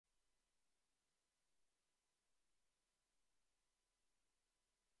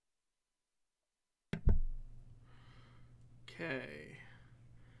Okay.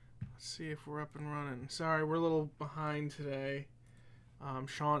 Let's see if we're up and running. Sorry, we're a little behind today.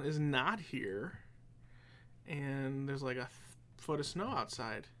 Sean is not here. And there's like a foot of snow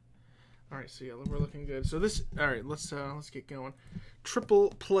outside. All right, so yeah, we're looking good. So this, all right, let's get going. Triple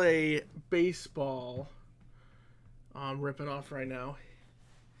play baseball. Ripping off right now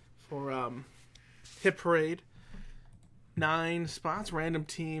for Hit Parade. 9 spots, random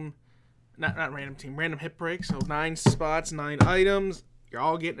team, not random team, random hit break. So 9 spots, 9 items. You're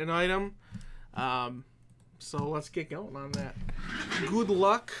all getting an item. So let's get going on that. Good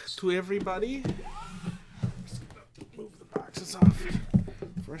luck to everybody. Move the boxes off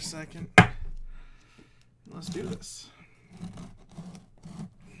for a second. Let's do this.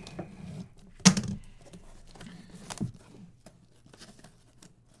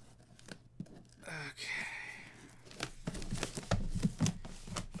 Okay.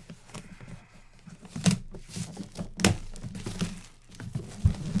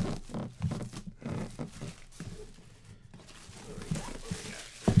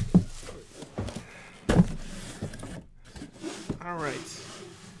 All right.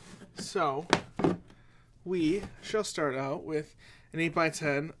 So we shall start out with an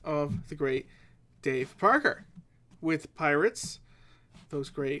 8x10 of the great Dave Parker with Pirates. Those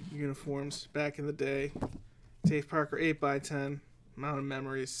great uniforms back in the day. Dave Parker 8x10, Mountain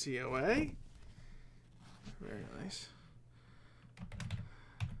Memories COA. Very nice.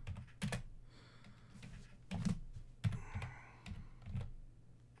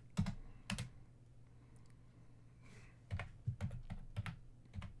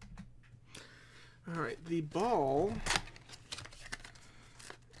 All right, the ball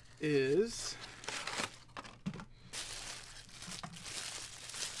is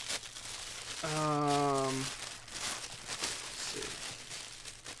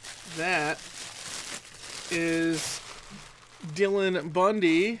that is Dylan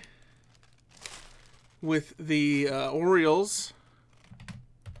Bundy with the Orioles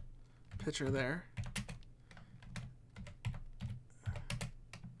pitcher there.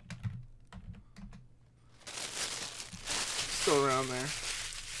 Still around there.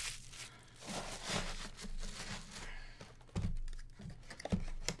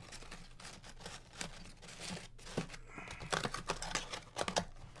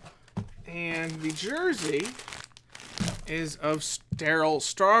 And the jersey is of Darryl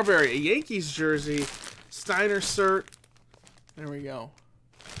Strawberry, a Yankees jersey. Steiner cert. There we go.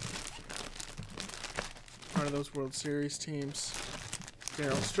 Part of those World Series teams.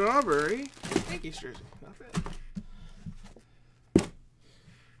 Darryl Strawberry, Yankees jersey. Not bad.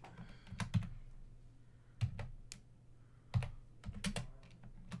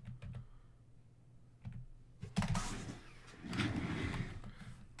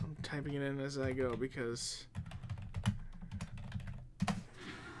 Typing it in as I go because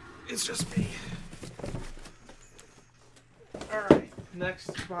it's just me. Alright,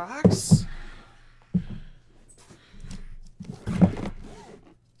 next box.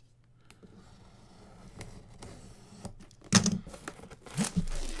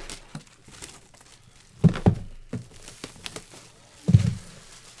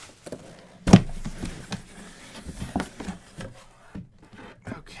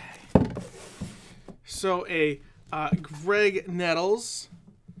 So a Greg Nettles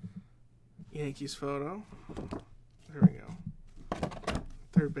Yankees photo. There we go.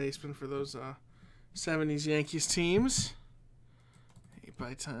 Third baseman for those 70s Yankees teams.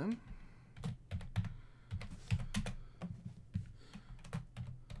 8x10.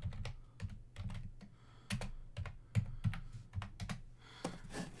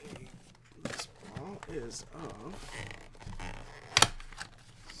 This ball is of...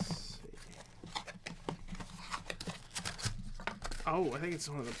 Oh, I think it's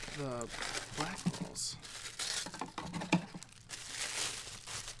one of the black balls.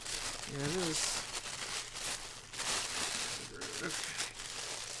 Yeah, it is.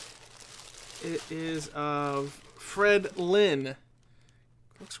 Okay. It is of Fred Lynn.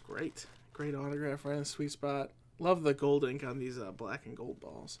 Looks great. Great autograph, right in the sweet spot. Love the gold ink on these black and gold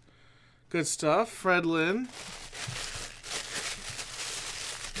balls. Good stuff, Fred Lynn.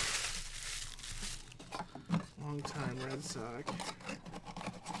 Long-time Red Sox.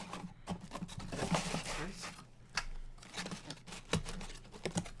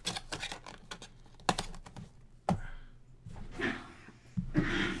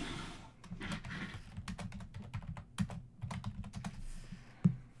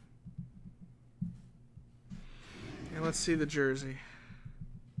 And let's see the jersey.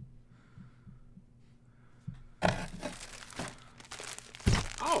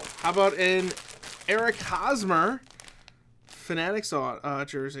 Oh, how about an Eric Hosmer Fanatics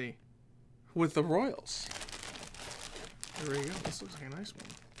jersey with the Royals. There we go. This looks like a nice one.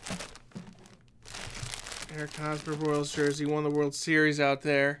 Eric Hosmer Royals jersey. Won the World Series out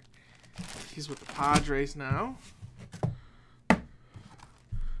there. He's with the Padres now.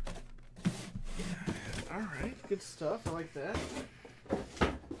 All right. Good stuff. I like that.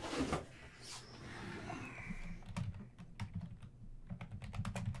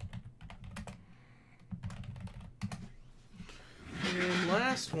 And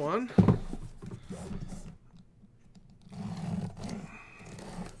last one.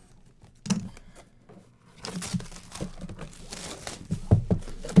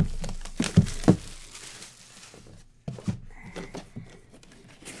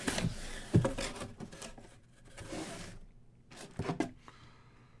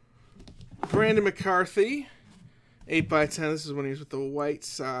 Brandon McCarthy, 8x10. This is when he was with the White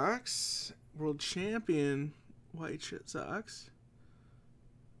Sox. World champion White Sox.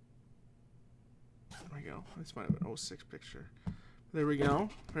 There we go. This might have been an 06 picture. There we go.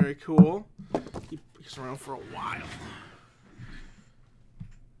 Very cool. He's around for a while.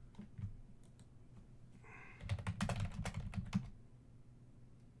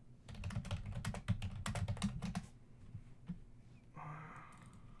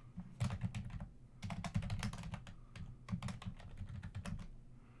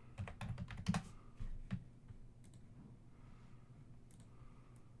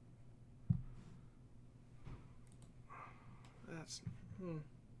 That's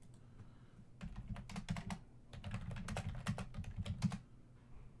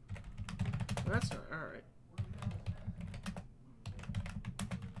That's not all right.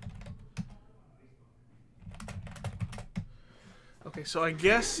 Okay, so I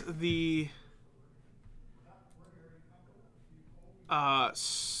guess the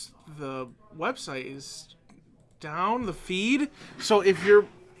website is down, the feed. So if you're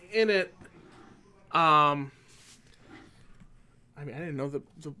in it, I mean, I didn't know the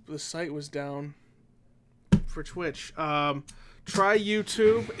site was down for Twitch. Try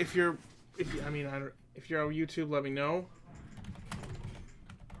YouTube if you're on YouTube. Let me know.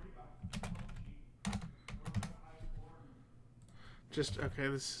 Just okay.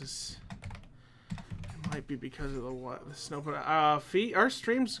 This is it might be because of the snow, but feed our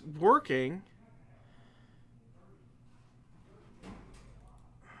stream's working.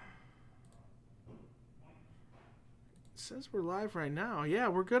 Says we're live right now. Yeah,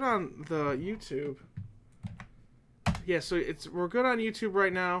 we're good on the YouTube. Yeah, so we're good on YouTube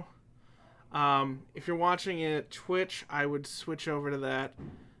right now. If you're watching it Twitch, I would switch over to that.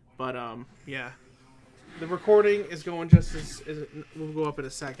 But yeah, the recording is going just as we'll go up in a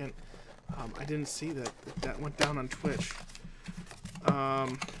second. I didn't see that went down on Twitch. All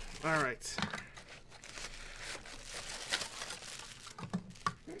right.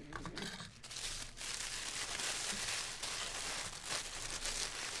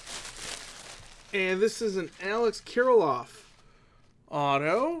 And this is an Alex Kirilloff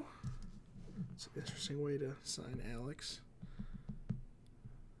auto. It's an interesting way to sign Alex.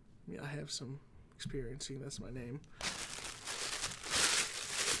 Yeah, I have some experience seeing that's my name.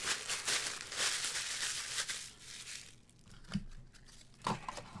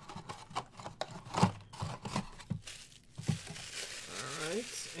 Alright,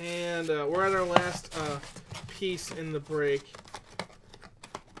 and we're at our last piece in the break.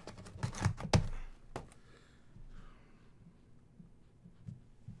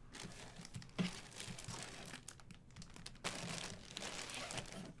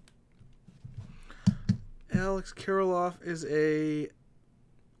 Alex Kirilloff is a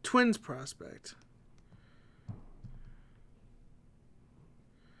Twins prospect.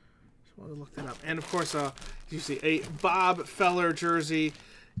 Just wanted to look that up. And of course, you see a Bob Feller jersey.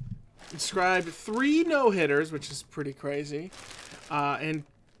 Inscribed 3 no-hitters, which is pretty crazy. And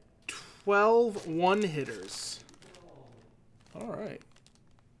 12 one-hitters. All right.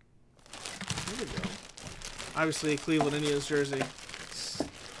 There we go. Obviously, a Cleveland Indians jersey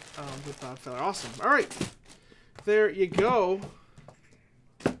with Bob Feller. Awesome. All right. There you go.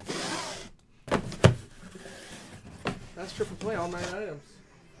 That's triple play, all 9 items.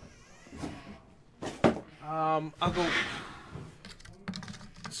 I'll go.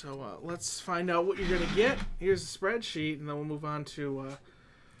 So let's find out what you're going to get. Here's the spreadsheet, and then we'll move on to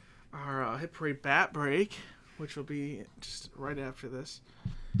our Hit Parade Bat Break, which will be just right after this.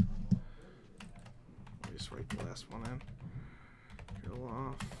 Let me just write the last one in.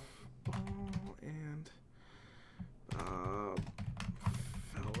 Kirilloff, ball, and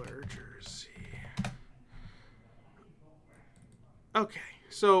Feller jersey. Okay,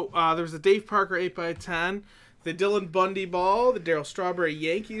 so there's a Dave Parker 8x10. The Dylan Bundy ball, the Darryl Strawberry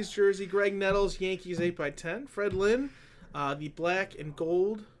Yankees jersey, Greg Nettles Yankees 8x10, Fred Lynn, the black and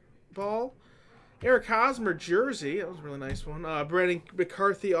gold ball, Eric Hosmer jersey, that was a really nice one. Brandon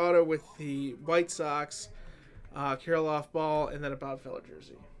McCarthy auto with the White Sox, Kirilloff ball, and then a Bob Feller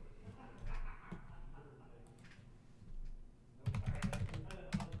jersey.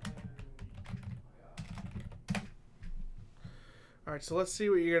 All right, so let's see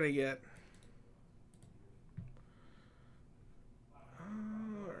what you're gonna get.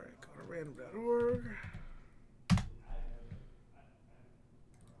 All right, go to random.org.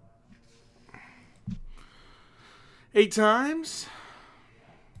 Eight times.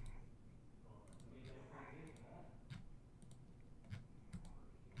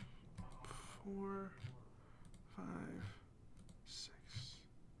 Four, 5, 6,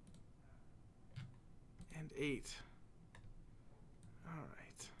 and 8. All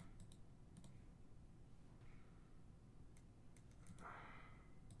right.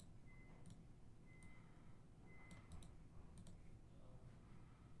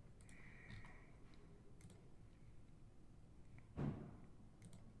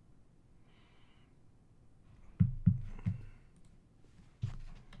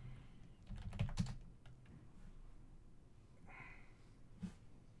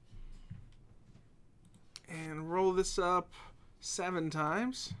 And roll this up 7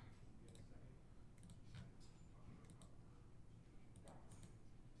 times.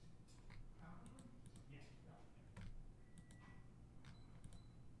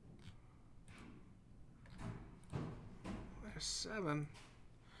 There's 7.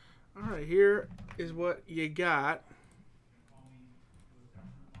 All right, here is what you got.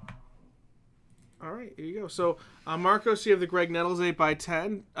 All right, here you go. So, Marcos, you have the Greg Nettles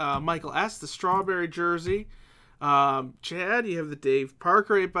 8x10. Michael S., the Strawberry jersey. Chad, you have the Dave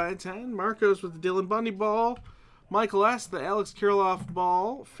Parker 8x10. Marcos with the Dylan Bundy ball. Michael S., the Alex Kirilloff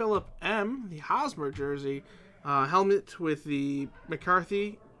ball. Philip M., the Hosmer jersey. Helmet with the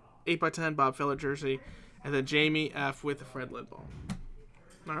McCarthy 8x10 Bob Feller jersey. And then Jamie F. with the Fred Lynn ball.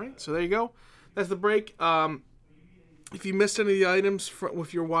 All right, so there you go. That's the break. If you missed any of the items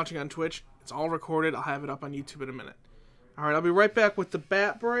if you're watching on Twitch, it's all recorded. I'll have it up on YouTube in a minute. All right, I'll be right back with the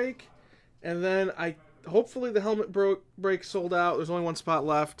bat break. And then hopefully the helmet break sold out. There's only one spot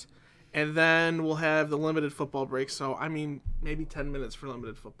left. And then we'll have the limited football break. So, I mean, maybe 10 minutes for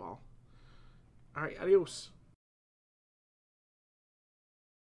limited football. All right, adios.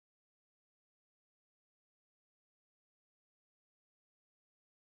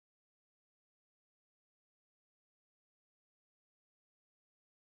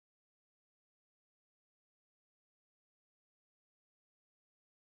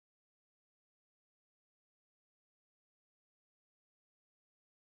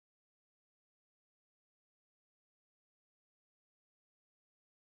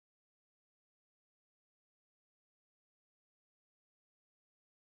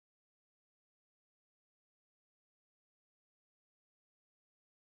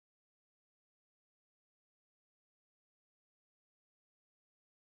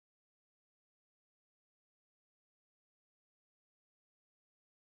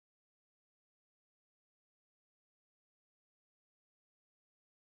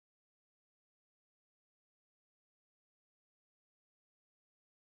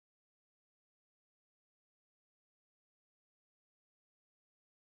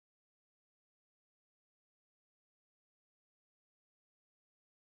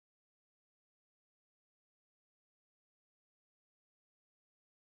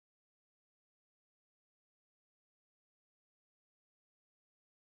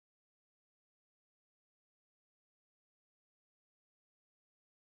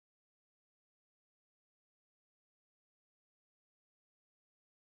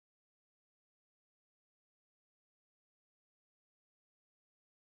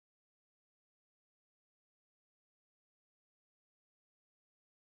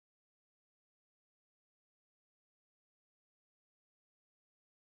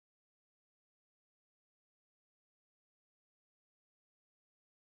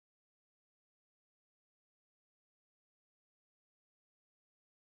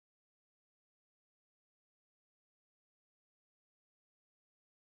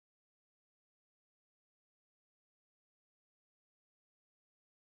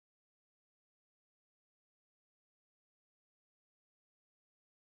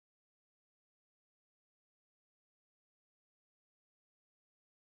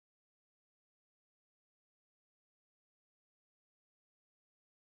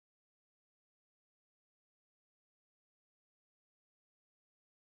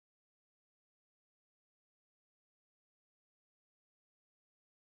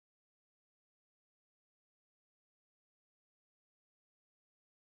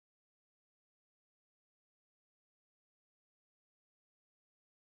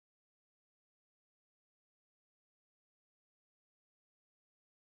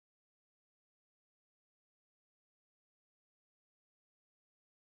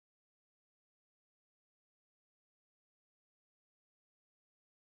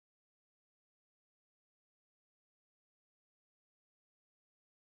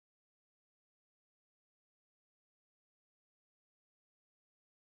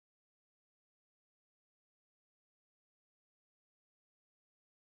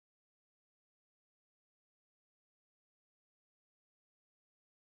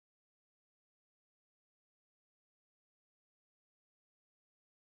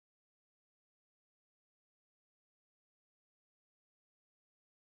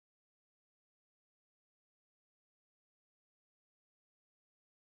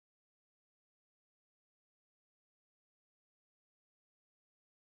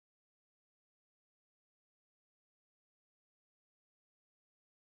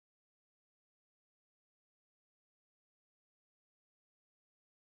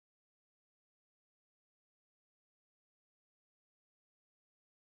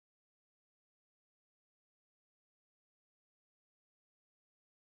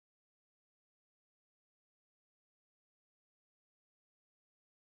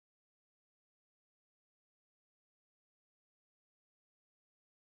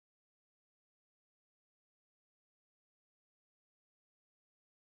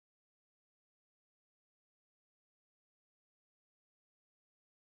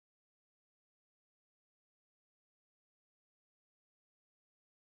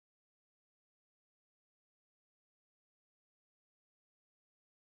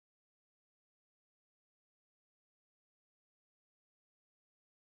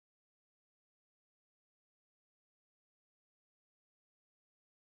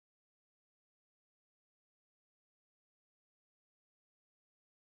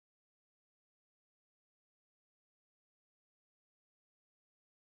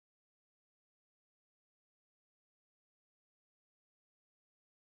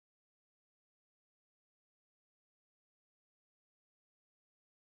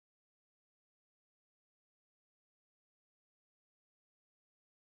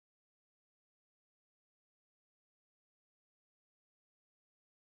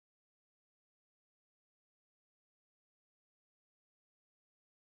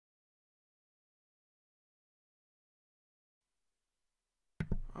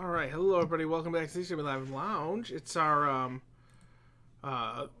 All right, hello everybody. Welcome back to the CCW Live Lounge. It's our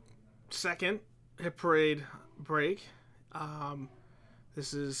second Hit Parade break.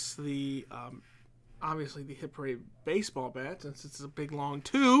 This is the obviously the Hit Parade baseball bat, since it's a big long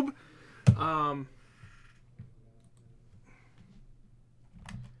tube.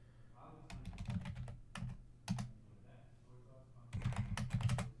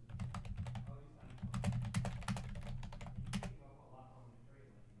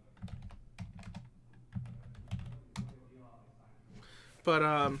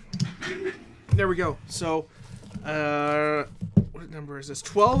 But there we go. So what number is this?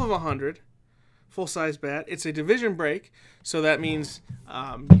 12 of 100. Full-size bat. It's a division break, so that means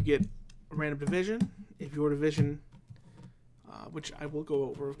you get a random division. If your division, which I will go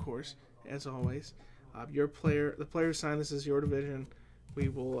over, of course, as always, the player assigned this is your division. We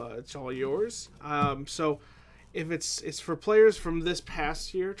will. It's all yours. So if it's for players from this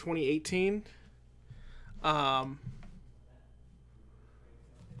past year, 2018.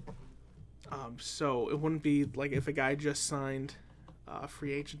 So it wouldn't be like if a guy just signed a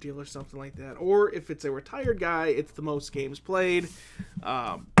free agent deal or something like that, or if it's a retired guy, it's the most games played.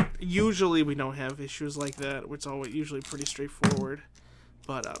 Usually we don't have issues like that. It's always usually pretty straightforward.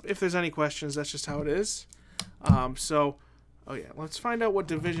 But if there's any questions, that's just how it is. So, oh yeah, let's find out what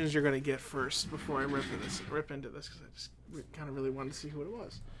divisions you're gonna get first before I rip into this, because I just kind of really wanted to see who it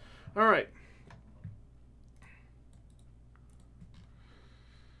was. All right.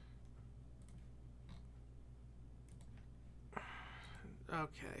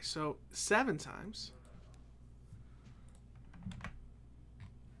 Okay, so 7 times.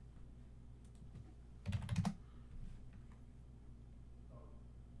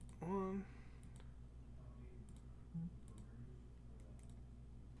 1.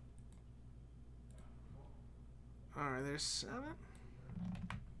 Alright, there's 7.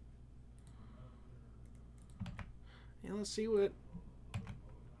 And let's see what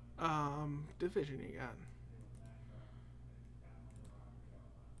division you got.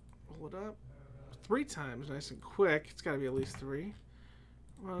 Roll it up 3 times, nice and quick. It's got to be at least 3.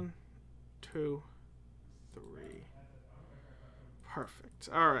 1, 2, 3. Perfect.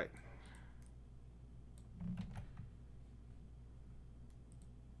 All right.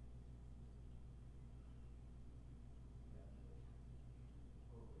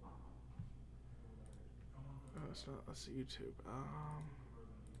 So let's see YouTube.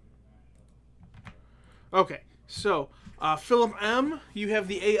 Okay, so Philip M., you have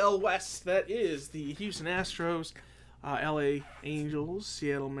the AL West. That is the Houston Astros, LA Angels,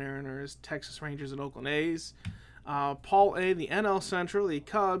 Seattle Mariners, Texas Rangers, and Oakland A's. Paul A., the NL Central, the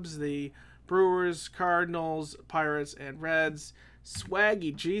Cubs, the Brewers, Cardinals, Pirates, and Reds.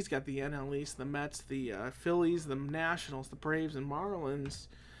 Swaggy G's got the NL East, the Mets, the Phillies, the Nationals, the Braves, and Marlins.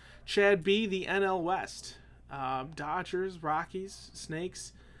 Chad B., the NL West. Dodgers, Rockies,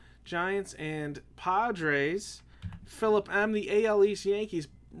 Snakes, Giants, and Padres. Philip M., the AL East, Yankees,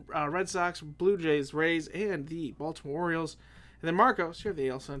 Red Sox, Blue Jays, Rays, and the Baltimore Orioles. And then Marcos, you have the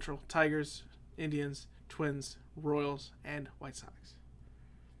AL Central, Tigers, Indians, Twins, Royals, and White Sox.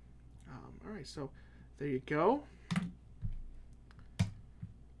 All right, so there you go.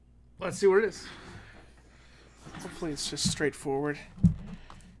 Let's see what it is. Hopefully it's just straightforward.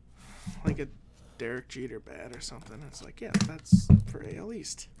 Like a Derek Jeter bat or something. It's like, yeah, that's for AL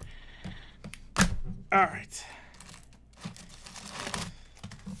East. All right.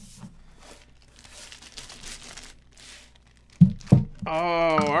 Oh,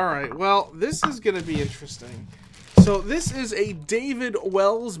 all right. Well, this is going to be interesting. So this is a David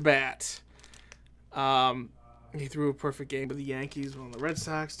Wells bat. He threw a perfect game with the Yankees, one of the Red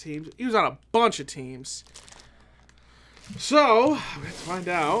Sox teams. He was on a bunch of teams. So we have to find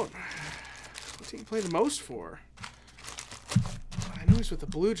out what team he played the most for. I know he's with the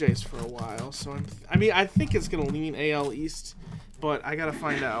Blue Jays for a while, so I think it's going to lean AL East, but I got to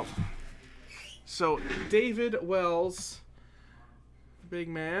find out. So David Wells, big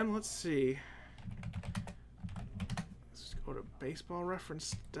man. Let's see. Let's go to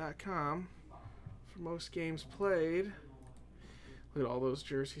baseballreference.com for most games played. Look at all those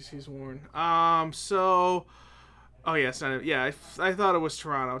jerseys he's worn. So, oh yes, yeah, I thought it was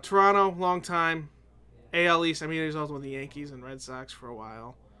Toronto. Toronto, long time. AL East. I mean, he was also with the Yankees and Red Sox for a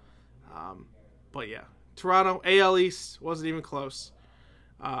while. But yeah, Toronto, AL East, wasn't even close.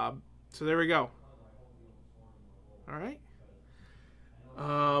 So there we go. All right.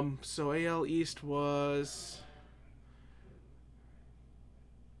 So AL East was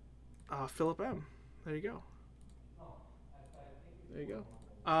Philip M. There you go. There you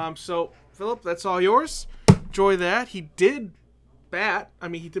go. So Philip, that's all yours. Enjoy that. He did bat. I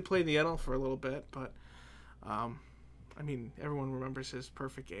mean, he did play in the NL for a little bit, but I mean, everyone remembers his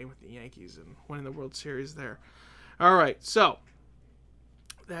perfect game with the Yankees and winning the World Series there. All right, so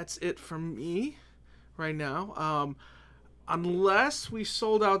that's it from me right now. Unless we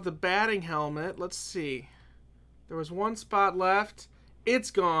sold out the batting helmet, let's see. There was one spot left.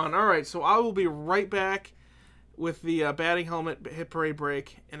 It's gone. All right, so I will be right back with the batting helmet hit parade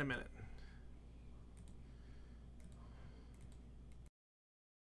break in a minute.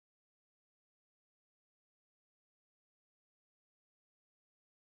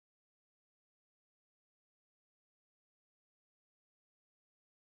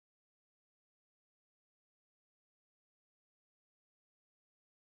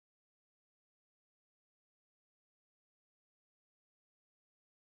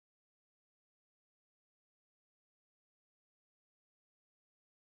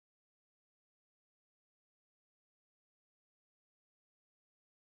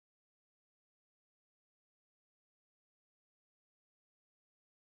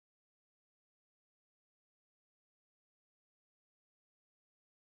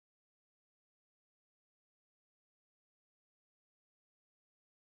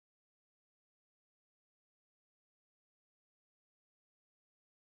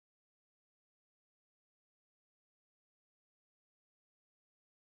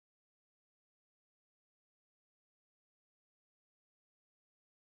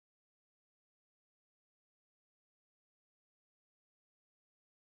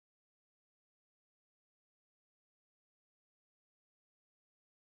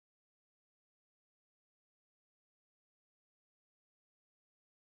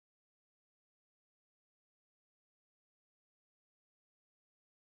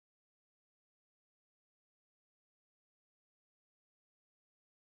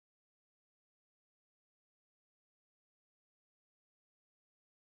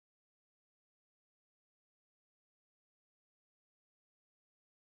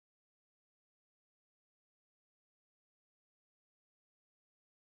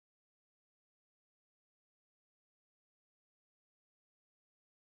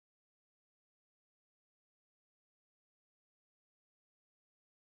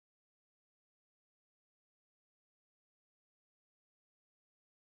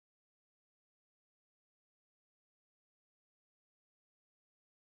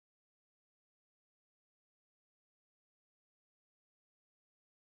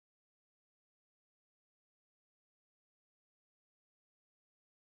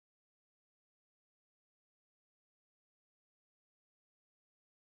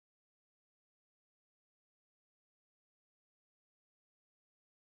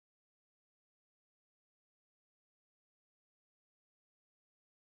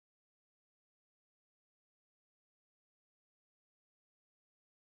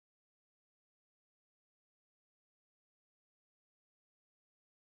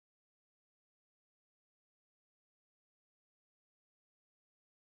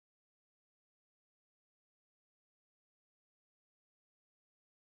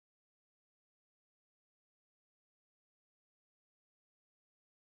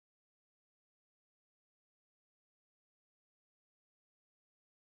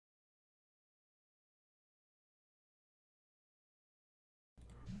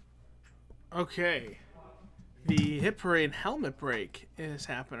 Okay. The hit parade helmet break is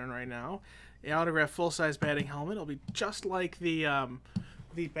happening right now. The autograph full size batting helmet. It'll be just like the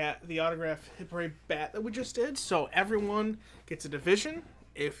autograph hit parade bat that we just did. So everyone gets a division.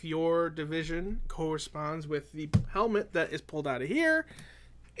 If your division corresponds with the helmet that is pulled out of here,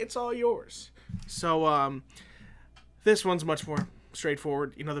 it's all yours. So this one's much more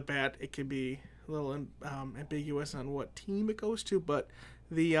straightforward. You know, the bat, it can be a little ambiguous on what team it goes to, but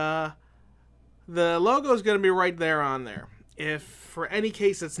the logo is going to be right there on there. If for any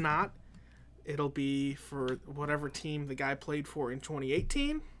case it's not, it'll be for whatever team the guy played for in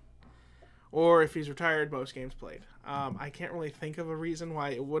 2018, or if he's retired, most games played. I can't really think of a reason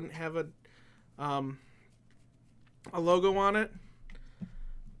why it wouldn't have a logo on it,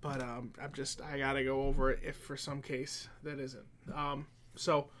 but I gotta go over it if for some case that isn't.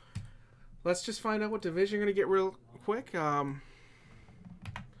 So let's just find out what division you're gonna get real quick.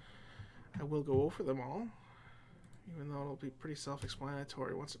 I will go over them all, even though it'll be pretty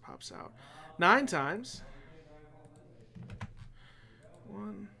self-explanatory once it pops out. 9 times.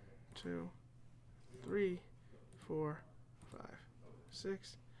 1, 2, 3, 4, 5,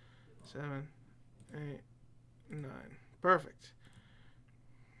 6, 7, 8, 9. Perfect.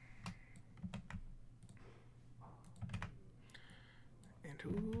 And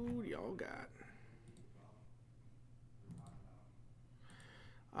who y'all got?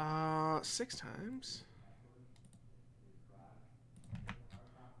 6 times.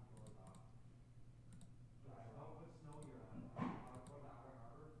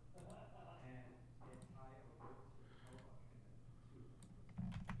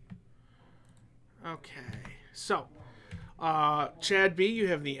 Okay, so Chad B, you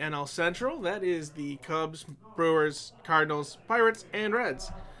have the NL Central. That is the Cubs, Brewers, Cardinals, Pirates, and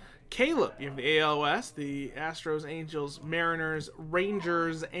Reds. Caleb, you have the AL West, the Astros, Angels, Mariners,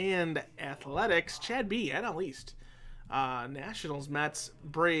 Rangers, and Athletics. Chad B, NL East. Nationals, Mets,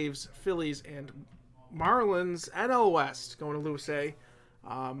 Braves, Phillies, and Marlins. NL West, going to Lewis A.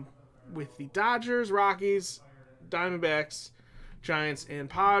 With the Dodgers, Rockies, Diamondbacks, Giants, and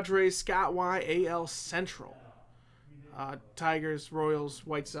Padres. Scott Y, AL Central. Tigers, Royals,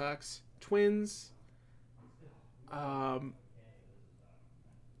 White Sox, Twins, and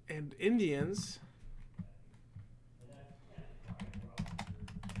Indians.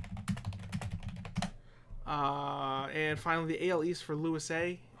 And finally, the AL East for Lewis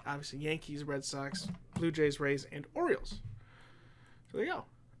A. Obviously, Yankees, Red Sox, Blue Jays, Rays, and Orioles. So there you go.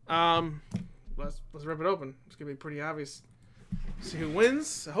 Let's rip it open. It's gonna be pretty obvious. See who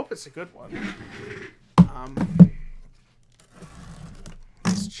wins. I hope it's a good one.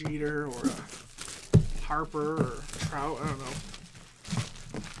 It's Jeter or Harper or Trout. I don't know.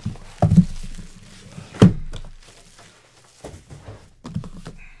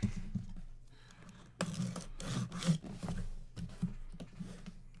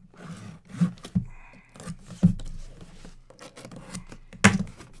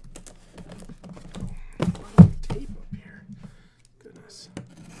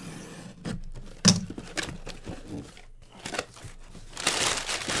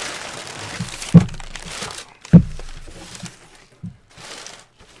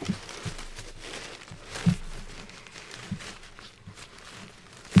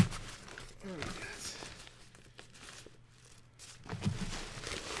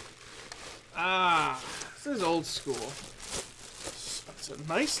 This is old school. It's a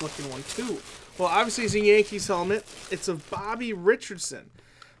nice looking one, too. Well, obviously, it's a Yankees helmet. It's of Bobby Richardson,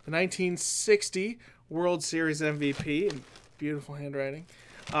 the 1960 World Series MVP, and beautiful handwriting.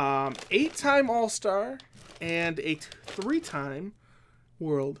 8-time All-Star, and a 3-time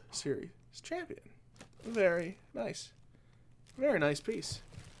World Series champion. Very nice. Very nice piece.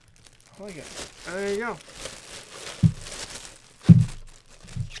 I like it. And there you go.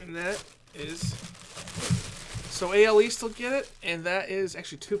 And that is... So AL East will get it, and that is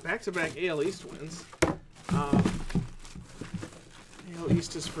actually 2 back-to-back AL East wins. AL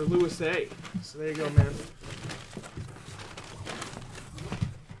East is for Lewis A. So there you go, man.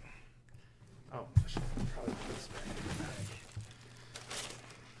 Oh, I should probably put this back in the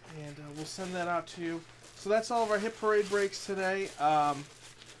bag. And we'll send that out to you. So that's all of our Hit Parade breaks today.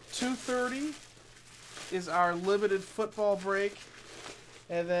 2:30 is our limited football break.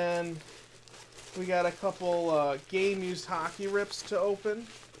 And then we got a couple game-used hockey rips to open.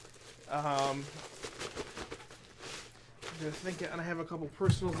 I have a couple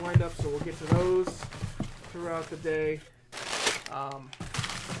personals lined up, so we'll get to those throughout the day. So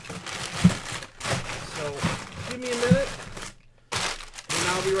give me a minute, and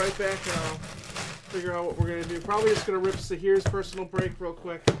I'll be right back, and I'll figure out what we're going to do. Probably just going to rip Sahir's personal break real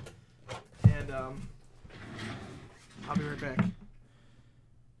quick, and I'll be right back.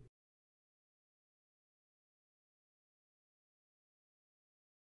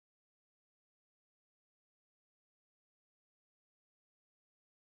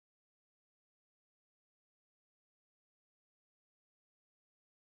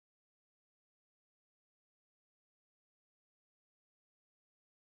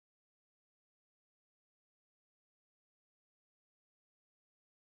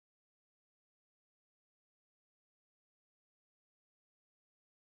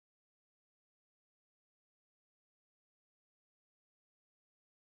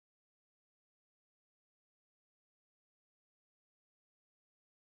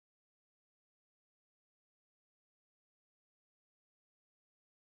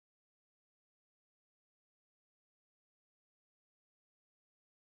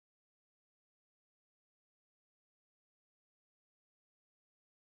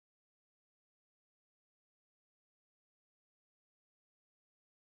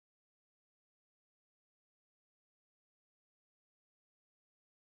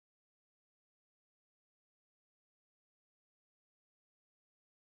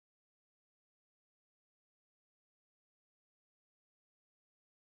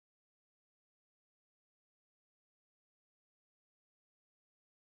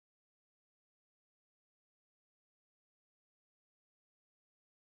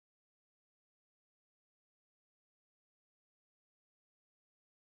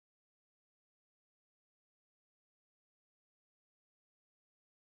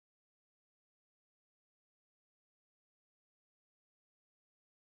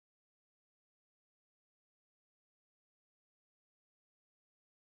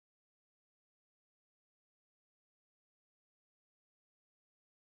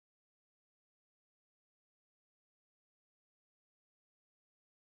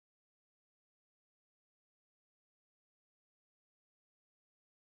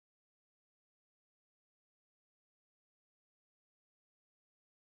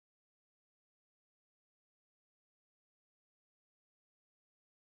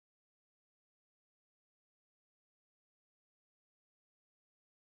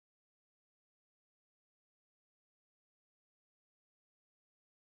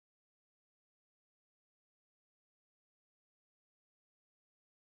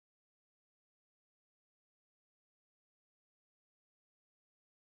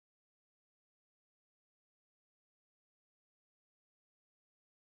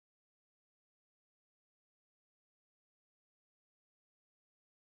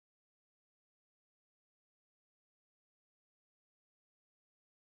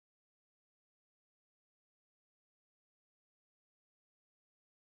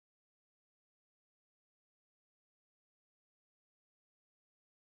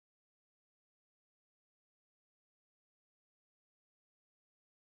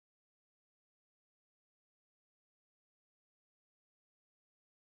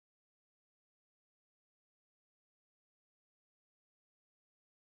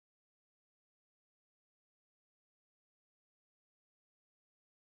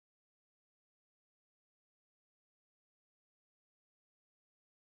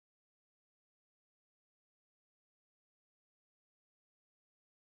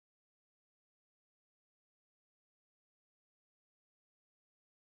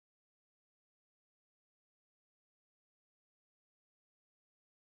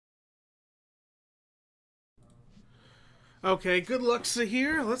 Okay, good luck,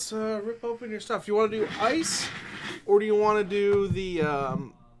 Zahir. Let's rip open your stuff. You want to do ice, or do you want to do the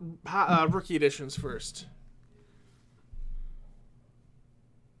rookie editions first?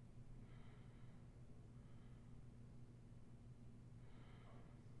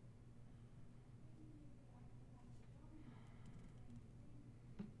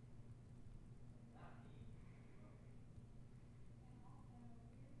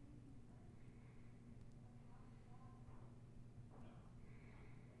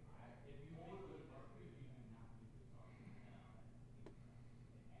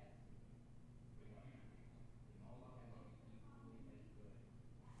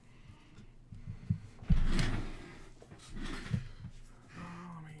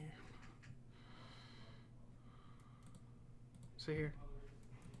 Let me see here.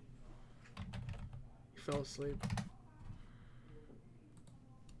 You fell asleep.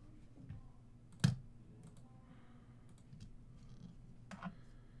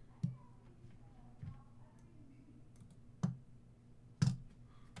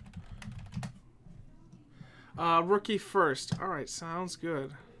 Rookie first. All right, sounds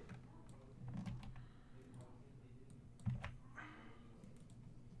good.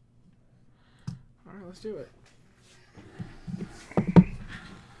 All right, let's do it.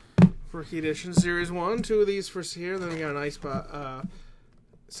 Rookie edition, Series 1. 2 of these for here. Then we got an ice box,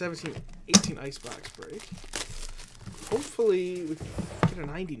 17, 18 ice box break. Hopefully we get a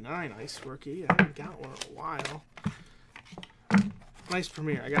 99 ice rookie. I haven't got one in a while. Nice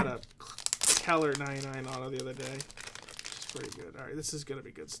premiere. I got a Keller 99 auto the other day. Which is pretty good. All right, this is going to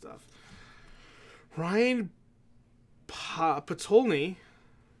be good stuff. Ryan Patolny.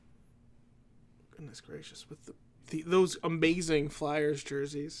 Goodness gracious. With those amazing Flyers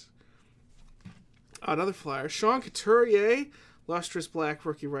jerseys. Another Flyer. Sean Couturier. Lustrous black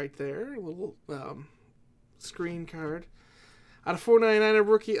rookie right there. A little screen card. Out of 499, a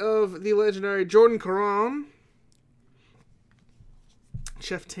rookie of the legendary Jordan Caron.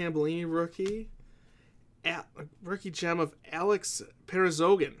 Jeff Tambellini rookie. A rookie gem of Alex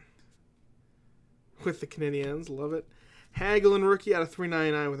Perezogan with the Canadiens. Love it. Hagelin rookie out of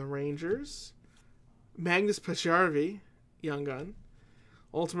 399 with the Rangers. Magnus Pacioretty, young gun.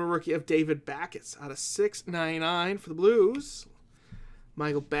 Ultimate rookie of David Backes out of 699 for the Blues.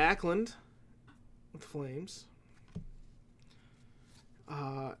 Michael Backlund with the Flames.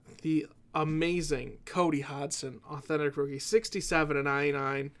 The amazing Cody Hodgson, authentic rookie,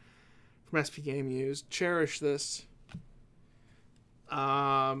 67/99 from SP Game Used. Cherish this.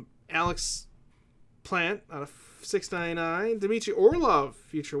 Alex Plant out of 699. Dmitry Orlov,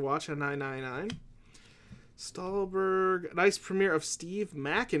 Future Watch at 999. Stahlberg, nice premiere of Steve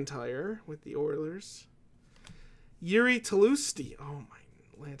McIntyre with the Oilers. Yuri Talusti, oh my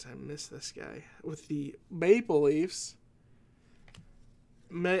Lance, I miss this guy, with the Maple Leafs.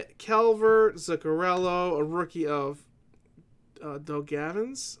 Calvert Zuccarello, a rookie of Doug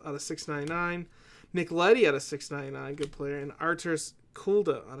Gavins out of 699. Nick Leddy out of 699, good player. And Arturs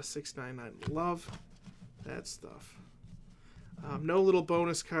Kulda out of 699. Love that stuff. No little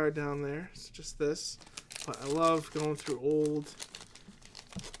bonus card down there. It's just this. But I love going through old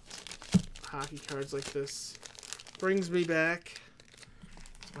hockey cards like this. Brings me back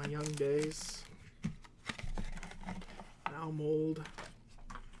to my young days. Now I'm old.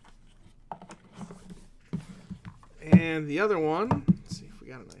 And the other one, let's see if we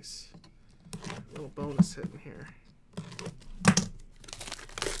got a nice little bonus hit in here.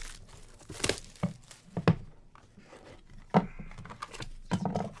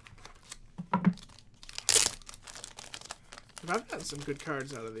 I've gotten some good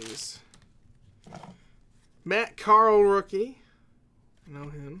cards out of these. Matt Carl rookie. I know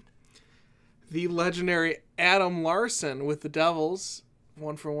him. The legendary Adam Larson with the Devils.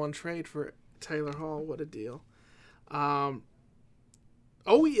 1-for-1 trade for Taylor Hall. What a deal. OEL.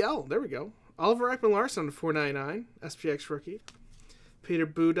 There we go. Oliver Ekman-Larsson to 499. SPX rookie. Peter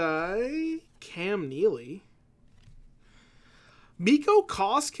Budaj. Cam Neely. Mikko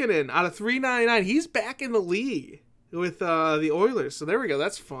Koskinen out of 399. He's back in the league with the Oilers. So there we go.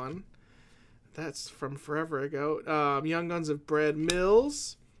 That's fun. That's from forever ago. Young Guns of Brad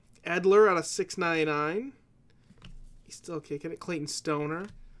Mills. Edler out of 699. He's still kicking it. Clayton Stoner.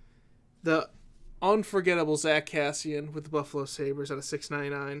 The unforgettable Zach Kassian with the Buffalo Sabres out of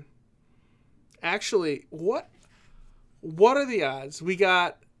 699. Actually, what are the odds? We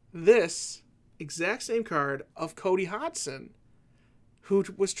got this exact same card of Cody Hodgson, who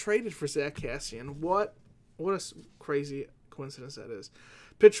was traded for Zach Kassian. What a crazy coincidence that is.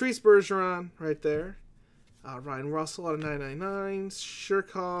 Patrice Bergeron right there. Ryan Russell out of 999.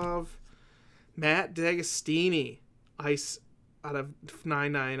 Shirkov. Matt D'Agostini. Ice out of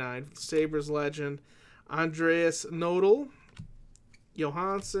 999. Sabres legend. Andreas Nodal.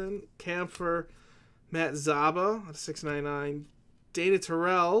 Johansson. Kampfer. Matt Zaba out of 699. Dana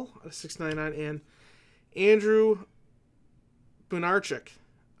Terrell out of 699. And Andrew Bunarchik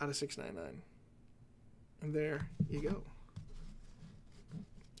out of 699. And there you go.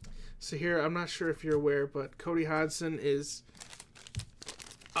 So here, I'm not sure if you're aware, but Cody Hodgson is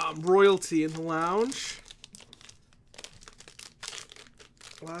royalty in the lounge.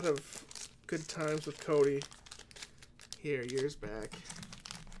 A lot of good times with Cody here years back.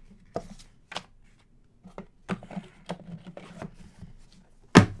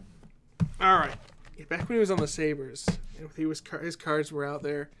 All right, back when he was on the Sabres, and his cards were out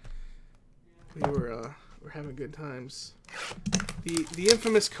there. We were having good times. The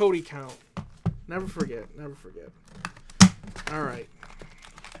infamous Cody count. Never forget. Never forget. All right.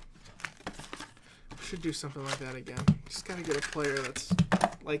 We should do something like that again. Just gotta get a player that's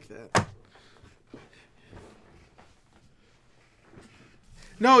like that.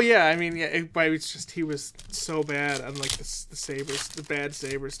 No, yeah, I mean, yeah. It's just he was so bad on like the Sabres, the bad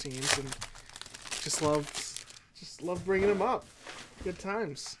Sabres teams, and just loved bringing him up. Good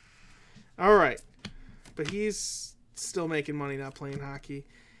times. All right, but he's still making money not playing hockey.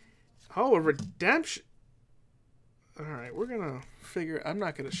 Oh, a redemption. All right, we're gonna figure. I'm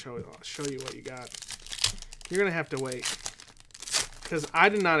not gonna show you what you got. You're gonna have to wait because I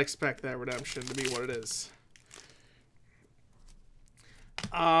did not expect that redemption to be what it is.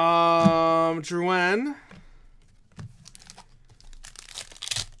 Drouin.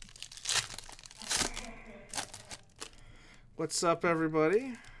 What's up,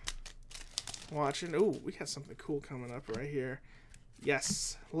 everybody? Watching. Ooh, we got something cool coming up right here.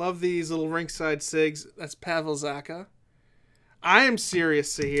 Yes. Love these little rinkside sigs. That's Pavel Zacha. I am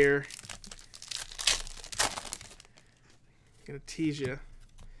serious to hear. Gonna tease you.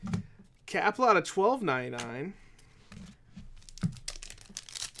 Kapla out of $12.99.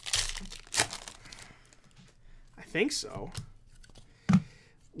 I think so.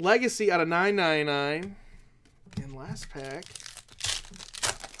 Legacy out of $9.99. And last pack.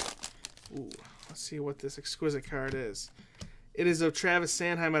 Ooh, let's see what this exquisite card is. It is of Travis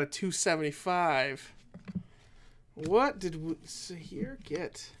Sanheim out of $2.75. What did we here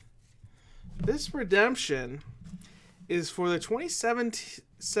get? This redemption is for the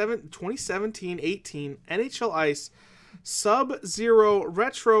 2017-18 NHL Ice Sub-Zero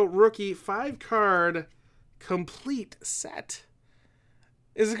Retro Rookie 5-card complete set.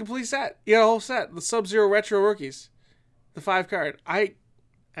 It's a complete set. You got a whole set. The Sub-Zero Retro Rookies. The 5-card. I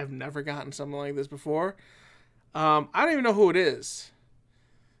have never gotten something like this before. I don't even know who it is.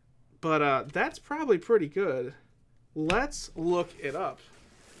 But that's probably pretty good. Let's look it up.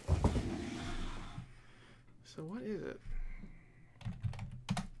 So what is it?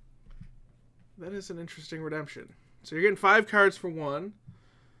 That is an interesting redemption. So you're getting 5 cards for 1.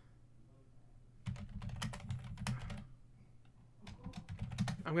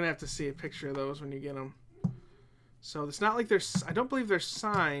 I'm going to have to see a picture of those when you get them. So it's not like they're... I don't believe they're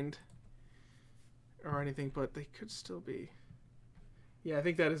signed or anything, but they could still be. Yeah, I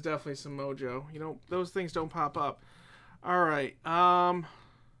think that is definitely some mojo. You know, those things don't pop up. All right.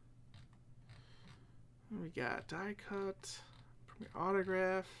 We got die cut, premier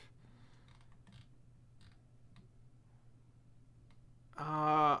autograph.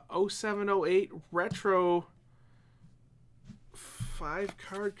 0708 retro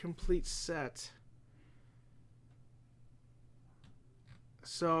 5-card complete set.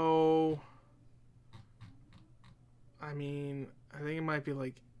 So, I mean, I think it might be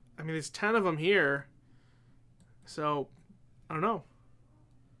like, I mean, there's 10 of them here. So, I don't know.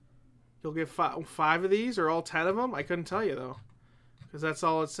 You'll get 5 of these or all 10 of them? I couldn't tell you, though. Because that's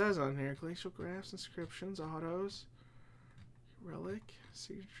all it says on here. Glacial Graphs, inscriptions, autos, relic,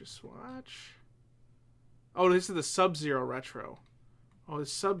 signature swatch. Oh, this is the Sub-Zero retro. Oh,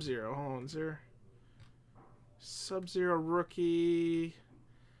 it's Sub-Zero. Hold on, is there Sub-Zero rookie,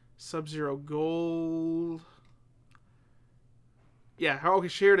 Sub-Zero gold? Yeah, okay,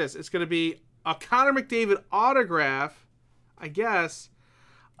 here it is. It's going to be a Connor McDavid autograph, I guess.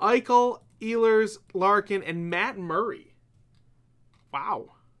 Eichel, Ehlers, Larkin, and Matt Murray. Wow.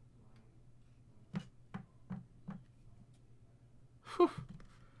 Whew.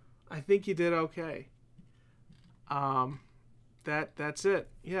 I think you did okay. That's it.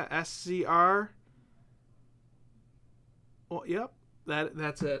 Yeah, SCR. Well, yep.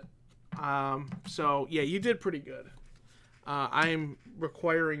 That's it. So yeah, you did pretty good. I'm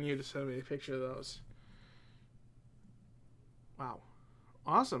requiring you to send me a picture of those. Wow.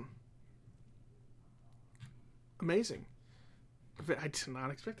 Awesome. Amazing. I did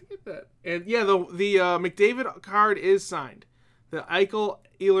not expect to get that. And yeah, the McDavid card is signed. The Eichel,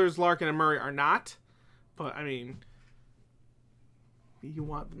 Ehlers, Larkin, and Murray are not. But I mean, you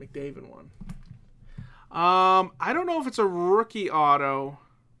want the McDavid one. I don't know if it's a rookie auto.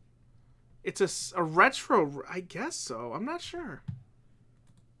 It's a retro. I guess so. I'm not sure.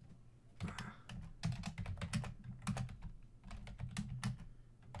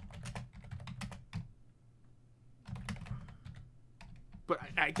 But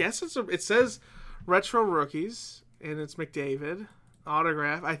I guess it says retro rookies, and it's McDavid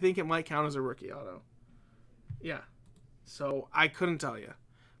autograph. I think it might count as a rookie auto. Yeah. So I couldn't tell you,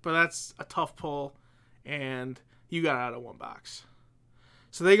 but that's a tough pull, and you got out of one box.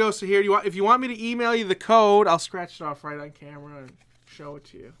 So they go. So here, if you want me to email you the code, I'll scratch it off right on camera and show it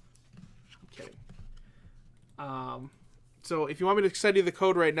to you. I'm kidding. So if you want me to send you the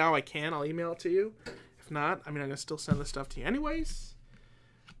code right now, I can. I'll email it to you. If not, I mean, I'm gonna still send the stuff to you anyways.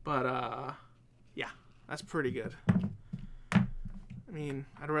 But, yeah, that's pretty good. I mean,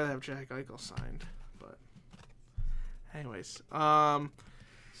 I'd rather have Jack Eichel signed, but anyways. So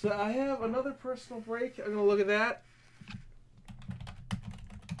I have another personal break. I'm going to look at that.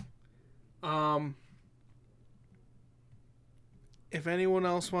 If anyone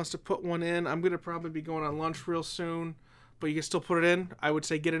else wants to put one in, I'm going to probably be going on lunch real soon, but you can still put it in. I would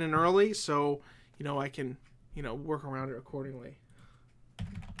say get it in early so, I can, work around it accordingly.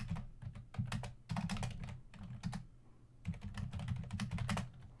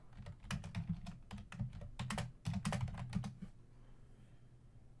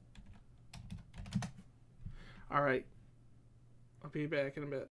 All right. I'll be back in a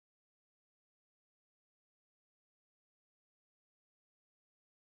bit.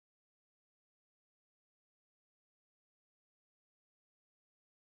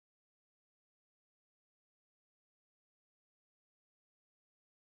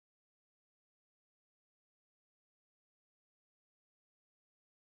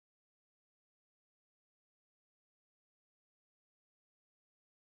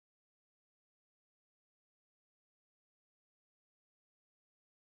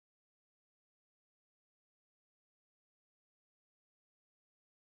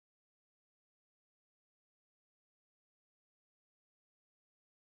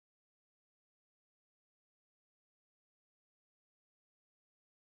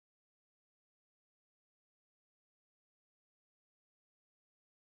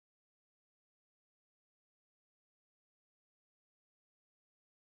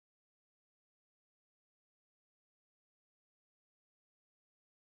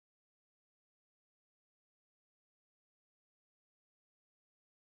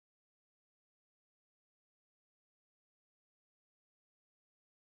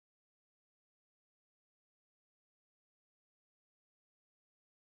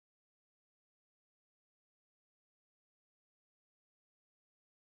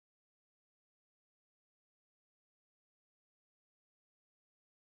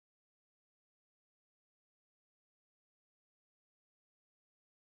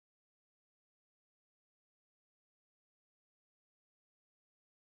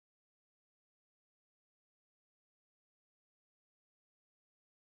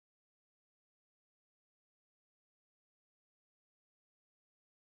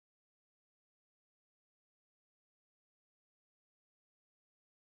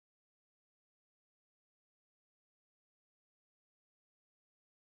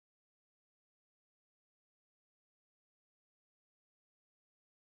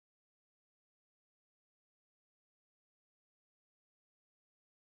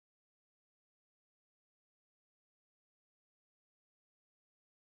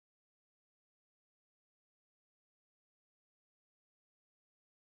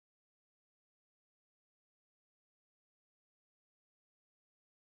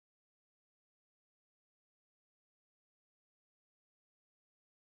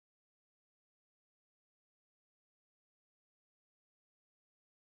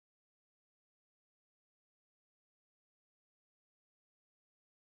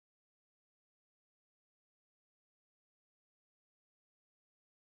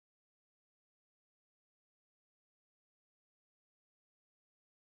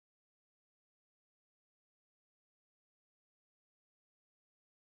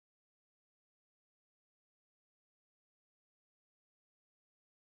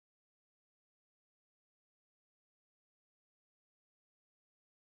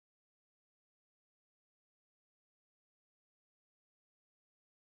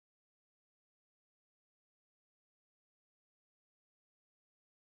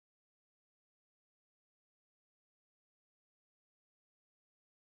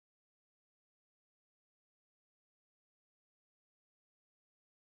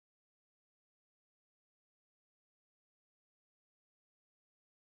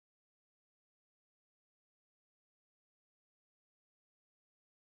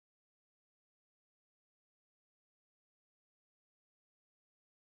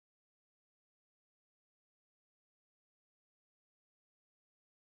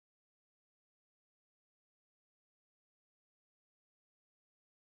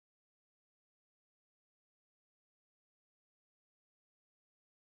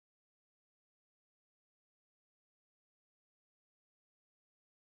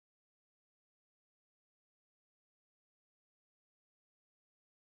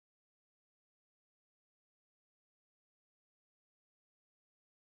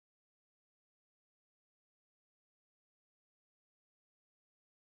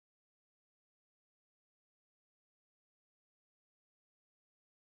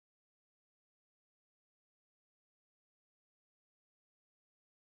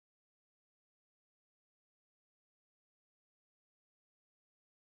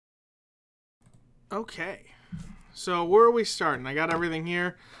 Okay. So where are we starting? I got everything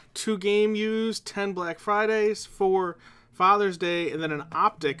here. 2 game used, 10 Black Fridays, 4 Father's Day, and then an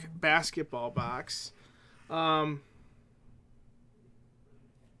Optic basketball box.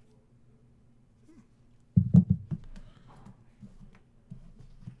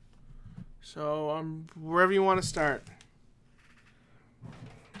 So wherever you want to start.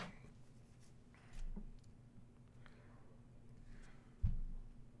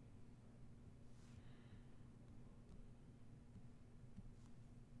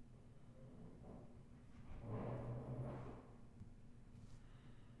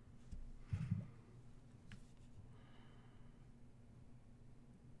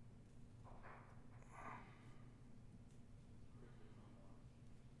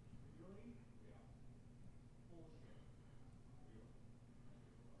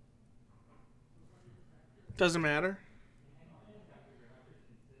 Doesn't matter.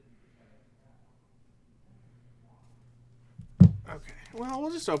 Okay, well,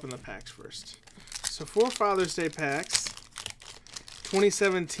 we'll just open the packs first. So 4 Father's Day packs.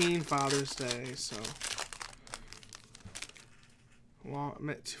 2017 Father's Day, so well,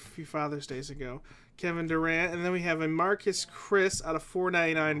 a few Father's Days ago. Kevin Durant, and then we have a Marcus Chris out of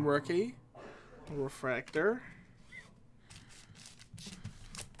 499 rookie. A refractor.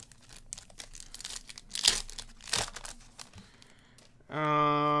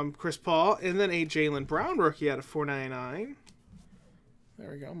 Chris Paul, and then a Jaylen Brown rookie out of 499.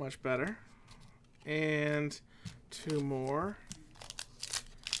 There we go, much better. And 2 more.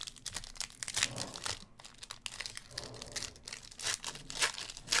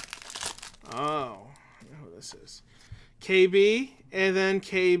 Oh, I know who this is. KB, and then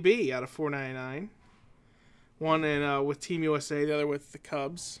KB out of 499. One in with Team USA, the other with the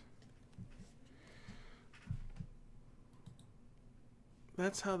Cubs.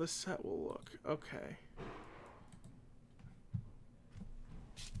 That's how the set will look. Okay.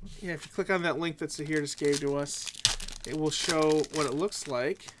 Yeah, if you click on that link that's here just gave to us, it will show what it looks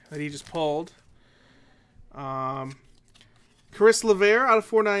like that he just pulled. Caris LeVert out of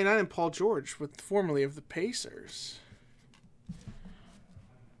 499 and Paul George, with formerly of the Pacers.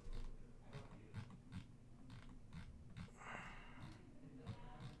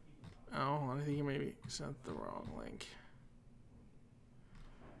 Oh, I think you maybe sent the wrong link.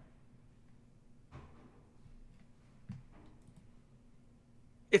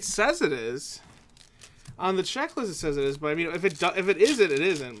 It says it is. On the checklist it says it is, but I mean, if it isn't, it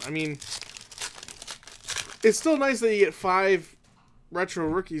isn't. I mean, it's still nice that you get 5 retro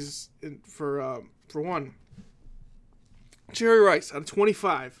rookies for one. Jerry Rice out of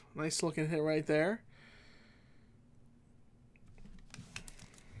 25. Nice looking hit right there.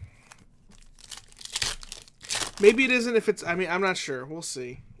 Maybe it isn't if it's... I mean, I'm not sure. We'll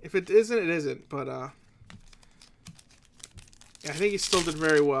see. If it isn't, it isn't. But, I think he still did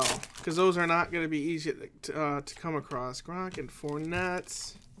very well. Because those are not going to be easy to come across. Gronk and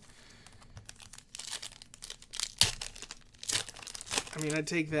Fournette. I mean, I'd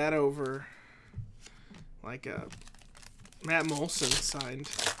take that over, like, Matt Molson signed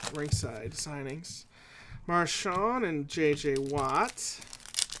ringside signings. Marshawn and J.J. Watt.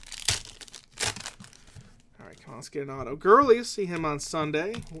 All right, come on, let's get an auto. Gurley, you'll see him on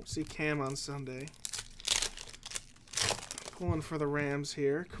Sunday. Won't see Cam on Sunday. Pulling for the Rams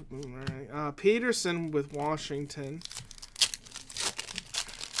here. All right. Peterson with Washington.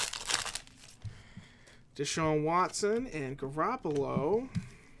 Deshaun Watson and Garoppolo.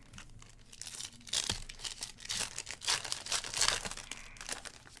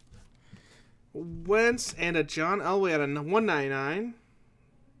 Wentz and a John Elway at a 199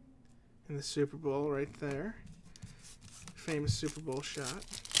 in the Super Bowl right there. Famous Super Bowl shot.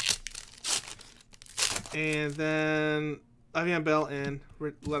 And then Le'Veon Bell and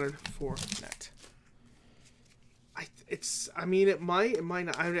Leonard Fournette. I mean, it might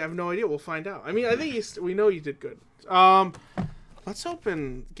not. I have no idea. We'll find out. I mean, I think we know you did good. Let's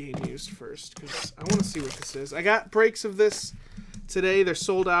open game used first because I want to see what this is. I got breaks of this today. They're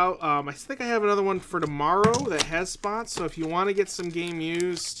sold out. I think I have another one for tomorrow that has spots. So if you want to get some game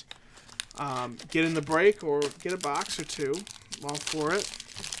used, get in the break or get a box or 2. I'm all for it.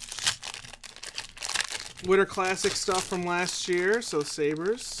 Winter Classic stuff from last year. So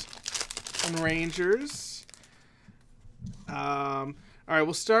Sabres and Rangers. All right,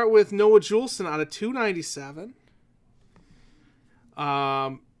 we'll start with Noah Juleson out of 297.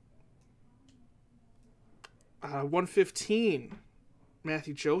 115.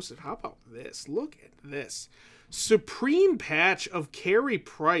 Matthew Joseph. How about this? Look at this. Supreme patch of Carey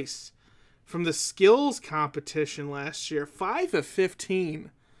Price from the skills competition last year. 5 of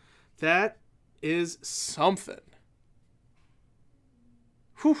 15. That is something.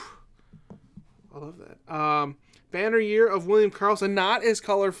 Whew. I love that. Banner year of William Karlsson, not as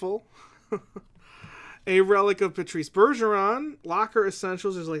colorful. A relic of Patrice Bergeron. Locker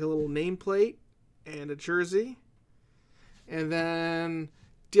Essentials, there's like a little nameplate and a jersey. And then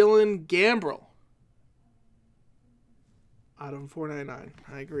Dylan Gambrell out of 499.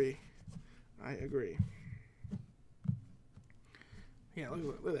 I agree. Yeah,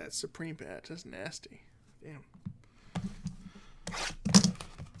 look at that Supreme patch. That's nasty. Damn.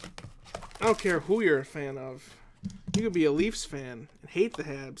 I don't care who you're a fan of. You could be a Leafs fan and hate the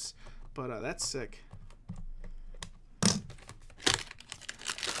Habs, but that's sick.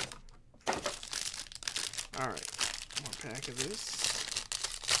 All right, more pack of this.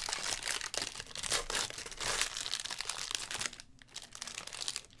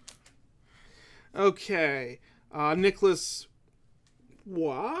 Okay, Nicholas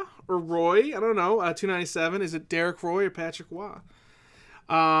Waugh or Roy? I don't know. 297. Is it Derek Roy or Patrick Waugh?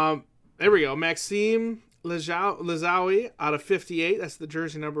 There we go. Maxime Lazawi out of 58. That's the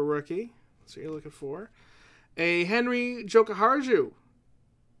jersey number rookie. That's what you're looking for. A Henry Jokiharju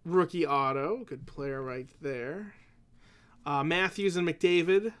rookie auto. Good player right there. Matthews and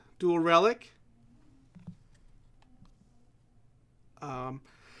McDavid dual relic.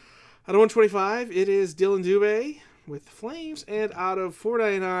 Out of 125, it is Dylan Dubé with the Flames. And out of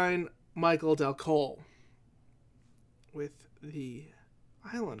 499, Michael Del Cole with the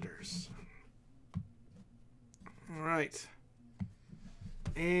Islanders. All right.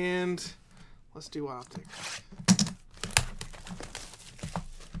 And let's do Optic.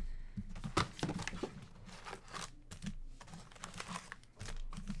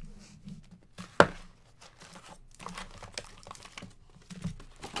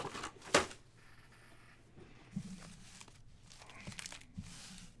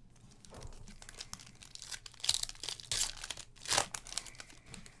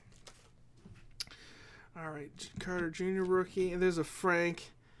 All right, Carter Jr. rookie. And there's a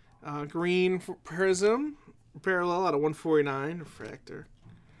Frank Green Prism parallel out of 149. Refractor.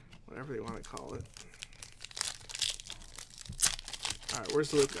 Whatever you want to call it. All right,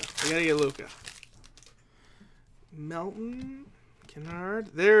 where's Luka? We got to get Luka. Melton. Kennard.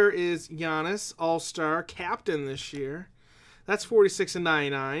 There is Giannis, All-Star, captain this year. That's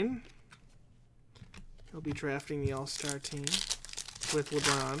 46/99. He'll be drafting the All-Star team with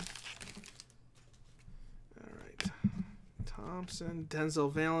LeBron. Thompson,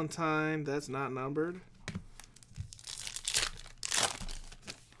 Denzel Valentine, that's not numbered.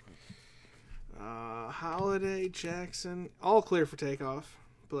 Holiday, Jackson, all clear for takeoff.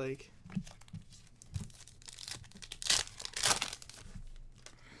 Blake.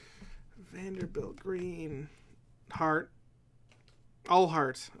 Vanderbilt Green, Hart, all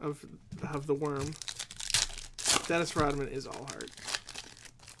Hart of the Worm. Dennis Rodman is all Hart.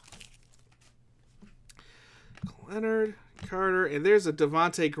 Leonard, Carter, and there's a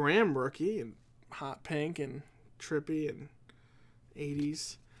Devontae Graham rookie in hot pink and trippy and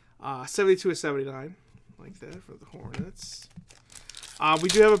 80s. 72/79, like that for the Hornets. We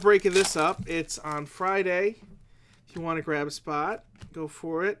do have a break of this up. It's on Friday. If you want to grab a spot, go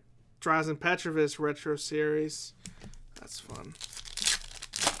for it. Drazen Petrovic Retro Series. That's fun.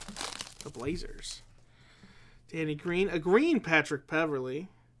 The Blazers. Danny Green. A green Patrick Beverley.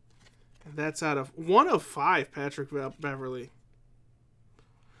 And that's out of 1 of 5 Patrick Beverley.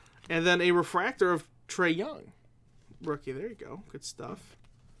 And then a refractor of Trae Young. Rookie. There you go. Good stuff.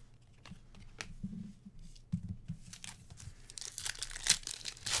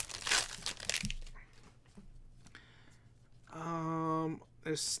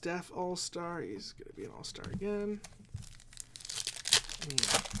 There's Steph All-Star. He's going to be an All-Star again.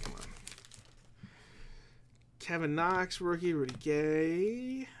 Come on. Kevin Knox, rookie. Rudy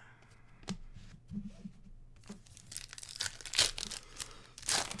Gay.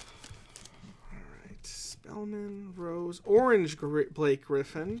 Alright. Spellman, Rose. Orange Blake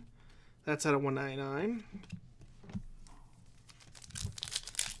Griffin. That's out of 199.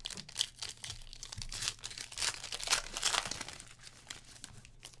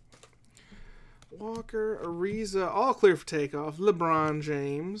 Walker, Ariza, all clear for takeoff. LeBron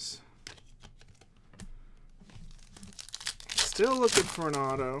James. Still looking for an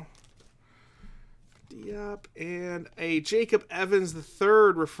auto. Diop and a Jacob Evans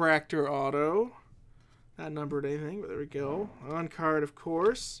III refractor auto. Not numbered anything, but there we go. On card, of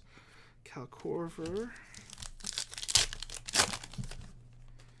course. Cal Korver.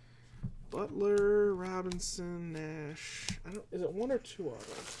 Butler, Robinson, Nash. Is it 1 or 2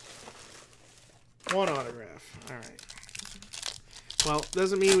 autos? 1 autograph. All right. Well,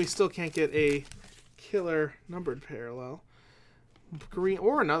 doesn't mean we still can't get a killer numbered parallel. Green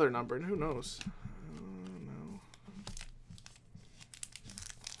or another numbered. Who knows? No.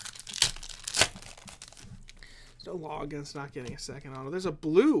 There's no law against not getting a second auto. There's a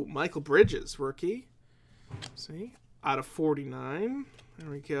blue Michael Bridges rookie. See? Out of 49. There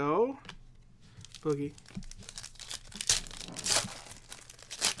we go. Boogie.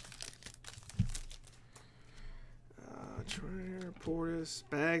 Trier, Portis,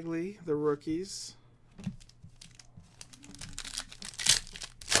 Bagley, the rookies.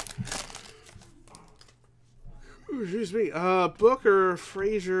 Ooh, excuse me. Booker,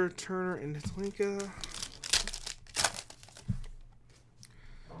 Frazier, Turner, and Tlinka.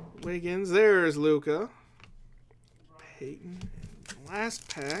 Wiggins. There's Luka. Peyton. Last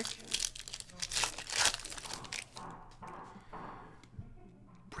pack.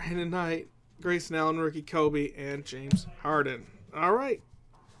 Brandon Knight, Grayson Allen, rookie Kobe, and James Harden. All right.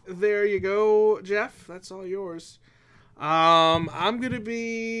 There you go, Jeff. That's all yours. I'm going to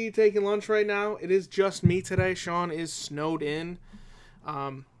be taking lunch right now. It is just me today. Sean is snowed in.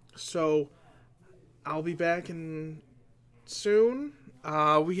 So I'll be back in soon.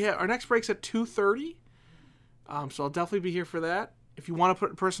 Our next break's at 2:30. So I'll definitely be here for that. If you want to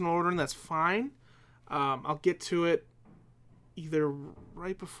put a personal order in, that's fine. I'll get to it either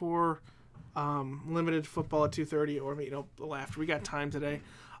right before limited football at 2:30 or a little after. We got time today.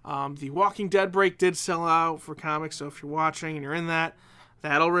 The Walking Dead break did sell out for comics, so if you're watching and you're in that,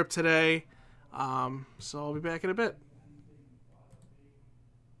 that'll rip today. So I'll be back in a bit.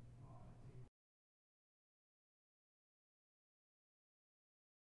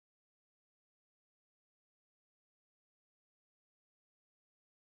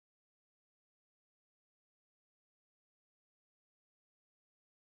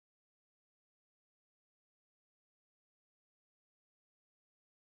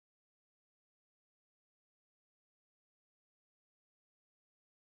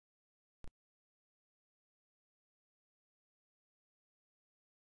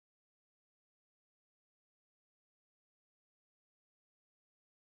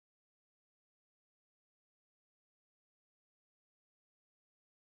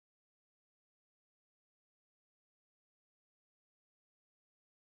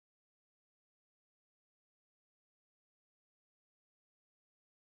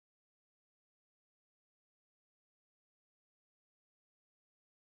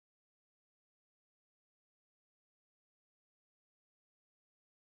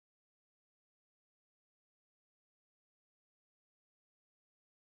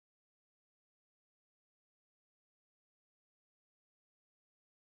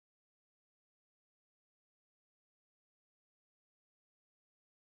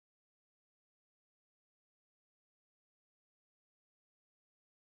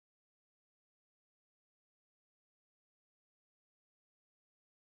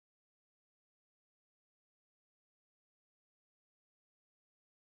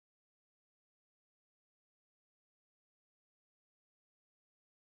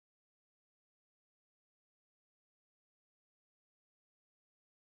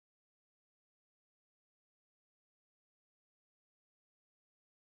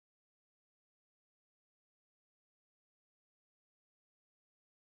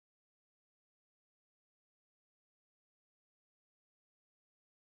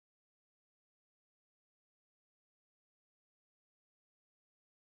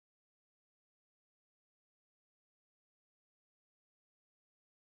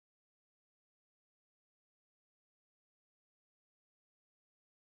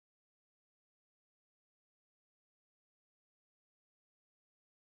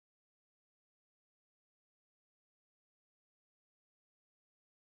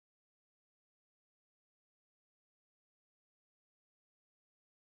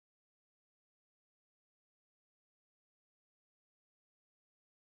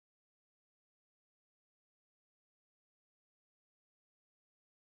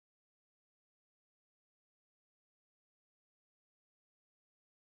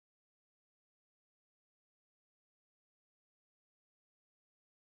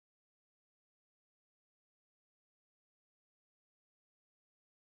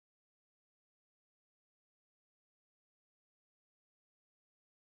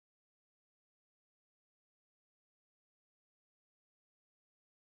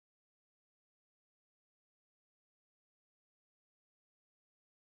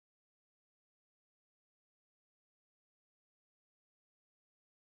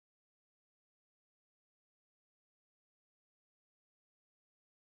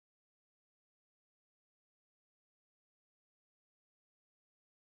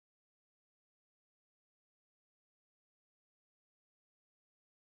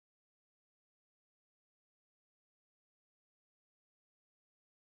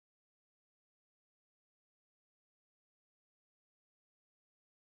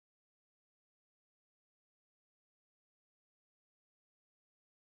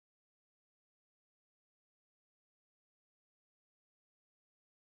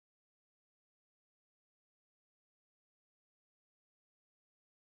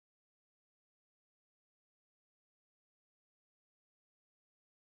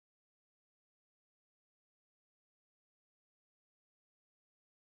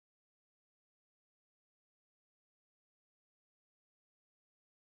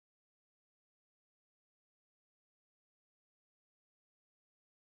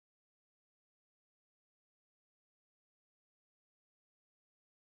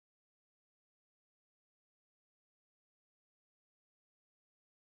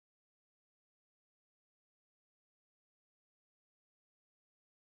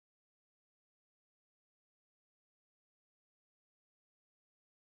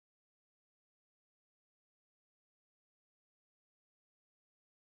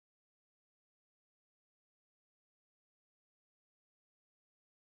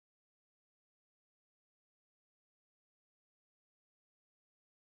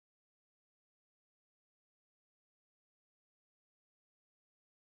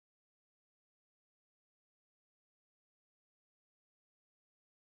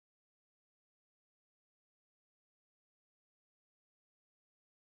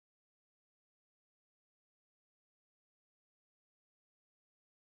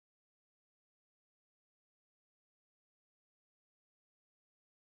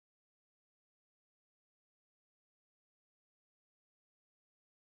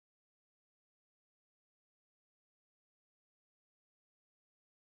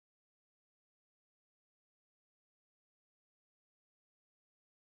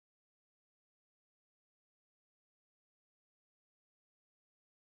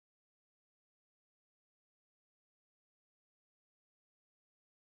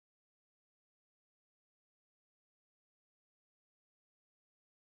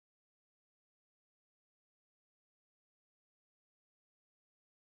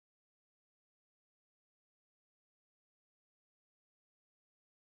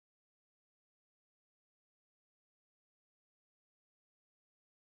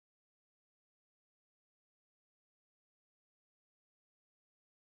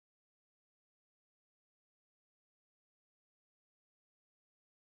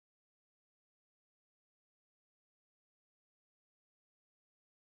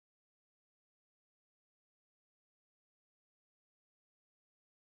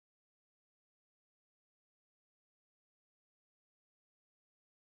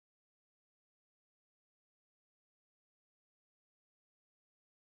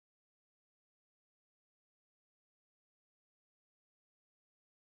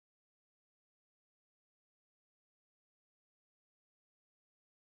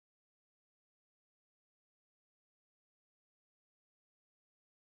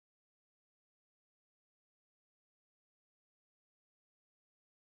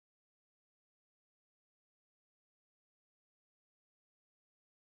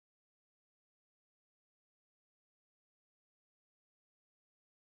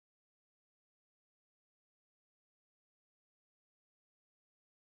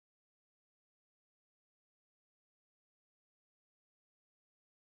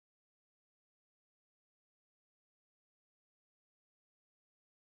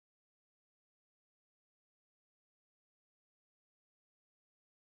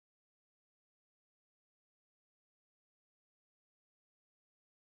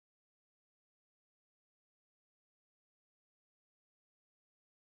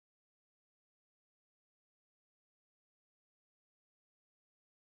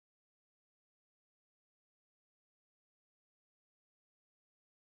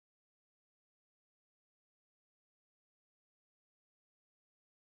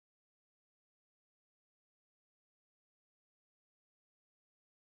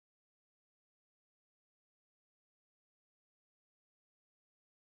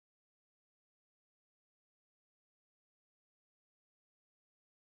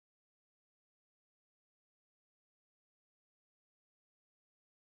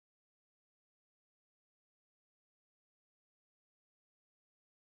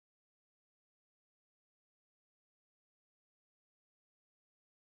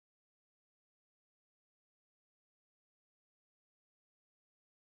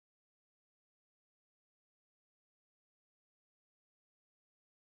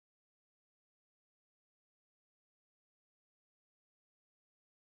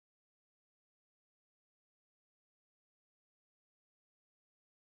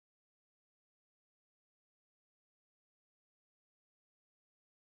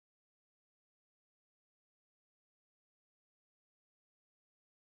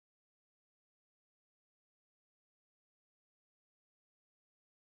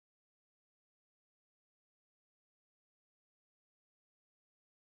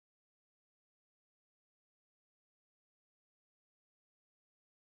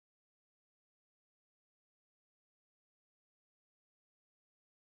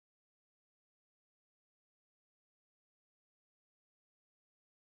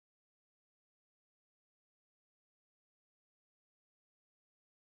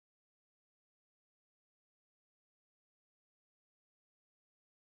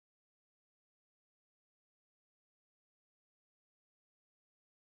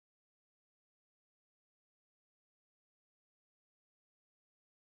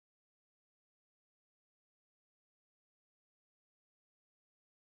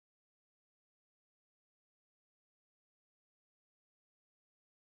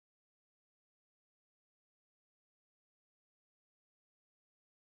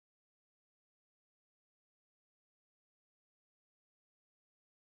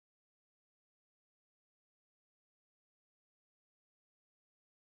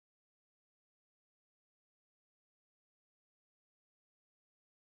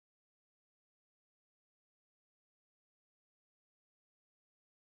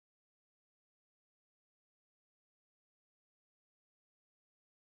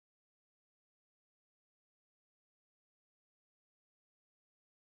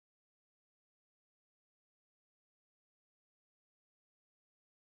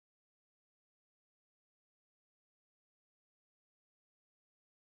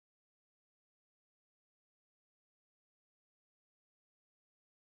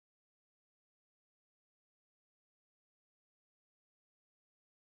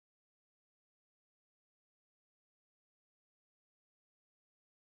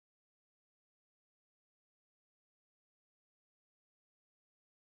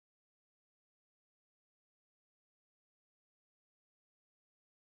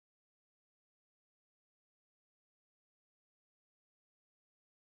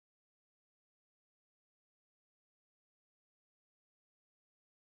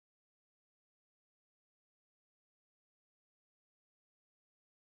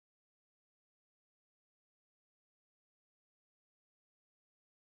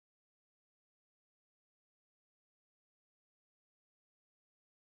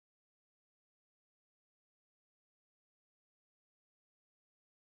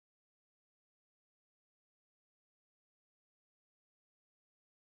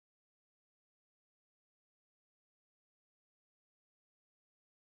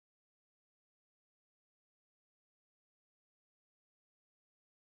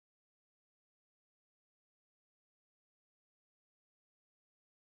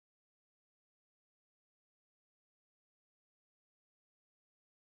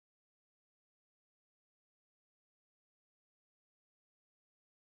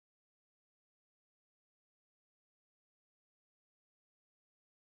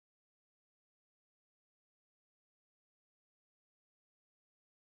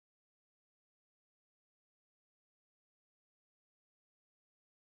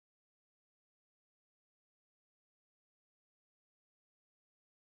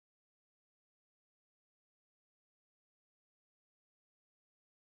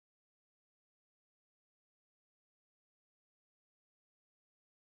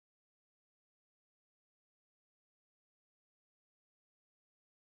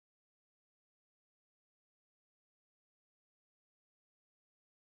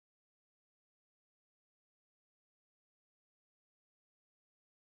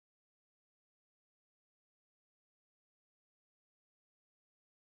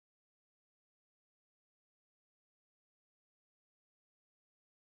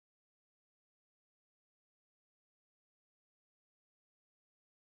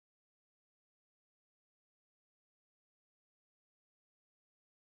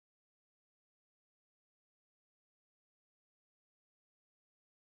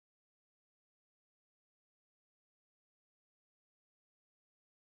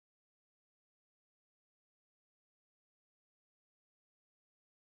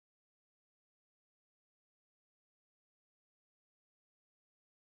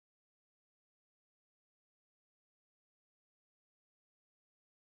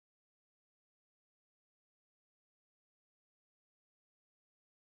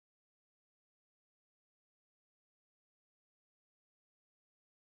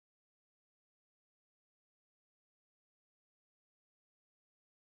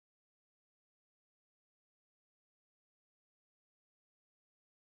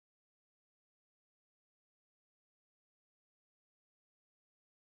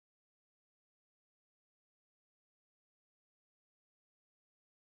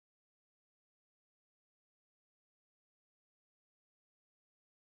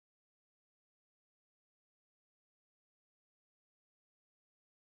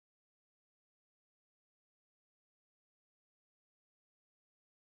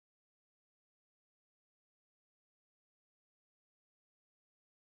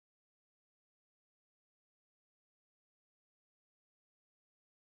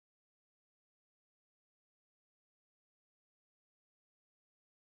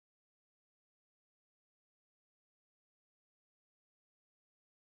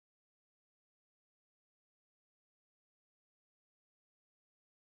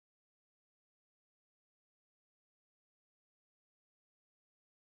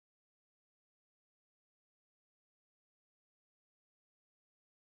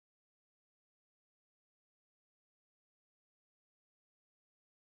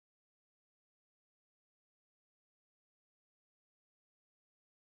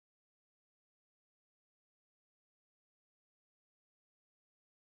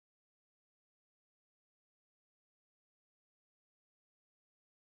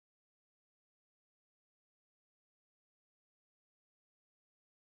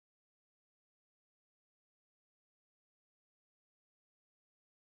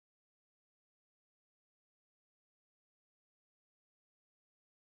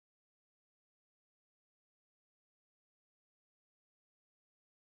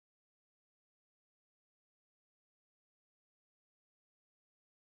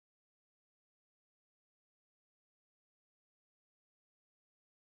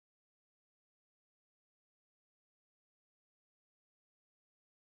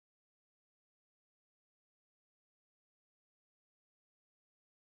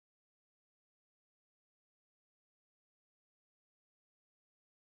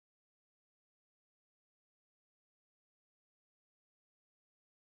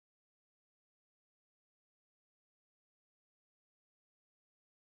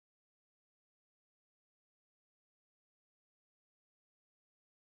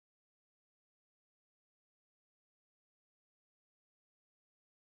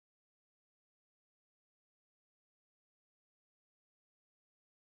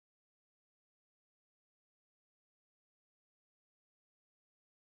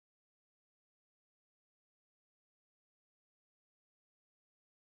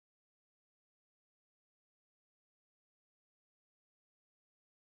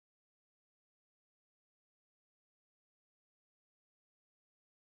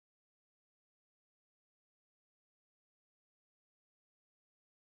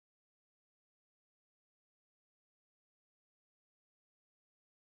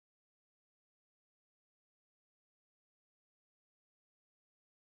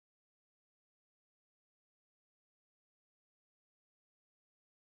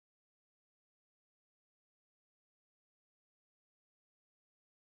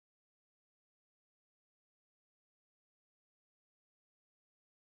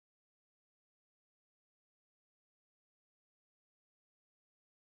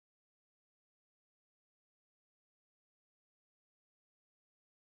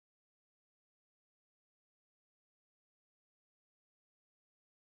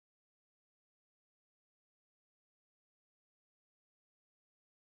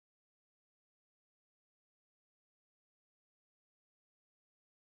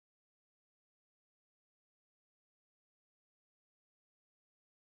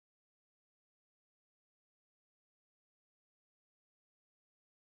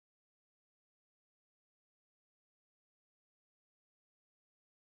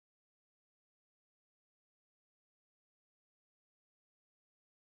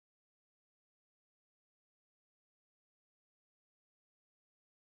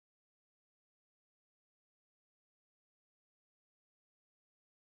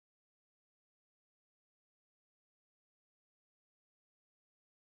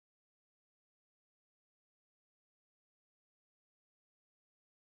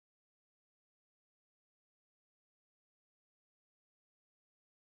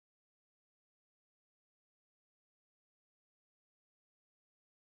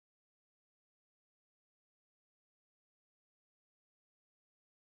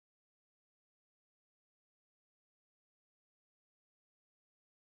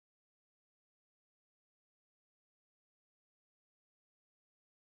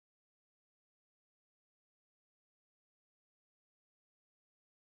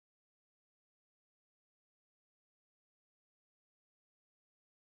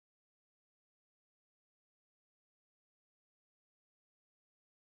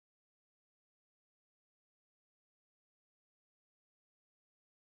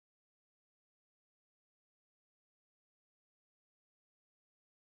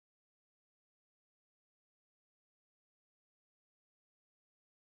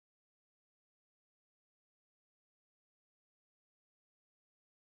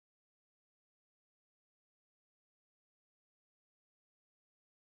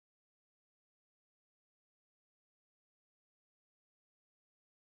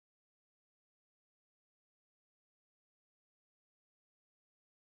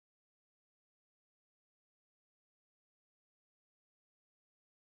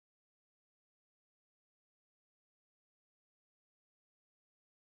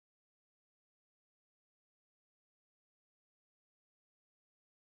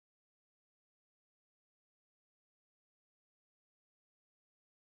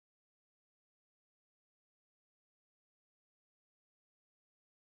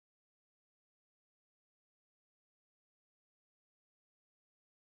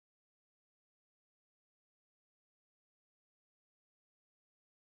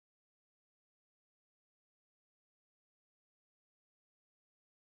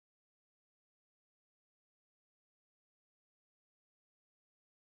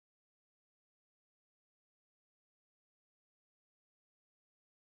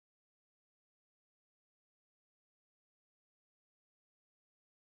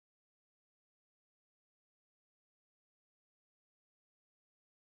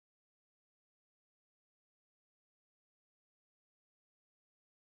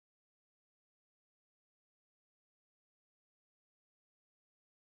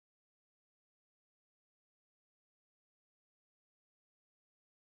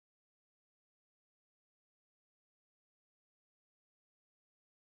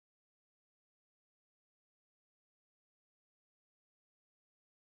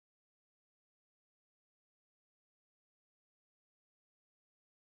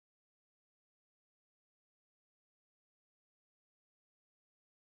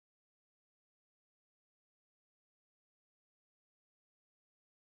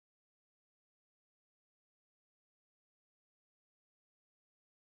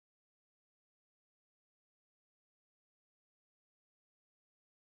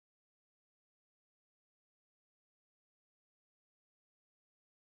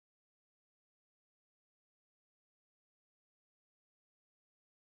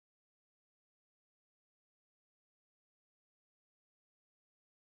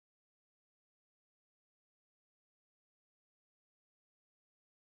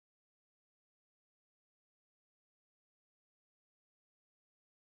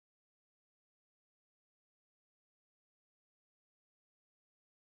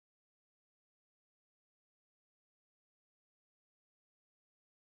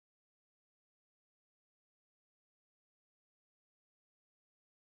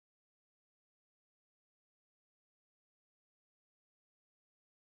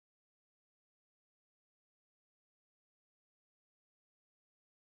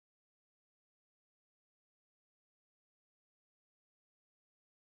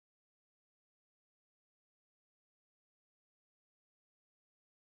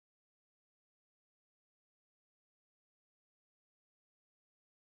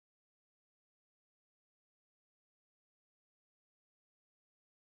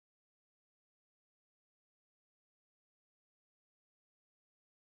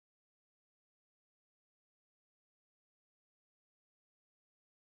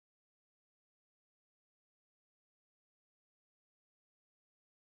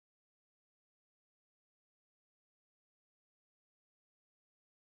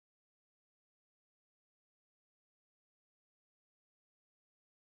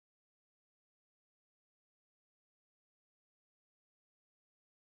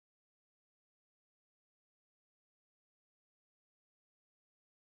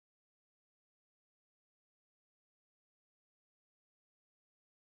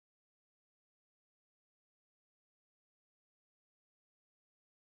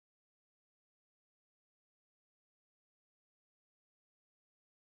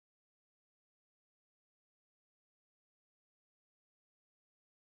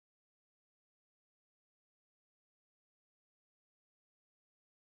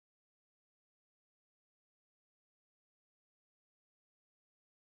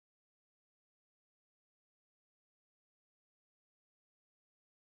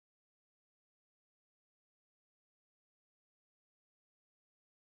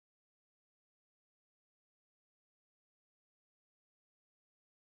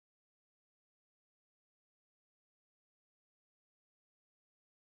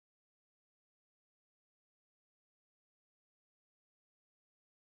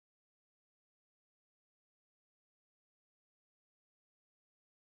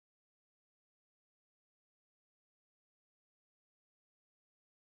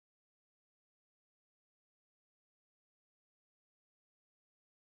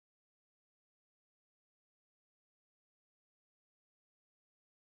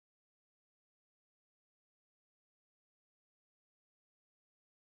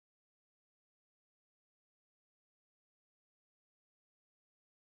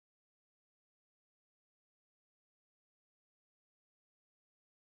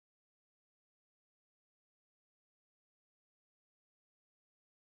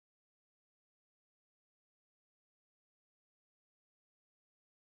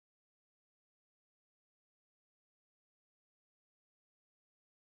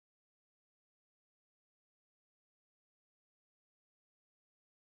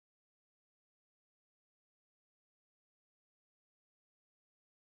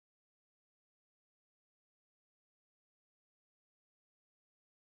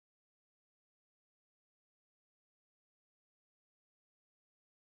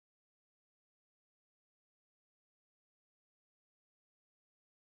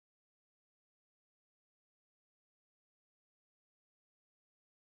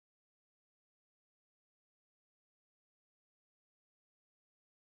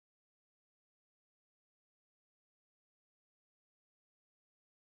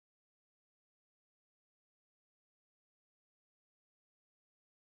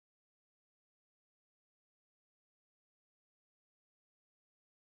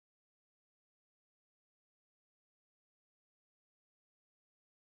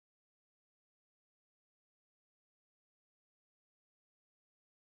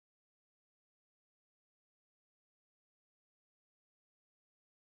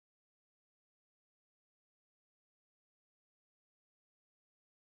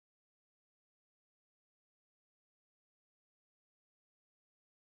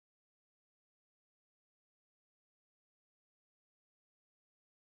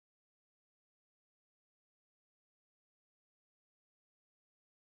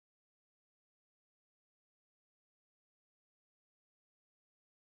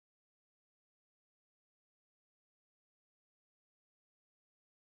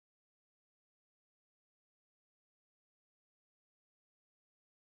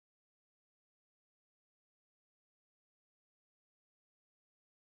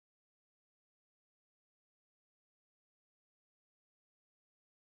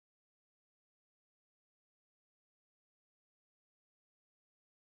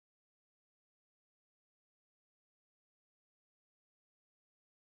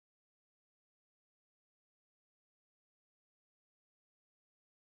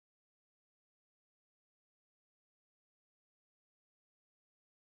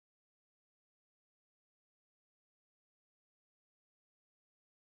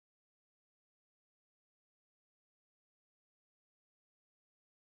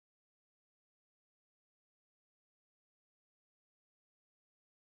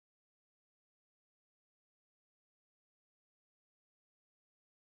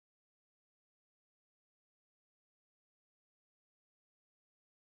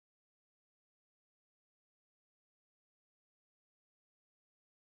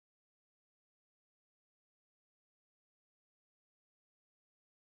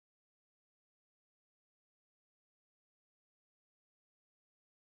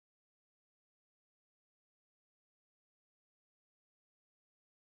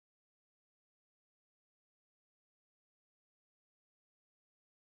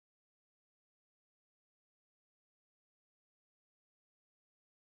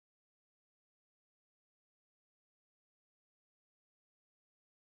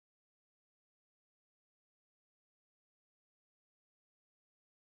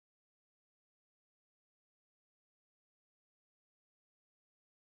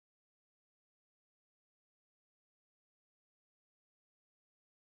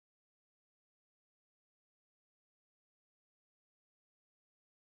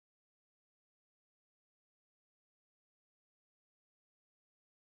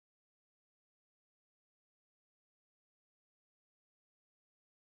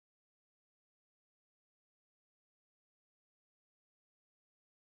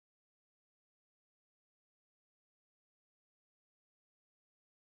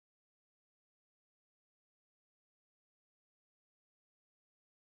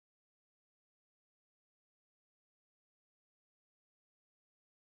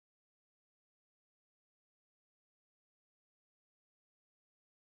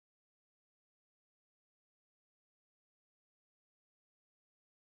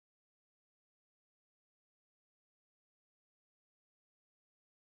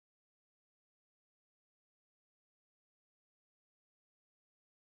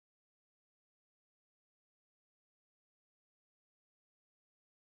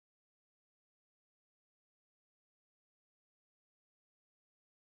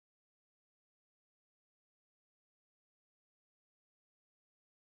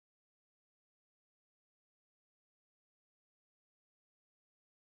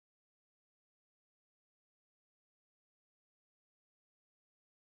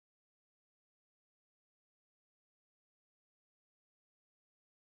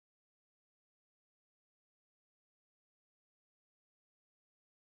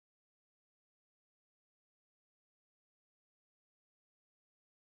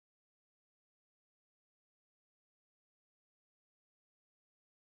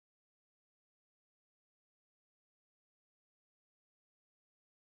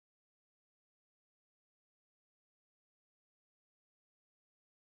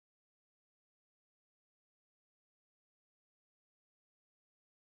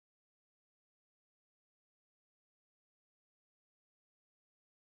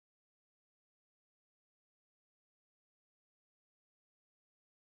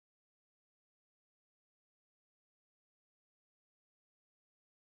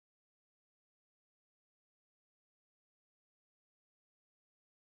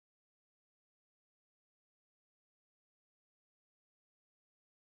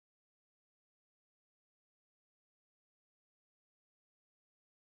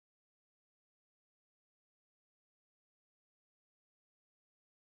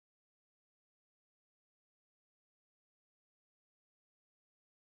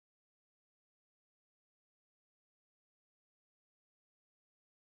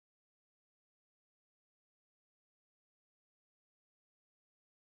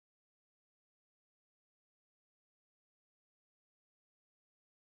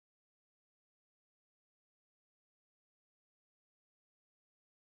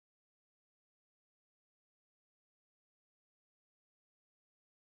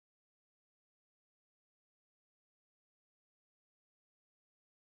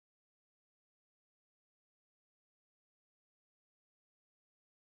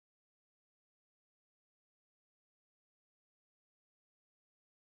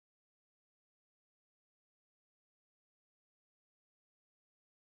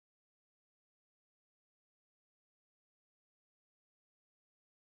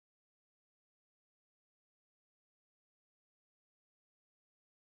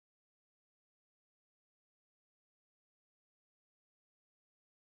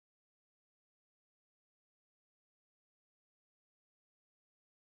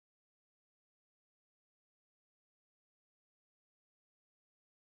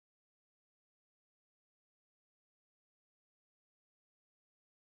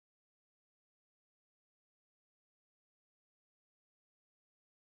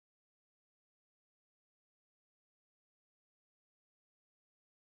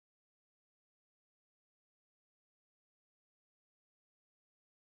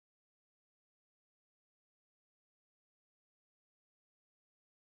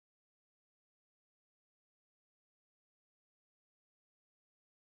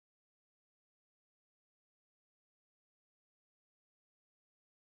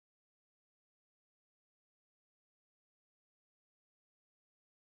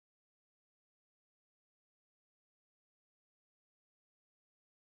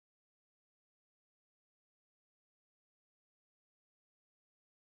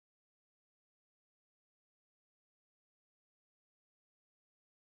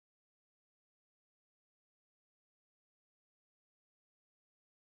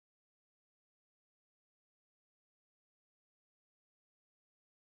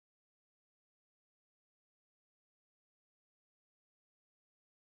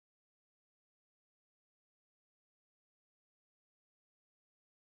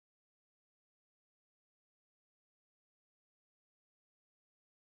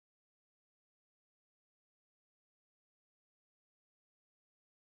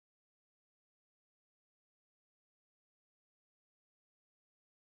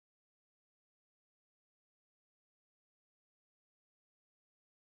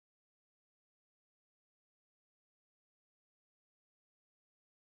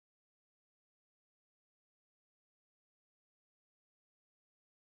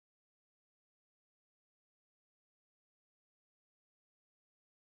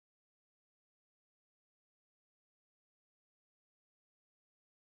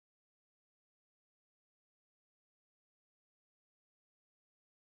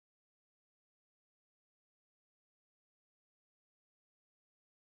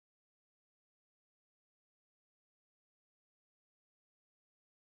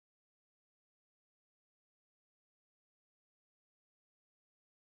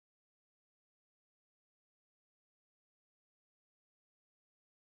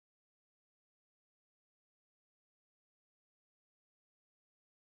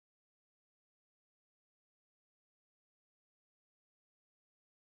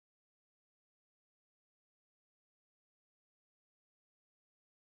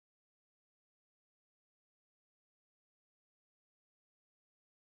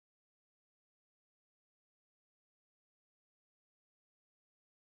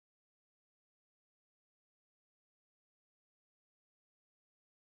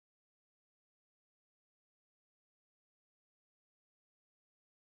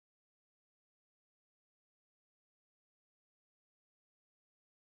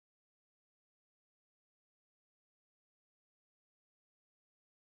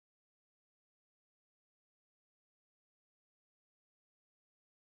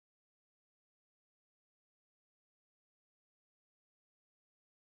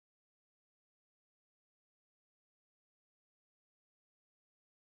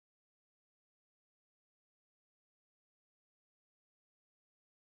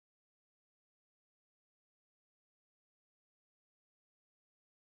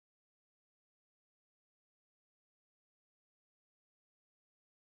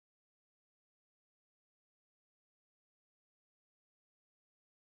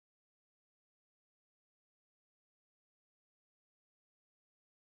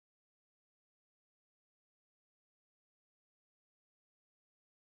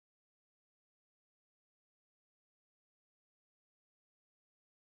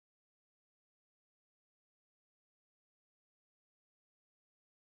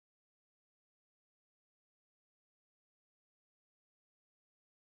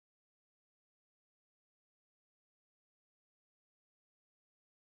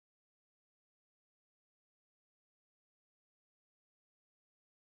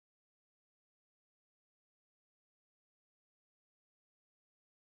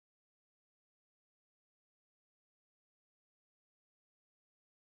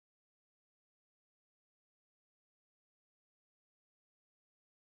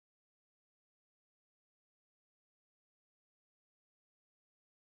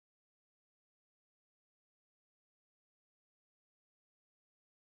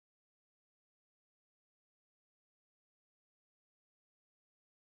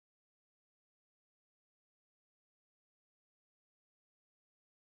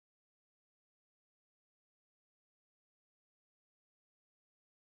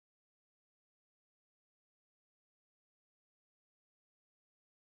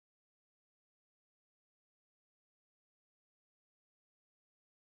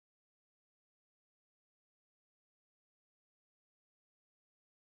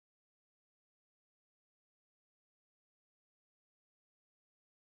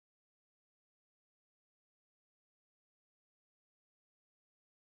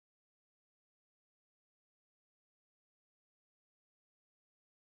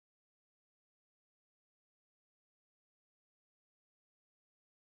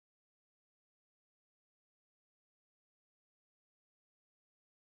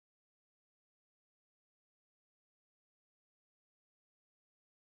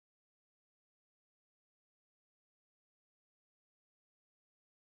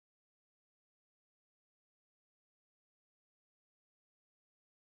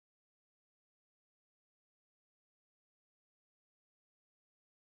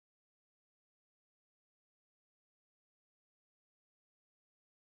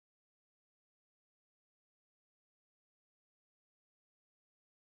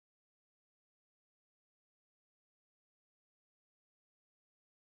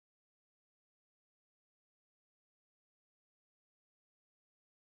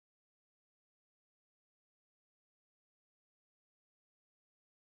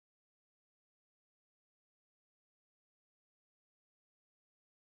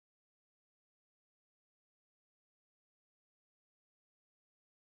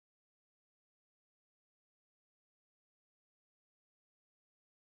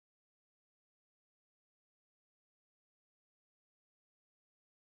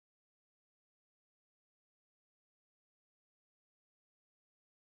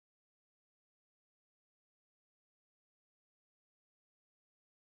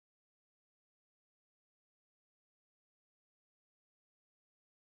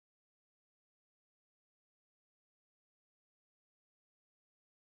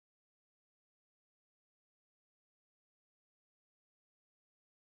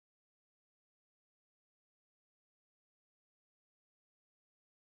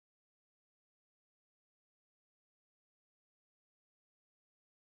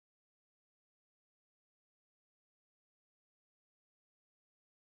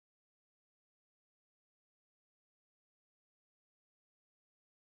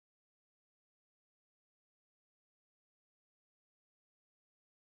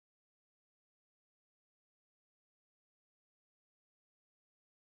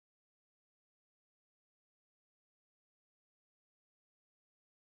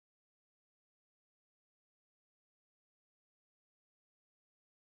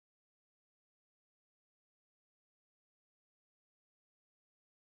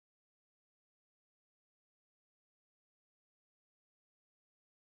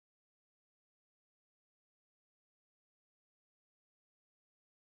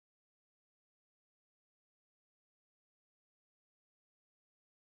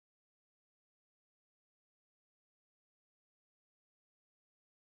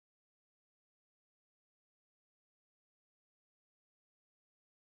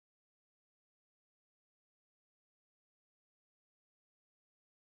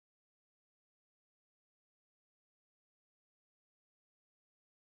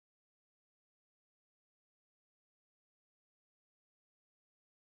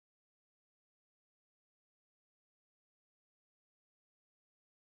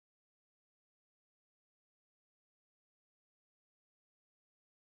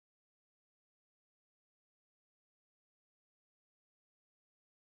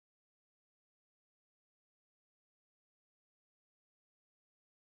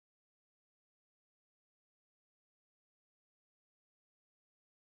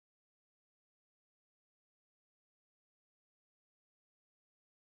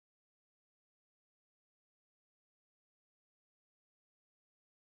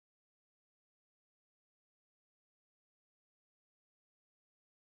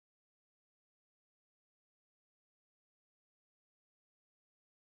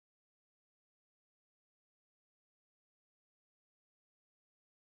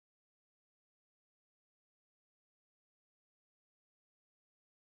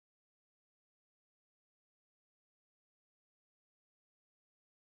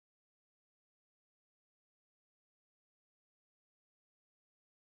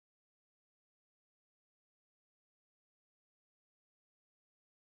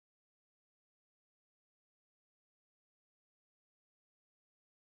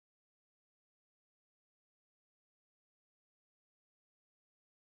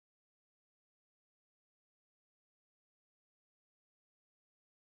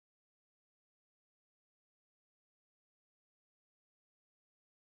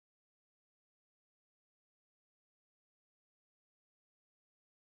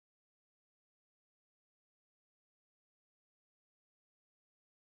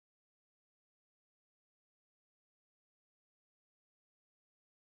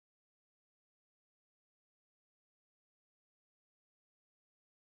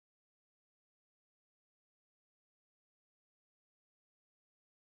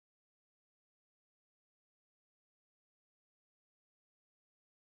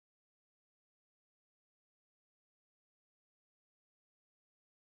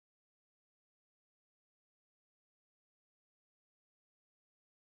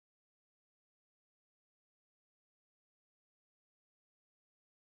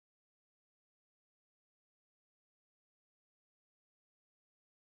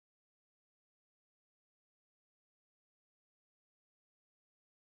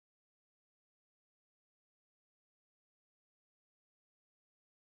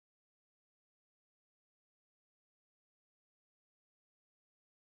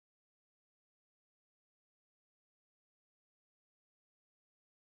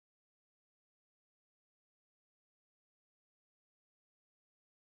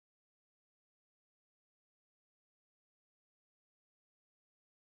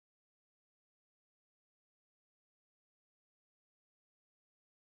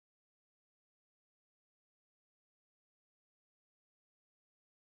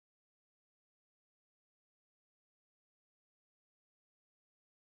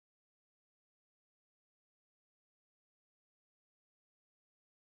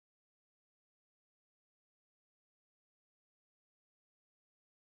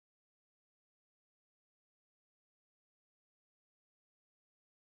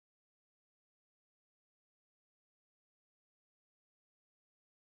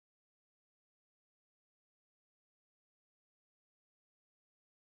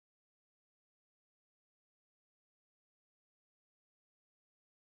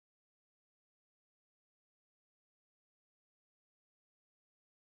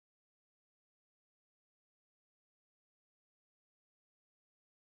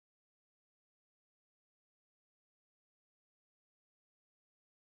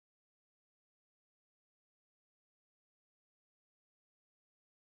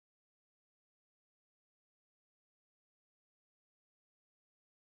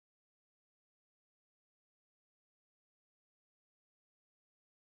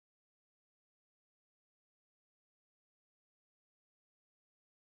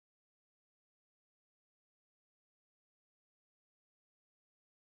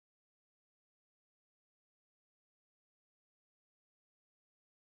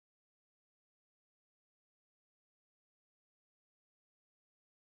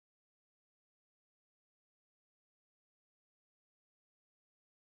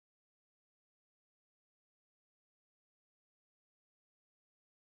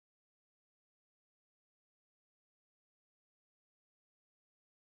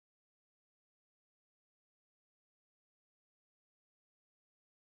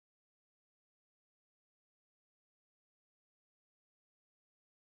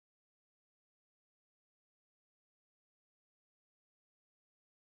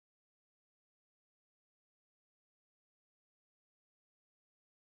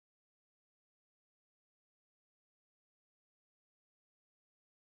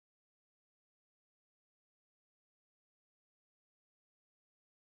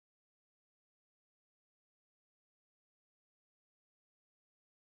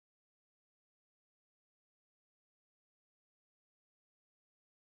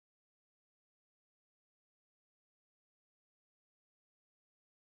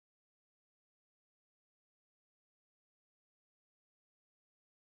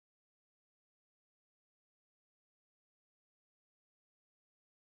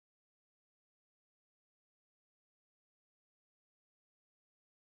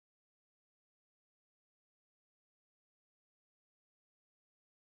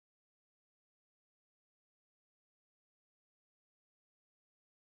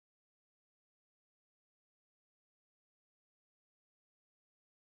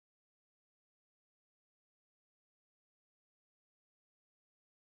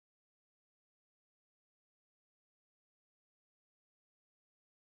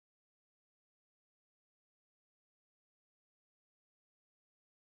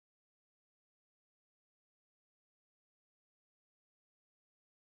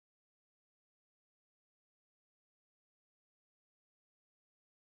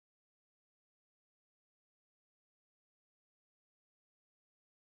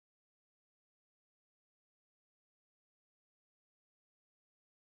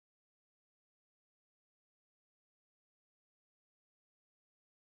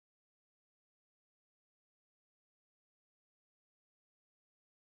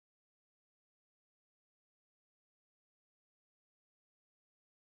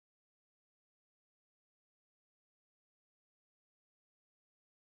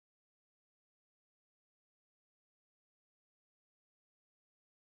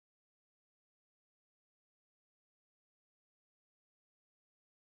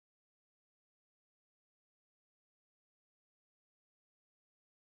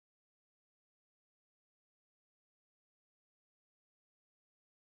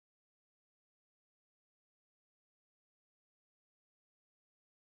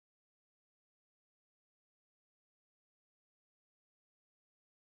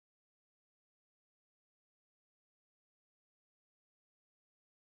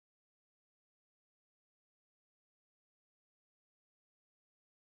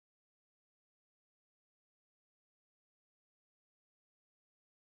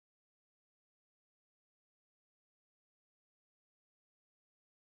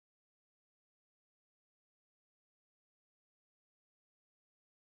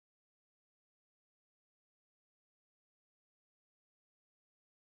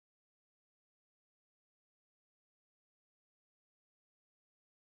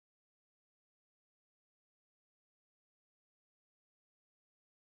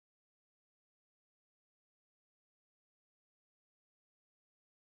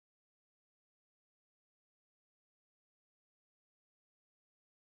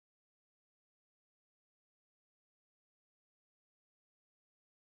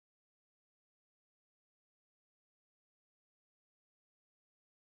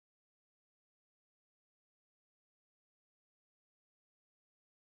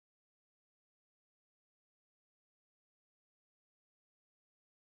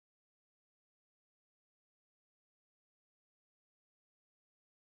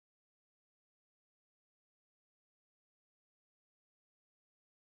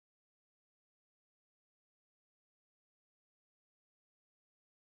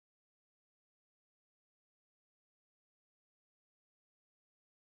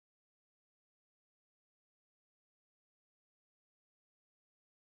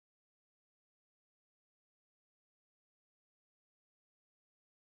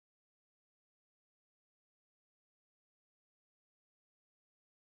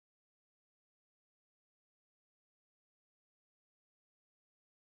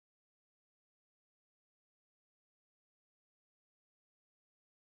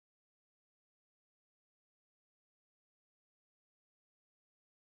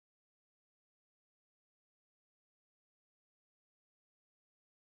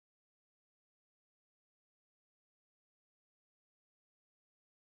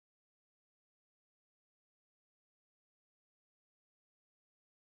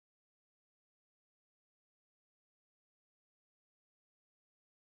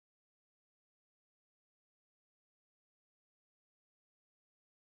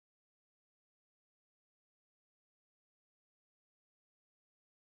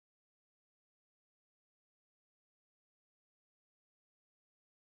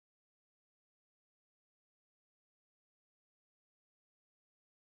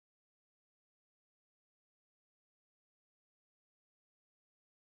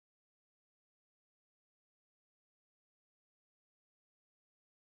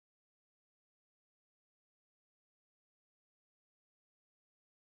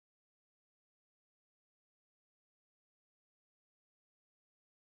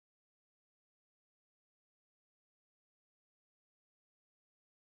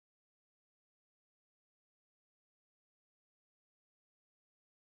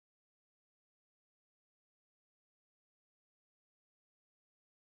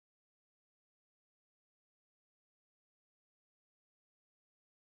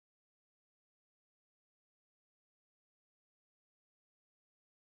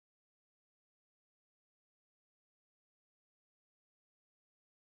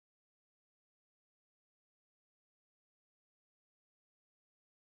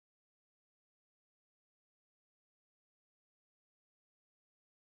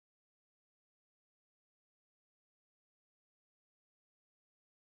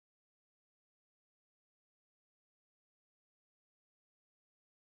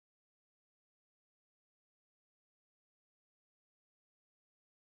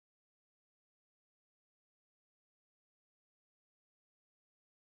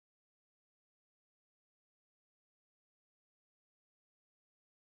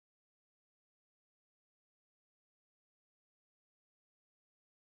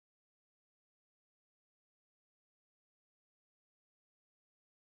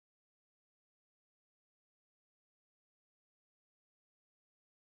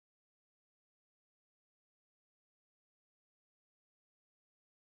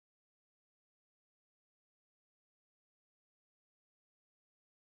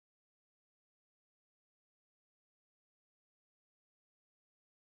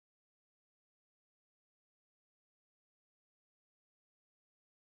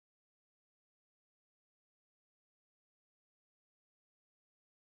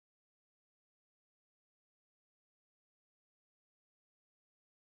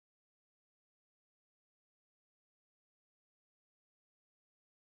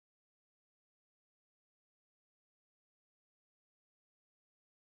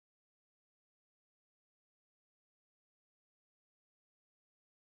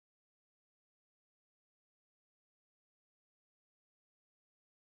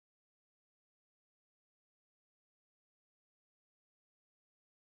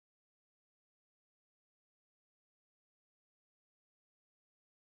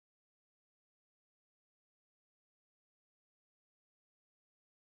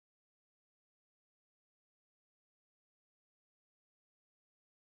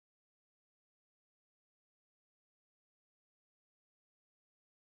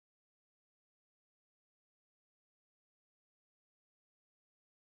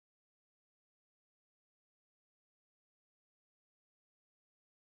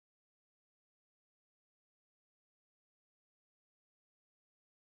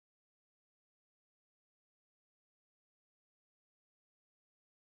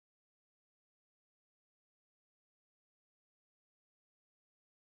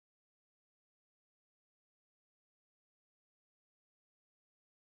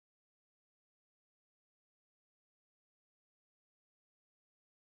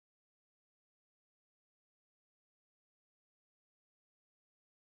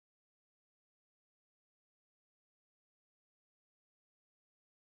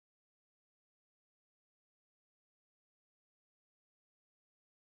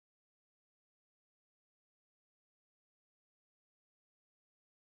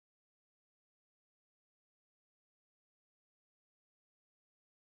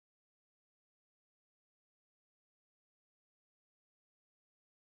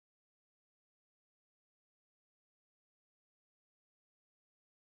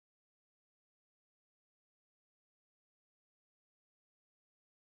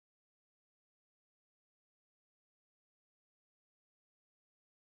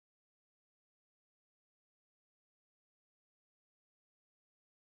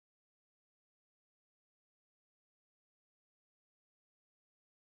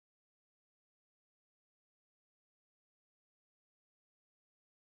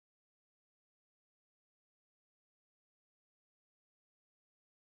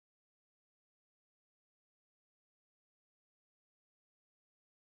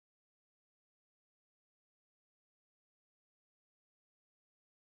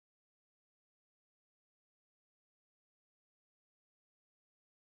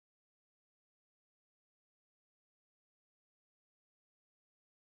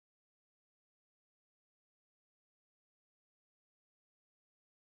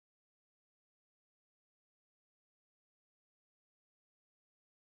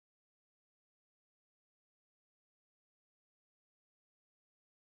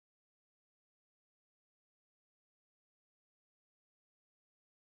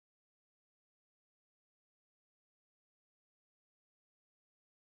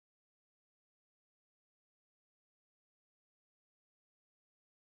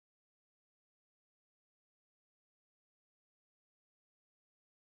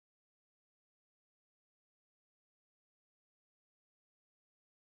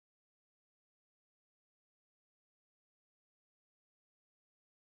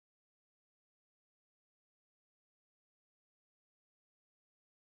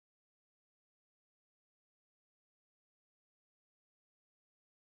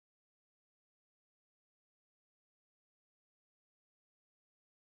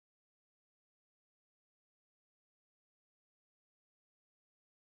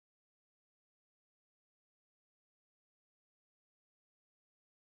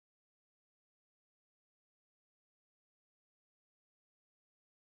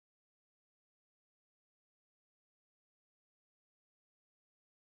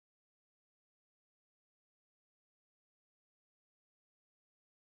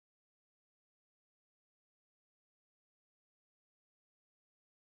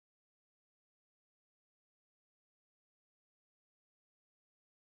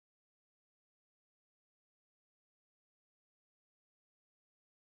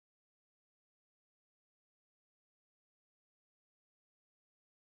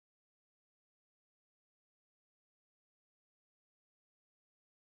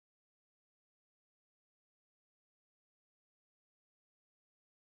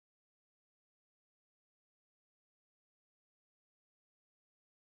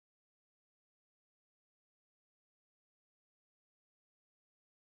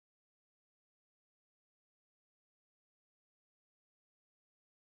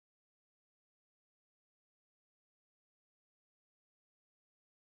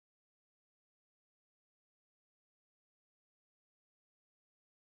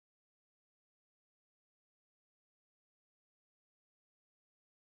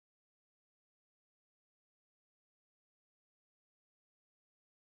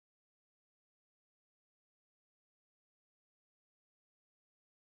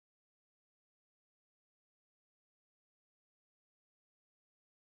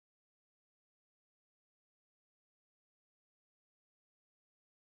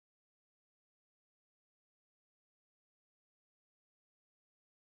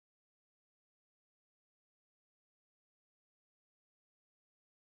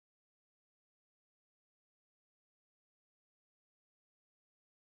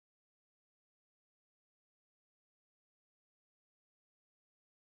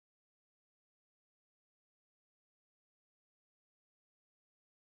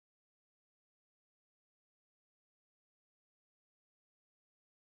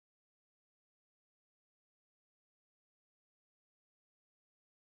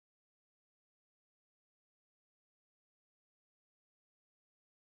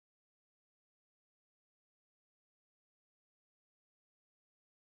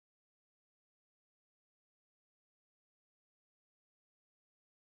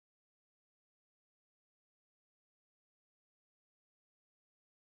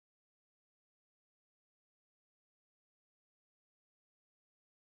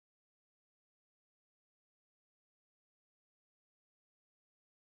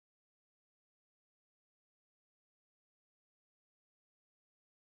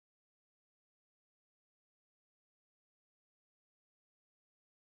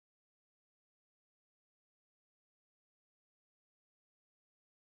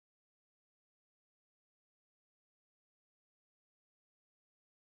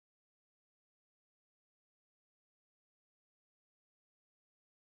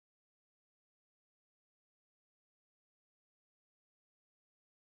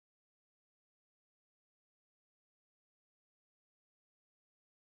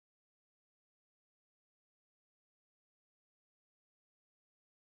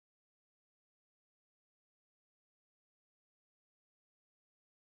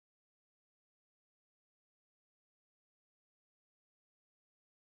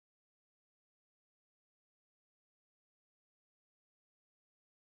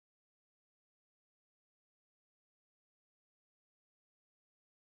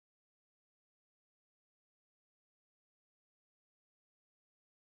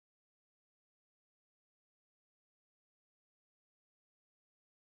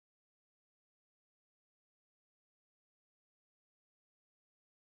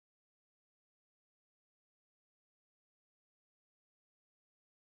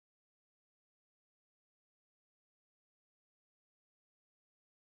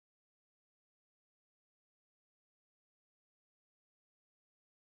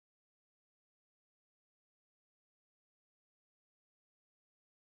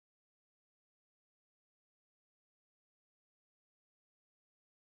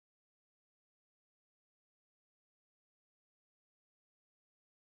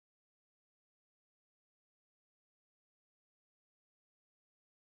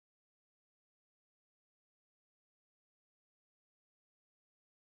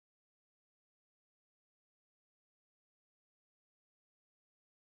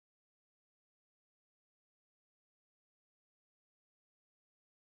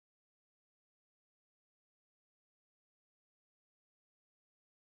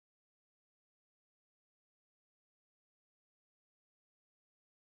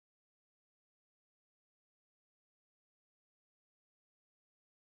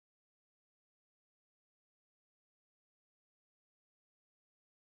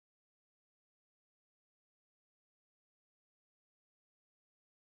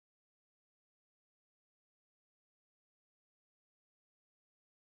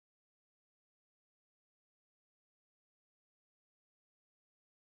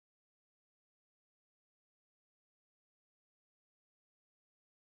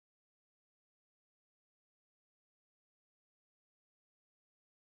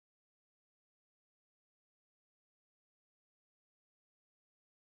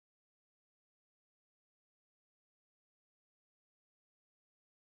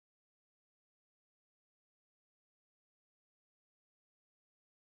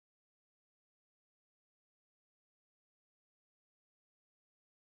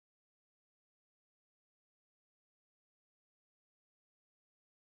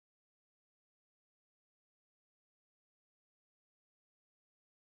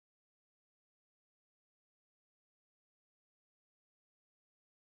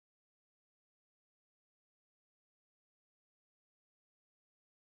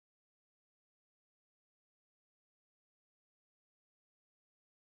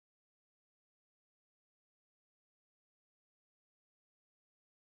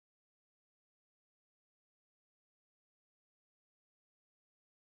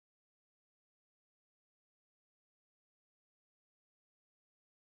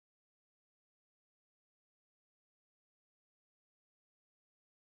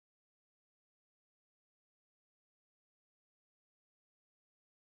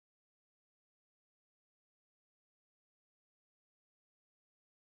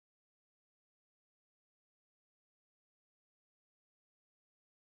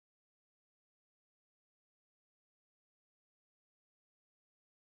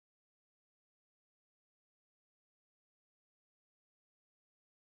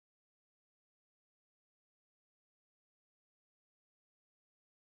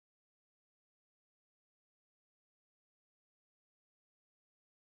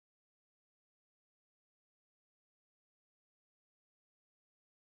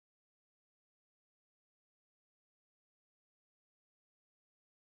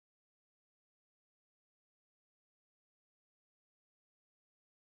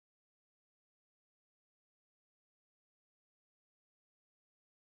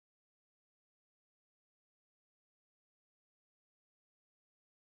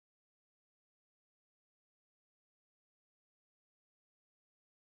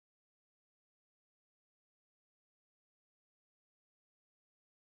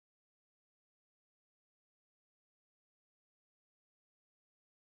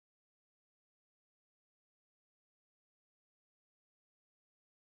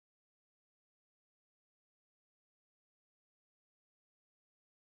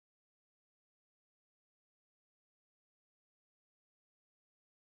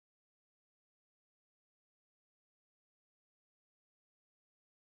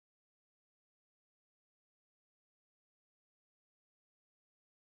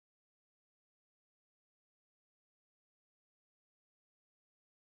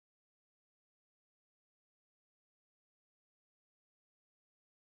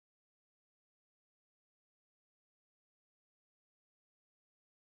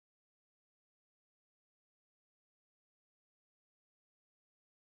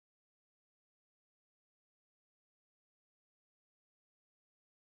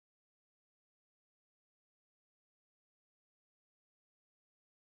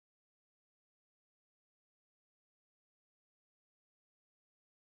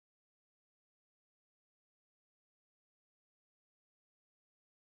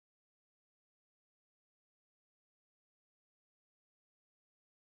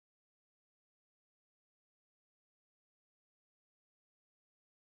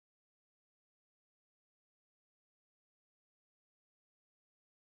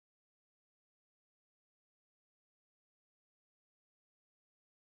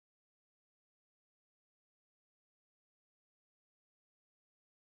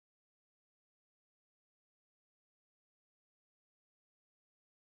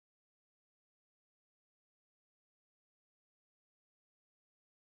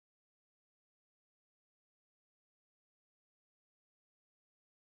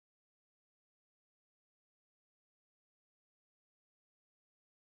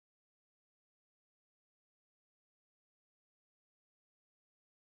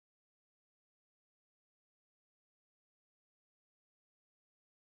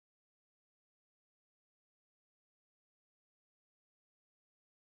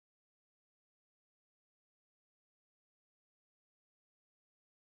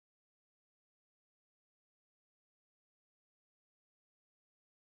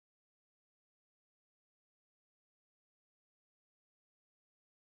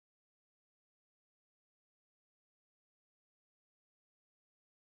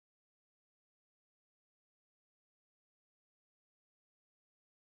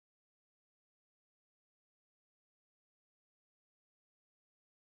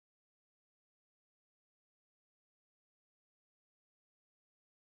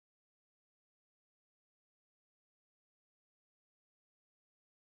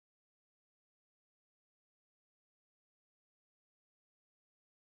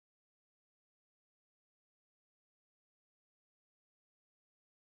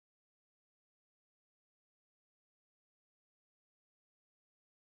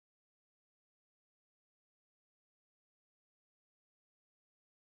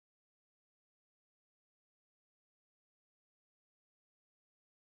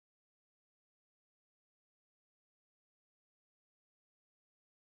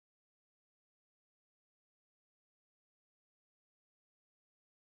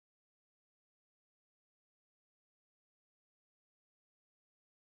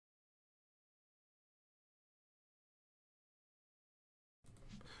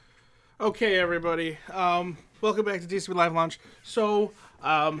 Okay, everybody. Welcome back to DCB Live Launch. So,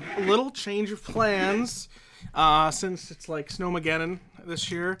 a little change of plans since it's like Snowmageddon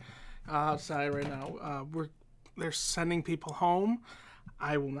this year outside right now. They're sending people home.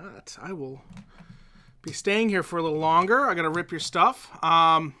 I will not. I will be staying here for a little longer. I gotta rip your stuff.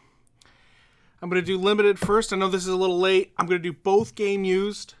 I'm gonna do limited first. I know this is a little late. I'm gonna do both game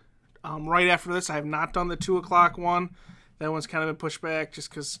used right after this. I have not done the 2 o'clock one. That one's kind of been pushed back just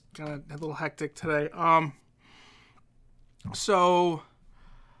because kind of a little hectic today. So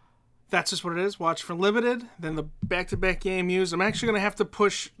that's just what it is. Watch for limited, then the back-to-back game used. I'm actually going to have to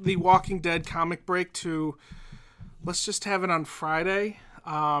push the Walking Dead comic break to, let's just have it on Friday.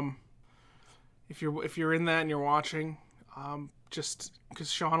 If you're in that and you're watching, just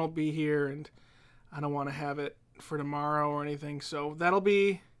because Sean will be here and I don't want to have it for tomorrow or anything. So that'll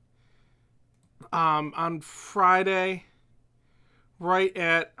be on Friday. Right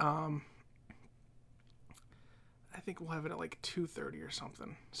at, I think we'll have it at like 2:30 or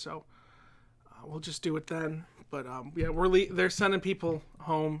something. So we'll just do it then. But yeah, they're sending people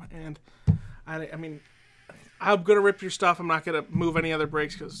home, and I mean, I'm gonna rip your stuff. I'm not gonna move any other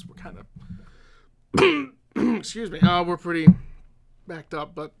breaks because we're kind of, excuse me, we're pretty backed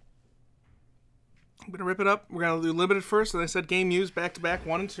up. But I'm gonna rip it up. We're gonna do limited first, and I said game used back to back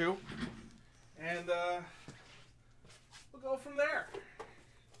 1 and 2, and go from there.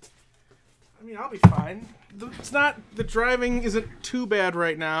 I mean, I'll be fine. The driving isn't too bad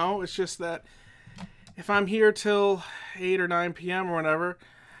right now. It's just that if I'm here till 8 or 9 p.m. or whatever,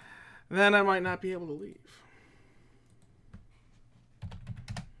 then I might not be able to leave.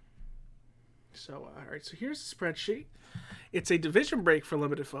 So, all right. So here's the spreadsheet. It's a division break for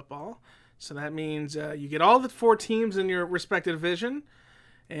limited football. So that means you get all the 4 teams in your respective division.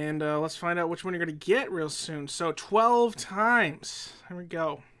 And let's find out which one you're going to get real soon. So 12 times. Here we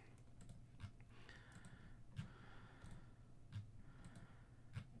go.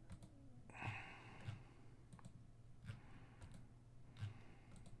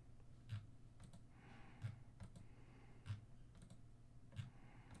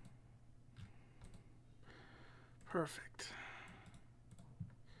 Perfect.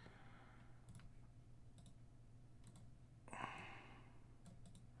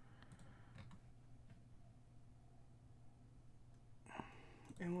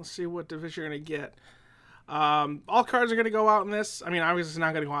 And we'll see what division you're going to get. All cards are going to go out in this. I mean, obviously it's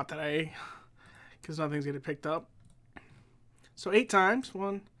not going to go out today because nothing's getting picked up. So 8 times.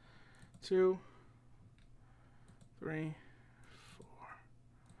 1, 2, 3, 4,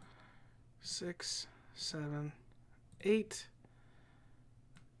 6, 7, 8.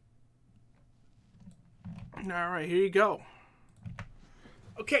 All right, here you go.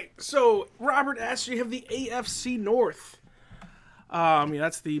 Okay, so Robert asked you have the AFC North. Yeah,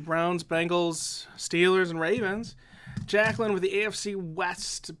 that's the Browns, Bengals, Steelers, and Ravens. Jacqueline with the AFC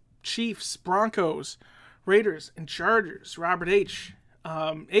West, Chiefs, Broncos, Raiders, and Chargers. Robert H.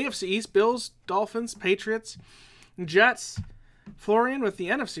 AFC East, Bills, Dolphins, Patriots, and Jets. Florian with the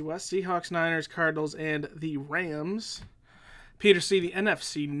NFC West, Seahawks, Niners, Cardinals, and the Rams. Peter C., the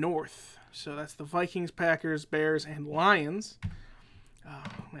NFC North. So that's the Vikings, Packers, Bears, and Lions. Oh,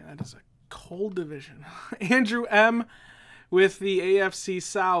 man, that is a cold division. Andrew M., with the AFC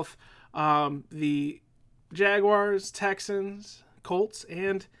South, the Jaguars, Texans, Colts,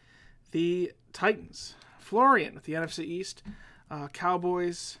 and the Titans. Florian with the NFC East,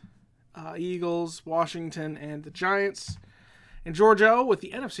 Cowboys, Eagles, Washington, and the Giants. And George O with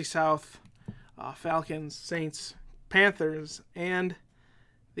the NFC South, Falcons, Saints, Panthers, and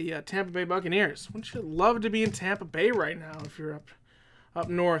the Tampa Bay Buccaneers. Wouldn't you love to be in Tampa Bay right now if you're up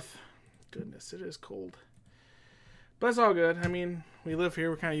north? Goodness, it is cold. But it's all good. I mean, we live here.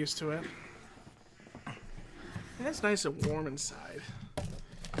 We're kind of used to it. And it's nice and warm inside.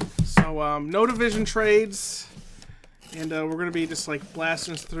 So, no division trades. And we're going to be just, like,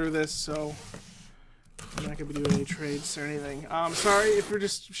 blasting through this. So, I'm not going to be doing any trades or anything. Sorry if you're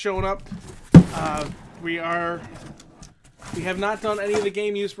just showing up. We have not done any of the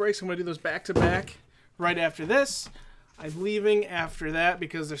game use breaks. I'm going to do those back-to-back right after this. I'm leaving after that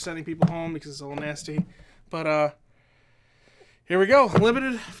because they're sending people home because it's a little nasty. But, here we go.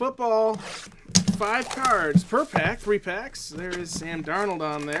 Limited football. 5 cards per pack. 3 packs. There is Sam Darnold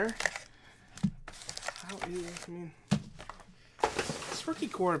on there. This rookie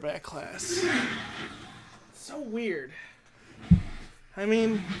quarterback class. It's so weird. I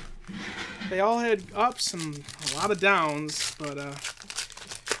mean, they all had ups and a lot of downs, but,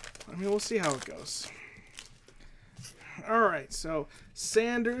 I mean, we'll see how it goes. All right, so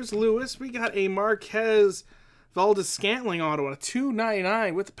Sanders, Lewis. We got a Marquez Valdez Scantling auto at a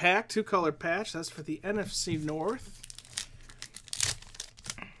 $2.99 with the pack, 2-color patch. That's for the NFC North.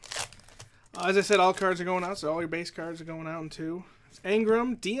 As I said, all cards are going out, so all your base cards are going out in 2.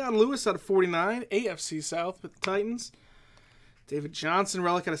 Ingram, Dion Lewis out of 49, AFC South with the Titans. David Johnson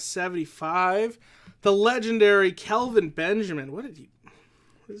relic out of 75. The legendary Kelvin Benjamin. What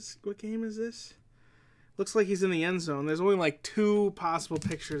game is this? Looks like he's in the end zone. There's only like 2 possible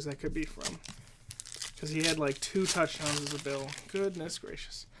pictures that could be from, because he had like 2 touchdowns as a Bill. Goodness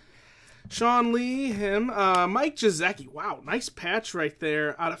gracious. Sean Lee, him. Mike Gesicki. Wow, nice patch right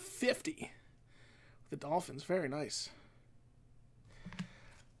there out of 50. The Dolphins, very nice.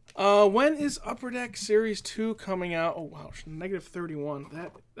 When is Upper Deck Series 2 coming out? Oh, wow,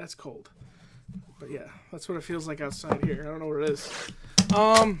 -31. That's cold. But yeah, that's what it feels like outside here. I don't know what it is.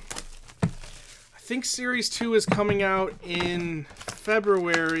 I think Series 2 is coming out in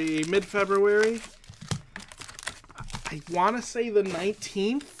February, mid-February. I want to say the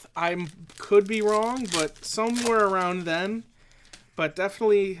 19th. I could be wrong, but somewhere around then. But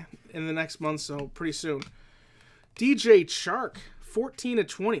definitely in the next month, so pretty soon. DJ Chark,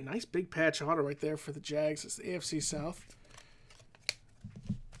 14/20. Nice big patch auto right there for the Jags. It's the AFC South.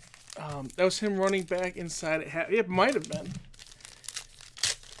 That was him running back inside. It might have been.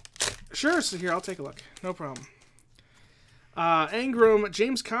 Sure, so here, I'll take a look. No problem. Ingram,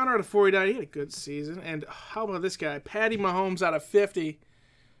 James Conner out of 49. He had a good season. And how about this guy? Patty Mahomes out of 50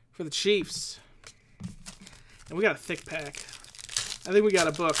 for the Chiefs. And we got a thick pack. I think we got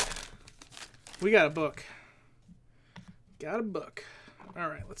a book. We got a book. Got a book. All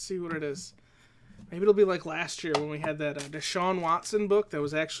right, let's see what it is. Maybe it'll be like last year when we had that Deshaun Watson book that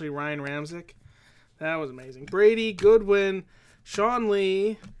was actually Ryan Ramczyk. That was amazing. Brady, Goodwin, Sean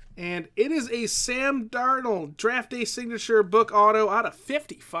Lee, and it is a Sam Darnold Draft Day Signature book auto out of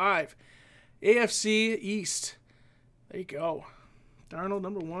 55. AFC East. There you go. Darnold,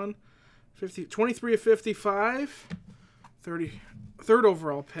 number 1. 23/55. 33rd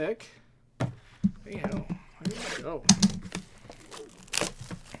overall pick. There you go.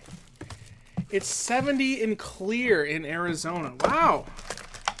 It's 70 and clear in Arizona. Wow.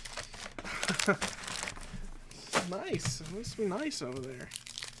 Nice. It must be nice over there.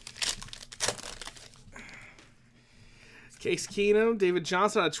 Case Keenum, David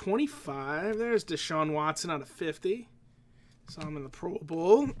Johnson out of 25. There's Deshaun Watson out of 50. Saw him in the Pro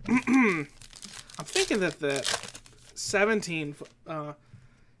Bowl. I'm thinking that the 17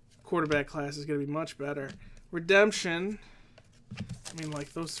 quarterback class is going to be much better. Redemption. I mean,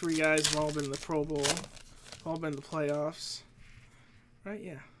 like, those 3 guys have all been in the Pro Bowl. All been in the playoffs. Right?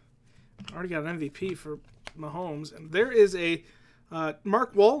 Yeah. Already got an MVP for Mahomes. And there is a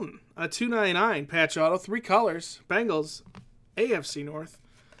Mark Walton, a $2.99 patch auto, 3 colors. Bengals, AFC North.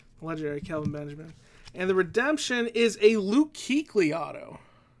 Legendary Kelvin Benjamin. And the redemption is a Luke Kuechly auto.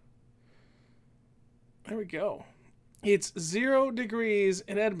 There we go. It's 0 degrees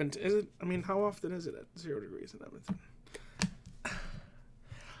in Edmonton. Is it? I mean, how often is it at 0 degrees in Edmonton?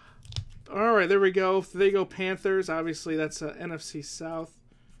 All right, there we go. There you go, Panthers. Obviously, that's NFC South.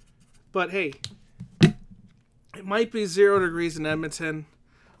 But hey, it might be 0 degrees in Edmonton,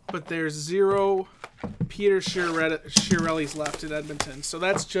 but there's 0 Peter Chiarelli's left in Edmonton, so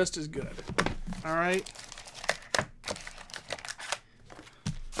that's just as good. All right.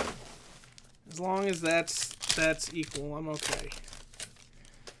 As long as that's equal, I'm okay.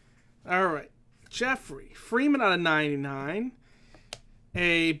 All right, Jeffrey Freeman out of 99.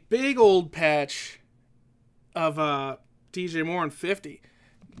 A big old patch of DJ Moore in 50.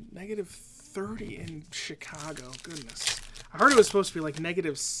 -30 in Chicago. Goodness. I heard it was supposed to be like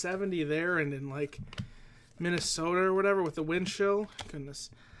 -70 there and in like Minnesota or whatever with the wind chill. Goodness.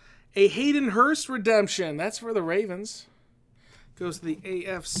 A Hayden Hurst redemption. That's for the Ravens. Goes to the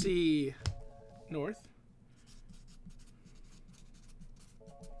AFC North.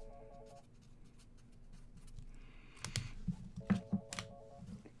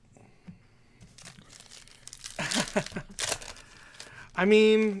 I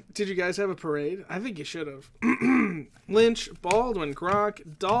mean, did you guys have a parade? I think you should have. Lynch, Baldwin,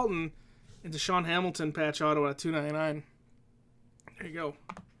 Gronk, Dalton, and Deshaun Hamilton patch auto at $2.99. There you go.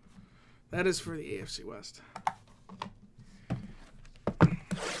 That is for the AFC West.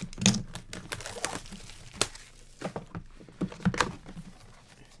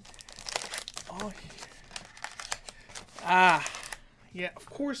 Oh, yeah, of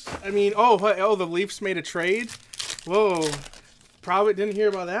course. I mean, the Leafs made a trade. Whoa. Probably didn't hear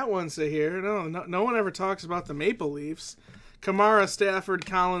about that once they hear. No one ever talks about the Maple Leafs. Kamara, Stafford,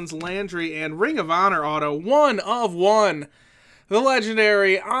 Collins, Landry, and Ring of Honor auto. 1 of 1. The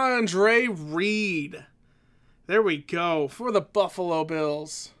legendary Andre Reed. There we go. For the Buffalo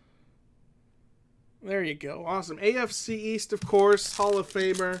Bills. There you go. Awesome. AFC East, of course. Hall of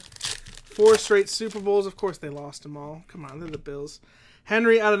Famer. 4 straight Super Bowls. Of course, they lost them all. Come on, they're the Bills.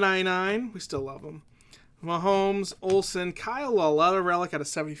 Henry out of 99. We still love them. Mahomes, Olsen, Kyle Lawler relic out of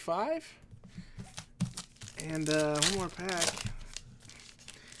 75. And one more pack.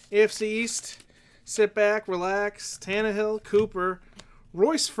 AFC East. Sit back, relax. Tannehill, Cooper.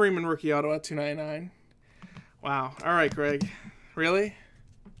 Royce Freeman rookie auto at 299. Wow. All right, Greg. Really?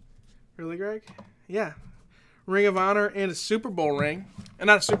 Really, Greg? Yeah. Ring of Honor and a Super Bowl ring. And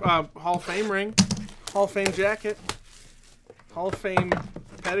not a Super Hall of Fame ring. Hall of Fame jacket. Hall of Fame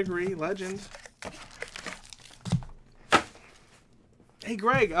pedigree, legend. Hey,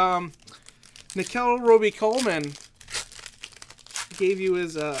 Greg. Nickel Roby Coleman gave you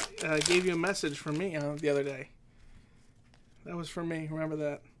a message from me the other day. That was from me. Remember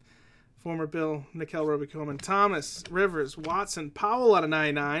that. Former Bill, Nickel Roby Coleman. Thomas, Rivers, Watson, Powell out of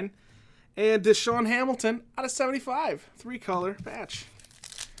 99. And Deshaun Hamilton out of 75. 3-color patch.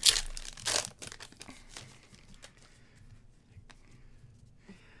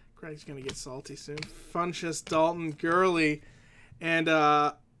 Greg's going to get salty soon. Funchess, Dalton, Gurley, and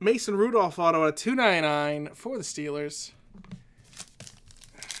Mason Rudolph auto at 299 for the Steelers.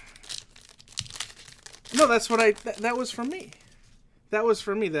 No, that's what that was from me. That was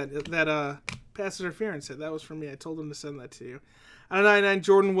from me. That pass interference hit. That was from me. I told him to send that to you. Out of 99,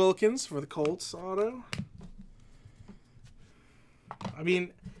 Jordan Wilkins for the Colts auto. I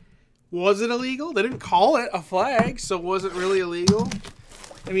mean, was it illegal? They didn't call it a flag, so was it really illegal?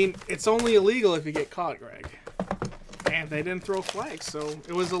 I mean, it's only illegal if you get caught, Greg. And they didn't throw flags, so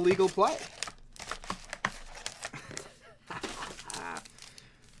it was a legal play.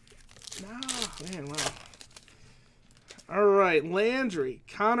 Oh, man, wow. All right, Landry,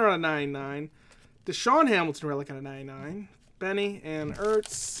 Connor out of 99. Deshaun Hamilton relic out of 99. Benny and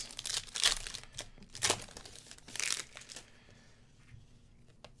Ertz.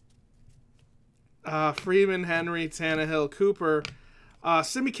 Freeman, Henry, Tannehill, Cooper.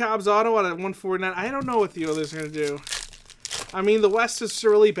 Simi Cobb's auto out of 149. I don't know what the others are going to do. I mean, the West is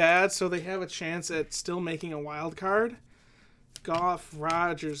really bad, so they have a chance at still making a wild card. Goff,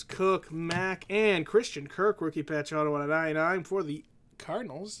 Rodgers, Cook, Mack, and Christian Kirk rookie patch auto out of 99 for the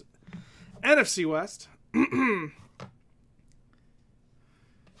Cardinals. NFC West.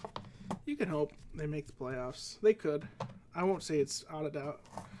 You can hope they make the playoffs. They could. I won't say it's out of doubt,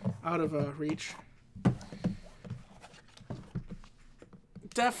 out of reach.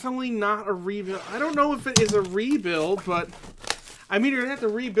 Definitely not a rebuild. I don't know if it is a rebuild, but I mean, you're going to have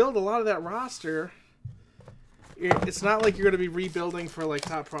to rebuild a lot of that roster. It's not like you're going to be rebuilding for like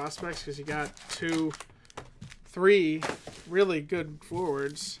top prospects because you got 2, 3 really good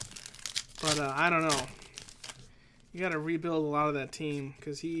forwards. But I don't know. You got to rebuild a lot of that team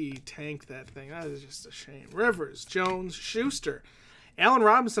because he tanked that thing. That is just a shame. Rivers, Jones, Schuster, Allen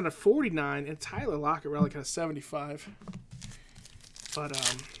Robinson at 49, and Tyler Lockett relic at 75. But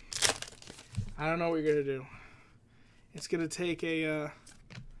I don't know what you're gonna do. It's gonna take a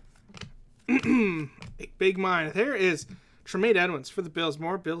big mind. There is Tremaine Edmonds for the Bills.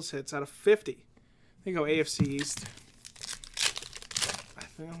 More Bills hits out of 50. They go AFC East.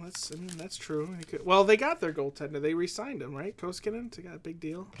 Well, that's true. Well, they got their goaltender. They re-signed him, right? Koskinen, they got a big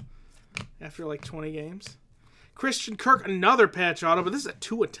deal after like 20 games. Christian Kirk, another patch auto, but this is a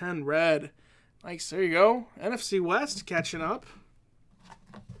 2 of 10 red. Nice, there you go. NFC West catching up.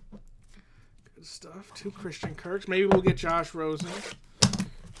 Good stuff. 2 Christian Kirks. Maybe we'll get Josh Rosen.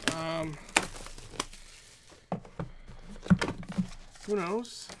 Who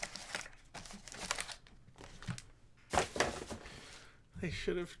knows? They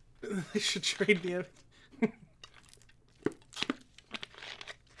should trade me.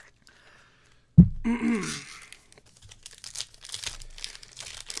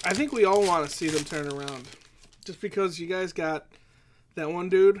 I think we all want to see them turn around. Just because you guys got that one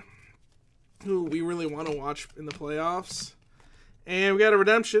dude who we really want to watch in the playoffs. And we got a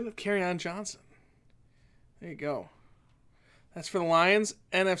redemption of Kerryon Johnson. There you go. That's for the Lions.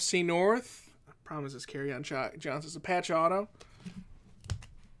 NFC North. I promise it's Kerryon Johnson's a patch auto.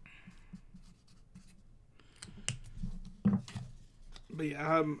 But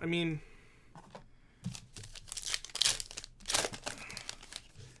yeah, I mean,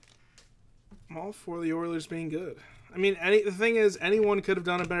 I'm all for the Oilers being good. I mean, the thing is, anyone could have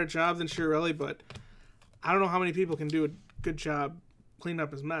done a better job than Chiarelli, but I don't know how many people can do a good job cleaning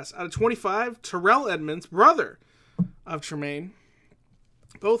up his mess. Out of 25, Terrell Edmonds, brother of Tremaine,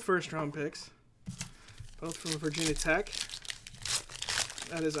 both first-round picks, both from Virginia Tech.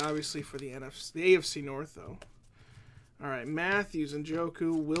 That is obviously for the NFC, the AFC North, though. All right, Matthews and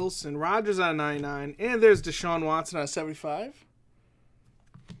Njoku, Wilson, Rogers out of 99, and there's Deshaun Watson out of 75.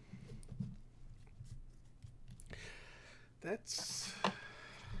 That's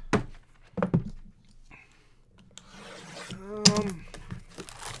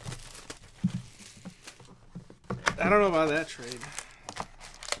I don't know about that trade.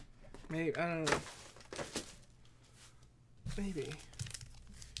 Maybe I don't know. Maybe.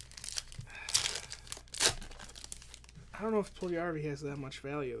 I don't know if Puljujarvi has that much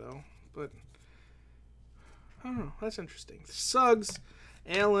value, though. But, I don't know. That's interesting. Suggs,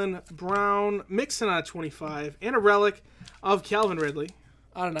 Allen, Brown, Mixon out of 25, and a relic of Calvin Ridley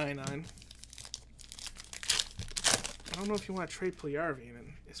out of 99. I don't know if you want to trade Puljujarvi,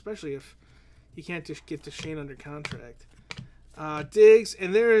 especially if you can't just get Shane under contract. Diggs,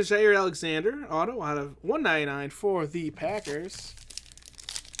 and there's Jair Alexander, auto out of 199 for the Packers.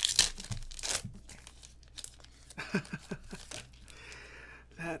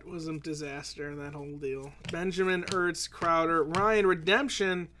 That was a disaster, that whole deal. Benjamin, Ertz, Crowder, Ryan,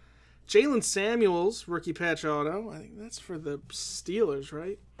 redemption. Jalen Samuels, rookie patch auto. I think that's for the Steelers,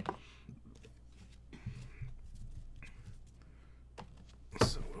 right?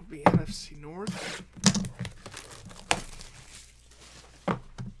 So it'll be NFC North.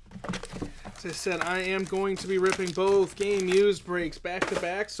 As I said, I am going to be ripping both game used breaks back to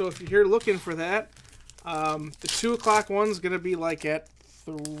back. So if you're looking for that, the 2 o'clock one's going to be like at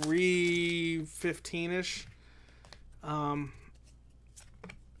 3:15-ish. And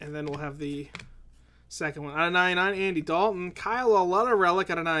then we'll have the second one. Out of 99, Andy Dalton. Kyle Aletta relic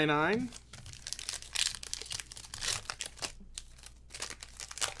out of 99.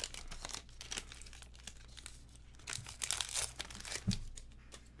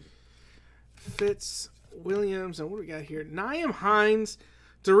 Fitz, Williams, and what do we got here? Nyheim Hines,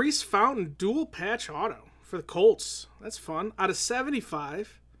 Darius Fountain, dual patch auto for the Colts. That's fun. Out of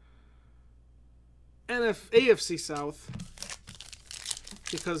 75. AFC South.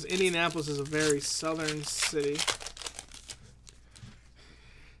 Because Indianapolis is a very southern city.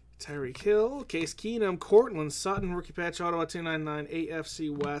 Tyreek Hill, Case Keenum, Cortland Sutton, rookie patch auto at 299,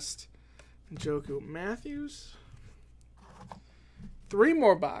 AFC West. Njoku Matthews. 3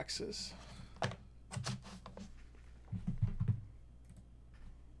 more boxes.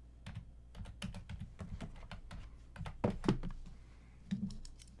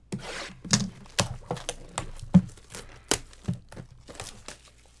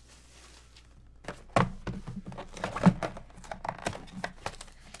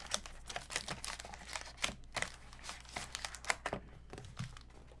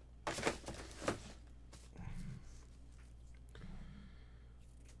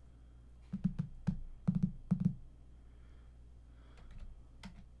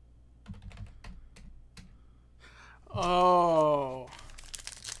 Oh.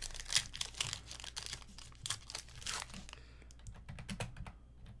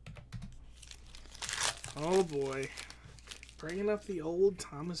 Oh boy. Bringing up the old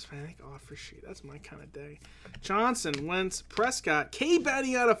Thomas Vanek offer sheet. That's my kind of day. Johnson, Wentz, Prescott, K.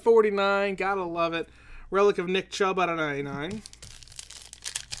 Benny out of 49. Gotta love it. Relic of Nick Chubb out of 99.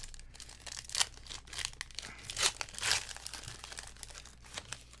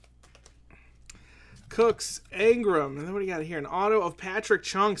 Cooks, Ingram, and then what do you got here? An auto of Patrick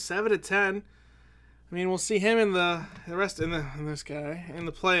Chung, 7/10. I mean, we'll see him in the rest in this guy in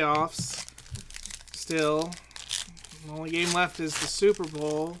the playoffs. Still, the only game left is the Super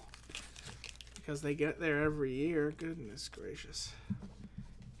Bowl because they get there every year. Goodness gracious.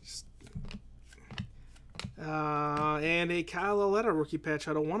 And a Kyle Aletta rookie patch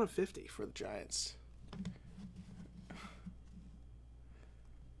out of 1/50 for the Giants.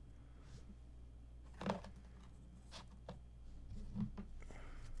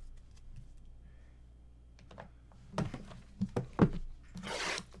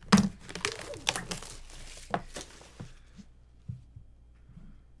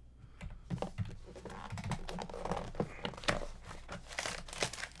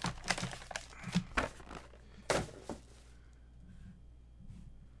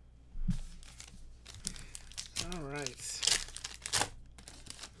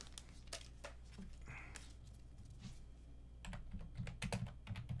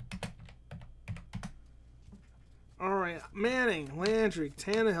 All right, Manning, Landry,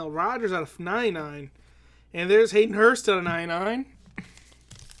 Tannehill, Rodgers out of 99. And there's Hayden Hurst out of 99.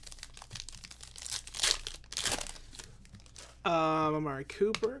 Amari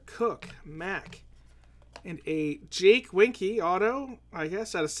Cooper, Cook, Mack, and a Jake Winke auto, I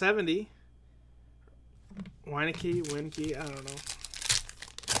guess, out of 70. Winke, I don't know.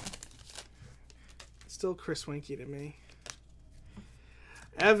 Still Chris Winke to me.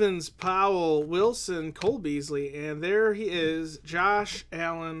 Evans, Powell, Wilson, Cole Beasley, and there he is, Josh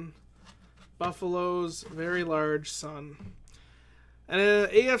Allen, Buffalo's very large son. And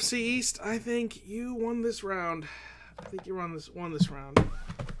AFC East, I think you won this round. I think you won this round.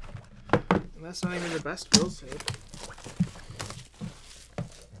 And that's not even the best Bills tape.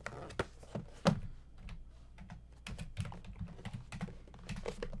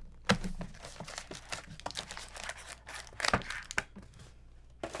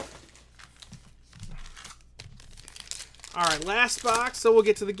 All right, last box. So we'll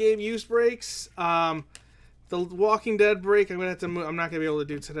get to the game use breaks. The Walking Dead break, I'm gonna have to move. I'm not gonna be able to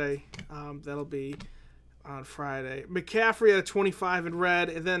do today. That'll be on Friday. McCaffrey out of 25 in red,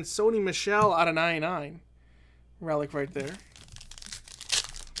 and then Sony Michel out of 99. Relic right there.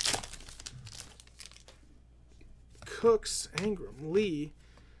 Cooks, Ingram, Lee.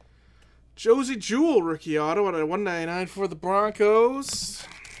 Josie Jewell rookie auto out of 199 for the Broncos.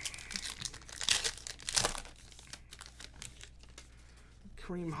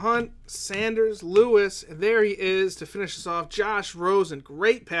 Kareem Hunt, Sanders, Lewis, and there he is to finish us off. Josh Rosen,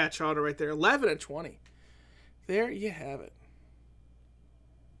 great patch auto right there, 11 and 20. There you have it.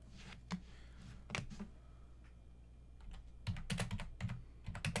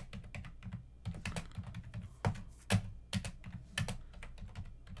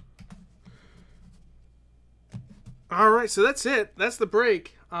 All right, so that's it. That's the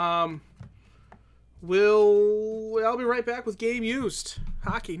break. I'll be right back with game used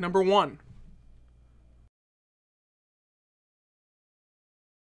hockey number 1.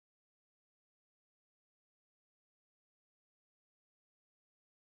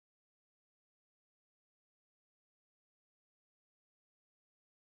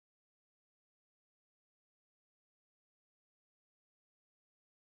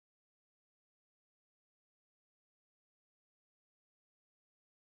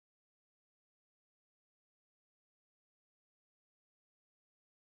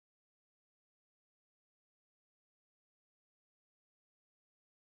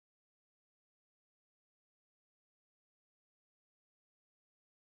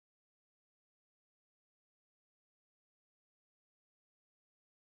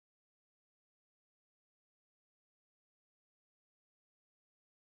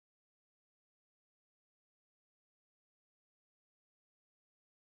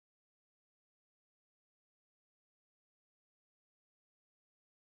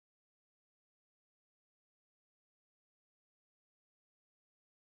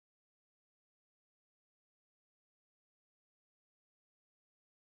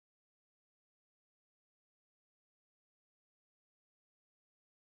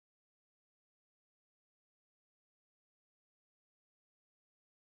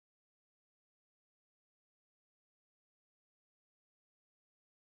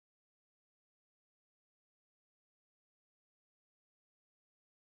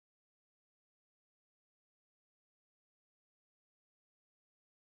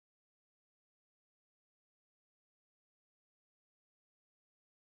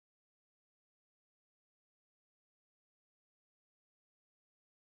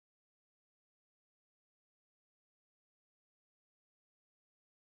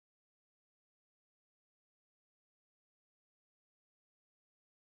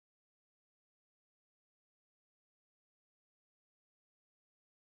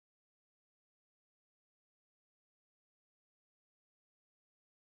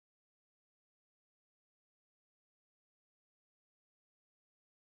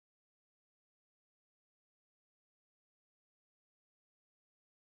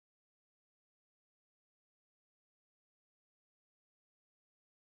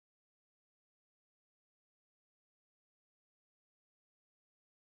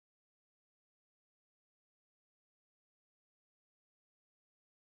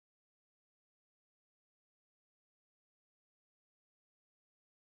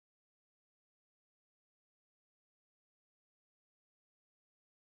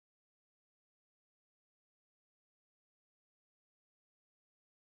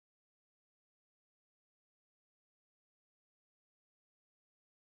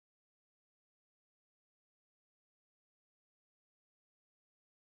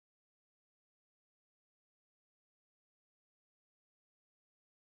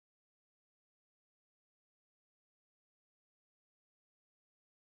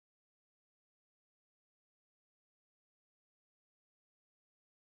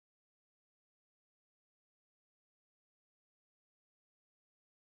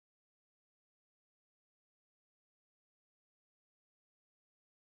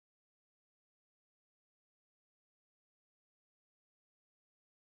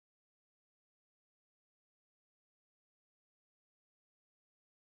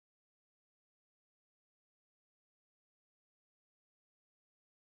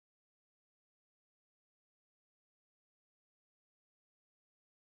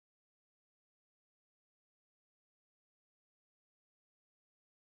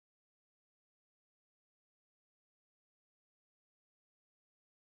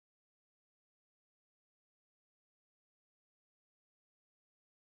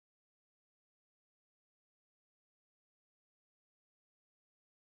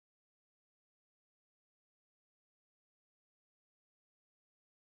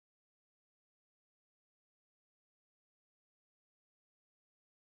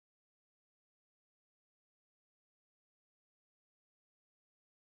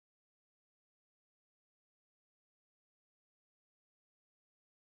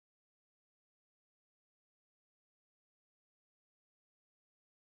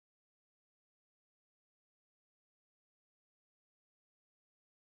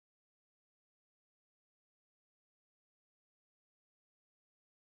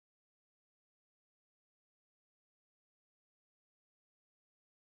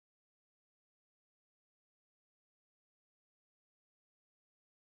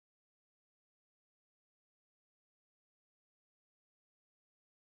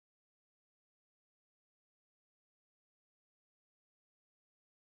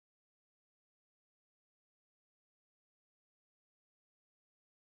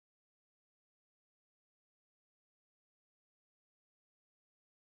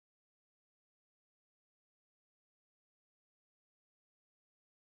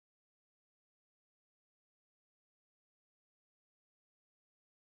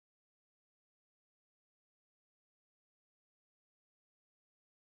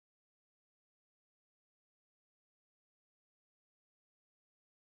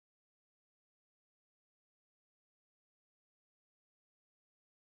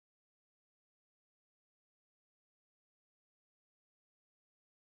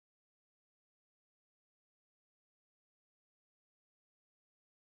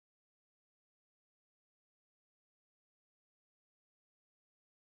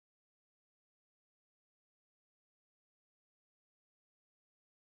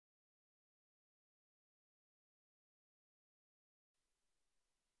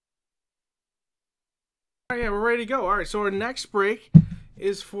 All right, yeah, we're ready to go. All right, so our next break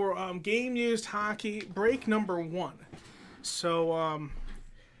is for Game Used Hockey break number 1. So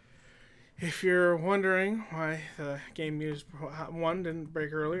if you're wondering why the Game Used 1 didn't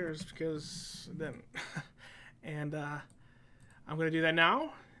break earlier, it's because it didn't. And I'm going to do that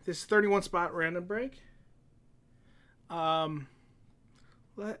now. This is 31 spot random break. Let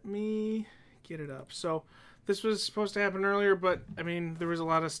me get it up. So this was supposed to happen earlier, but I mean, there was a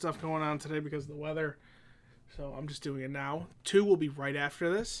lot of stuff going on today because of the weather. So I'm just doing it now. 2 will be right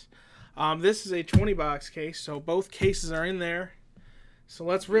after this. This is a 20 box case, so both cases are in there. So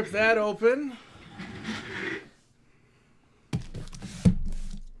let's rip that open.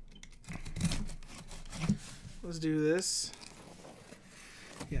 Let's do this.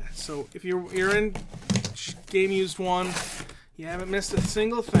 Yeah, so if you're in Game Used 1, you haven't missed a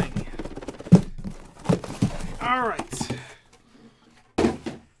single thing. All right.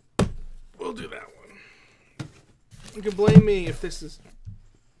 We'll do that one. You can blame me if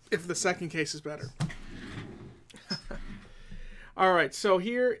the second case is better. All right, so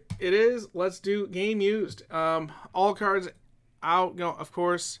here it is. Let's do Game Used. All cards out, of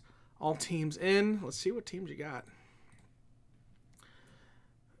course. All teams in. Let's see what teams you got.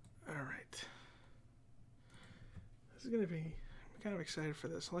 All right. This is going to be... I'm kind of excited for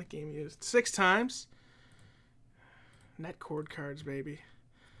this. I like Game Used. 6 times. Net cord cards, baby.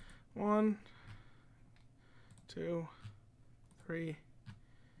 1, 2, 3,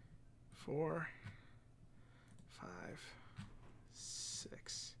 4, 5,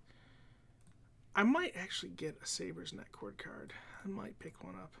 6. I might actually get a Sabres net cord card. I might pick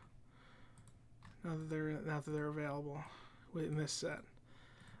one up. Now that they're available in this set.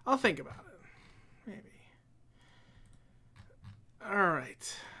 I'll think about it. Maybe.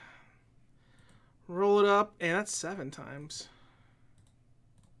 Alright. Roll it up. And that's 7 times.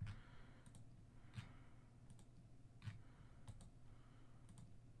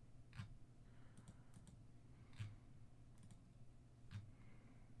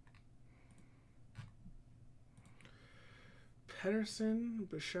 Pedersen,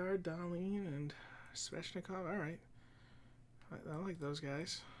 Bouchard, Dahlin, and Svechnikov. All right. I like those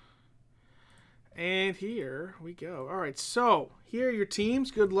guys. And here we go. All right, so here are your teams.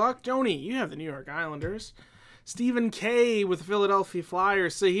 Good luck. Joni, you have the New York Islanders. Stephen K. with the Philadelphia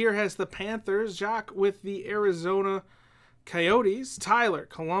Flyers. Sahir has the Panthers. Jacques with the Arizona Coyotes. Tyler,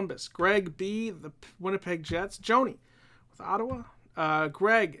 Columbus. Greg B., the Winnipeg Jets. Joni with Ottawa.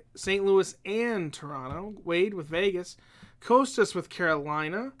 Greg, St. Louis and Toronto. Wade with Vegas. Costas with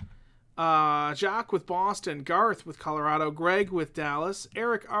Carolina. Jacques with Boston. Garth with Colorado. Greg with Dallas.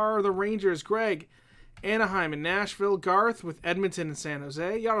 Eric R. the Rangers. Greg, Anaheim and Nashville. Garth with Edmonton and San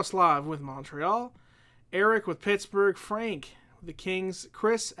Jose. Yaroslav with Montreal. Eric with Pittsburgh. Frank with the Kings.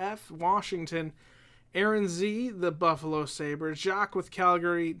 Chris F. Washington. Aaron Z. the Buffalo Sabres. Jacques with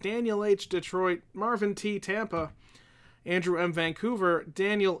Calgary. Daniel H. Detroit. Marvin T. Tampa. Andrew M. Vancouver.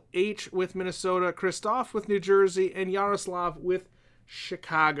 Daniel H. with Minnesota. Christoph with New Jersey. And Yaroslav with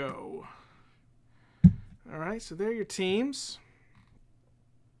Chicago. All right, so they're your teams.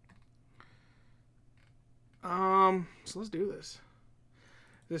 So let's do this.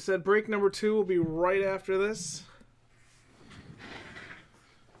 As I said, break number 2 will be right after this.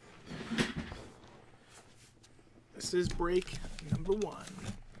 This is break number 1.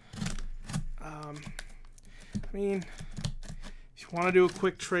 I mean, if you want to do a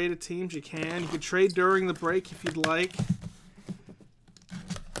quick trade of teams, you can. You can trade during the break if you'd like.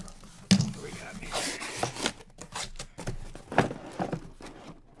 What do we got here?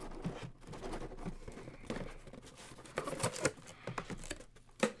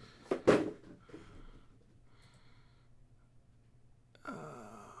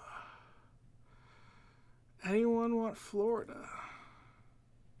 Anyone want Florida?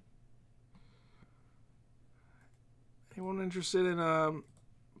 Anyone interested in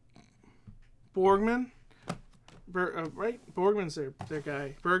Borgman? Right? Borgman's their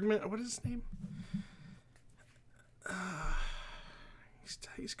guy. Bergman? What is his name?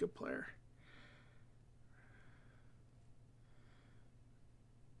 He's a good player.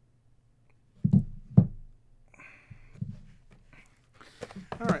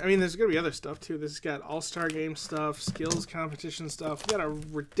 Alright, I mean, there's going to be other stuff, too. This has got All-Star Game stuff, skills competition stuff. We got a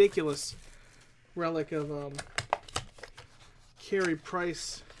ridiculous relic of Carey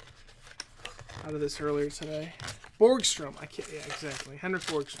Price out of this earlier today. Borgstrom. Yeah, exactly. Henrik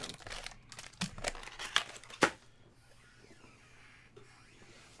Borgstrom.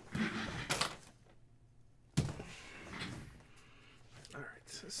 Alright,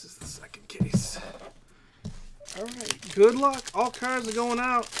 so this is the second case. Alright, good luck. All cards are going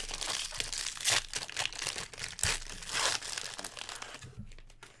out.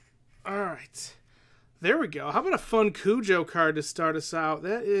 All right. There we go. How about a fun Cujo card to start us out?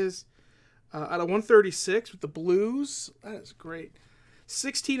 That is out of 136 with the Blues. That is great.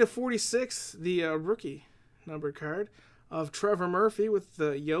 16/46, the rookie numbered card of Trevor Murphy with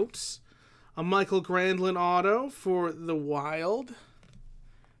the Yotes. A Michael Granlund auto for the Wild.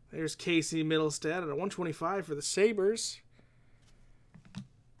 There's Casey Middlestad at a 125 for the Sabres.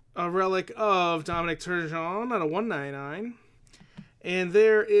 A relic of Dominic Turgeon at a 199. And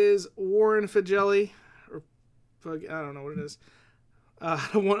there is Warren Fagelli, or I don't know what it is,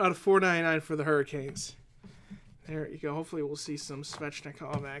 out of 499 for the Hurricanes. There you go. Hopefully we'll see some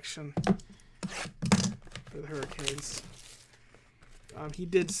Svechnikov action for the Hurricanes. He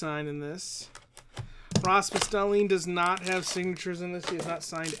did sign in this. Rasmus Dahlin does not have signatures in this. He has not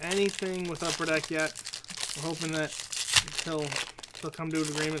signed anything with Upper Deck yet. We're hoping that he'll come to an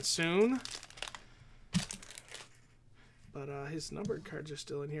agreement soon. But his numbered cards are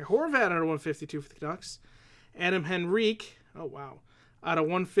still in here. Horvat out of 152 for the Ducks. Adam Henrique, oh wow, out of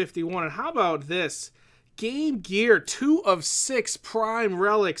 151. And how about this? Game Gear 2 of 6 prime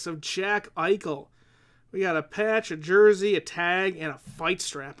relics of Jack Eichel. We got a patch, a jersey, a tag, and a fight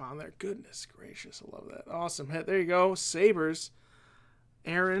strap on there. Goodness gracious, I love that. Awesome hit. There you go. Sabres.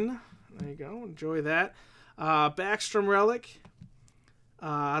 Aaron. There you go. Enjoy that. Backstrom relic.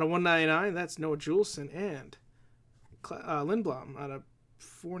 Out of 199. That's Noah Juleson. And Lindblom out of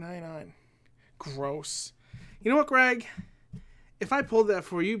 499. Gross. You know what, Greg? If I pulled that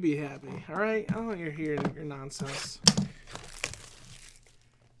for you, be happy. All right? I don't want you hearing your nonsense.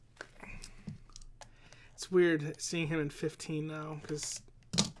 It's weird seeing him in 15 now because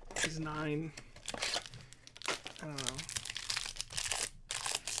he's 9. I don't know.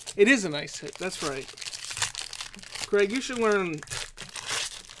 It is a nice hit. That's right. Greg, you should learn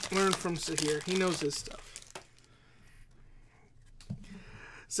from Sahir. He knows his stuff.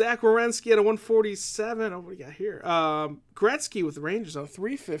 Zach Werenski at a 147. Oh, what do we got here? Gretzky with the Rangers on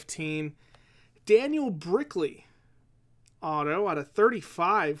 315. Daniel Brickley auto out of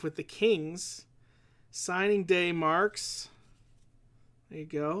 35 with the Kings. Signing day marks. There you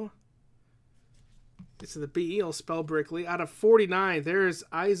go. It's the B. I'll spell Brickley. Out of 49, there's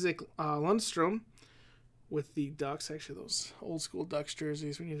Isaac Lundstrom with the Ducks. Actually, those old school Ducks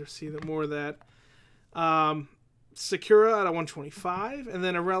jerseys. We need to see more of that. Sakura out of 125. And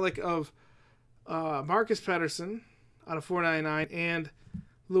then a relic of Marcus Pettersson out of 499. And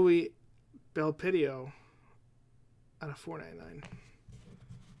Louis Belpedio out of 499.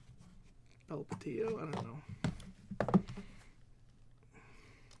 Belpedio? I don't know.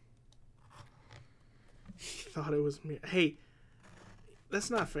 He thought it was me. Hey, that's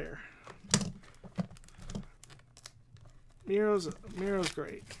not fair. Miro's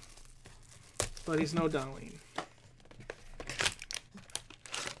great. But he's no Dahlin.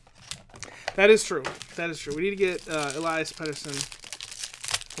 That is true. That is true. We need to get Elias Pettersson.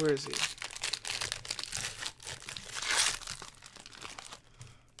 Where is he?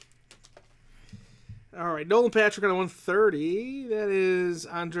 All right, Nolan Patrick on 130. That is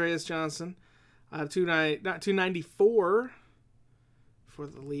Andreas Johnson. 294 for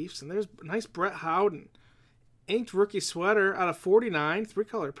the Leafs. And there's a nice Brett Howden. Inked rookie sweater out of 49.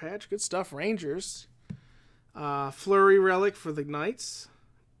 3-color patch. Good stuff, Rangers. Fleury relic for the Knights.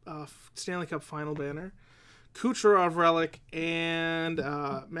 Stanley Cup final banner. Kucherov relic. And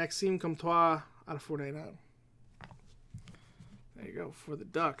Maxime Comtois out of 499. There you go, for the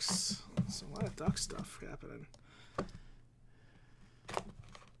Ducks. That's a lot of Duck stuff happening.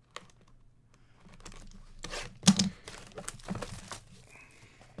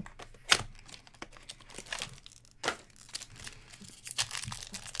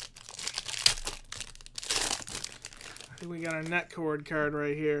 I think we got our net cord card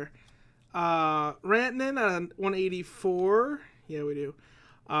right here. Rantanen at 184. Yeah, we do.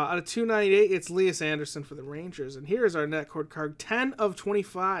 Out of 298, it's Lias Andersson for the Rangers. And here's our net cord card, 10 of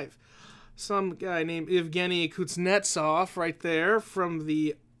 25. Some guy named Evgeny Kuznetsov right there from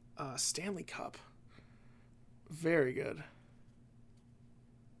the Stanley Cup. Very good.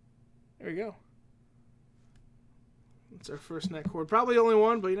 There you go. That's our first net cord. Probably only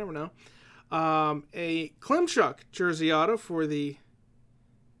one, but you never know. A Klimchuk jersey auto for the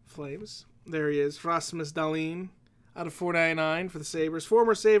Flames. There he is, Rasmus Dahlin. Out of 499 for the Sabres.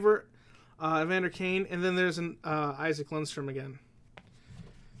 Former Sabre, Evander Kane. And then there's an Isaac Lundstrom again.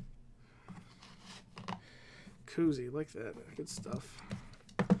 Koozie, like that. Good stuff.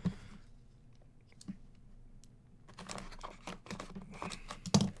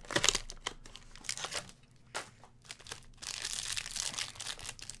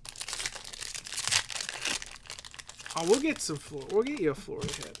 Oh, we'll get some floor. We'll get you a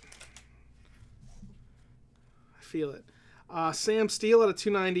Florida hit. feel it. Sam Steele out of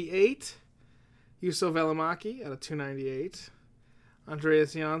 298. Yuso Velimaki out of 298.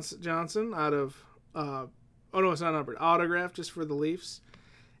 Andreas Johnson out of... oh, no, it's not numbered. Autograph just for the Leafs.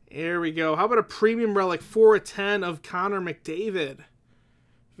 There we go. How about a premium relic 4/10 of Connor McDavid?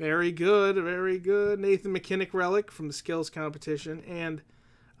 Very good, very good. Nathan McKinnon relic from the skills competition. And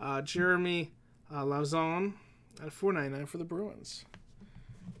Jeremy Lauzon at a 4.99 for the Bruins.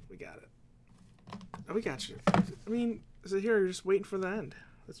 We got it. Oh, we got you. I mean, is it here? You're just waiting for the end.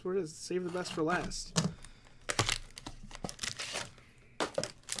 That's what it is. Save the best for last.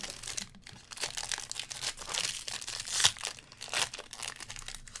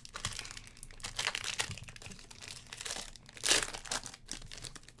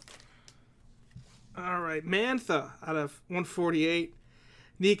 All right, Mantha out of 148.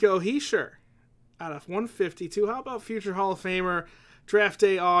 Nico Hischier out of 152. How about future Hall of Famer draft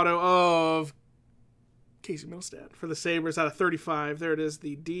day auto of Casey Middlestat for the Sabres out of 35. There it is,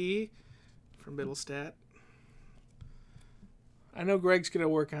 the D from Middlestat. I know Greg's going to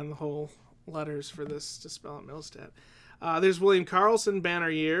work on the whole letters for this to spell out Middlestat. There's William Karlsson,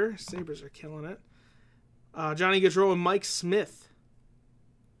 banner year. Sabres are killing it. Johnny Gaudreau and Mike Smith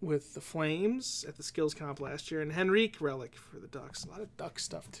with the Flames at the Skills Comp last year. And Henrique relic for the Ducks. A lot of Duck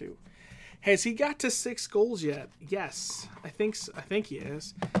stuff, too. Has he got to 6 goals yet? Yes. I think he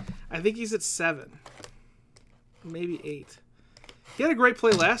is. I think he's at 7. Maybe 8. He had a great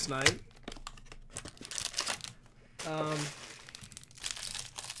play last night.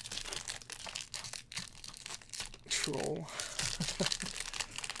 Troll.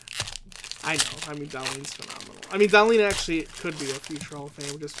 I know. I mean, Dahlin's phenomenal. I mean, Dahlin actually could be a future Hall of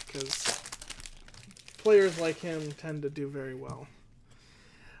Fame just because players like him tend to do very well.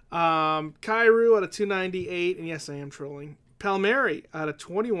 Kyrou out of 298, and yes, I am trolling. Palmieri out of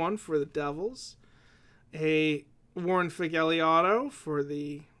 21 for the Devils. A Warren Figelli auto for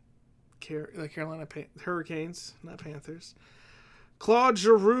the Carolina Hurricanes, not Panthers. Claude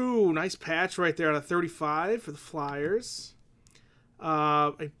Giroux, nice patch right there out of 35 for the Flyers.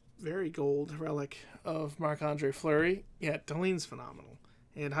 A very gold relic of Marc-Andre Fleury. Yeah, Dahlin's phenomenal.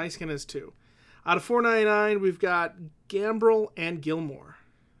 And Heiskin is too. Out of 499, we've got Gambrell and Gilmore.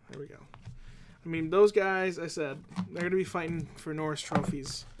 There we go. I mean, those guys, I said, they're going to be fighting for Norris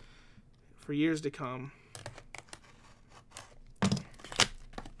trophies for years to come.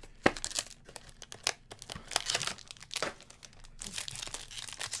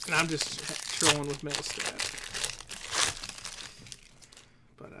 And I'm just trolling with Middlestat.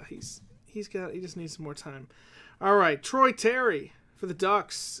 But he just needs some more time. All right, Troy Terry for the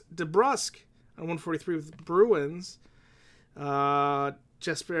Ducks. DeBrusk on 143 with the Bruins.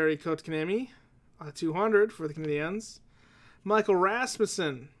 Jesperi Kotkaniemi on 200 for the Canadiens. Michael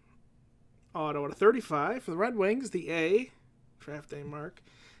Rasmussen auto at a 35 for the Red Wings. The A draft day mark.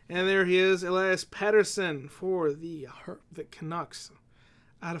 And there he is, Elias Pettersson for the Canucks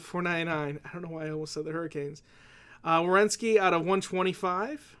out of 499. I don't know why I almost said the Hurricanes. Werenski out of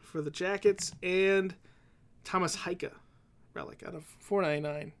 125 for the Jackets, and Thomas Heike relic out of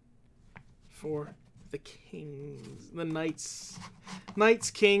 499 for the Kings, the Knights,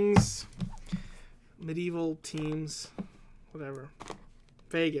 Kings, medieval teams, whatever.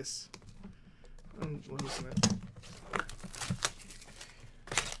 Vegas. I'm losing it.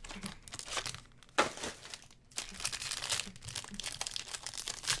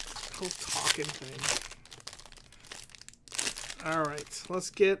 Whole talking thing. All right, let's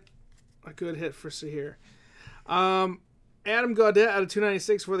get a good hit for Sahir. Adam Gaudette out of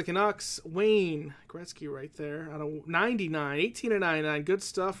 296 for the Canucks. Wayne Gretzky right there out of 99, 18 of 99. Good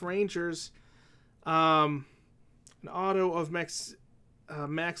stuff. Rangers. An auto of Max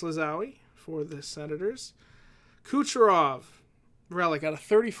Lazawi for the Senators. Kucherov relic out of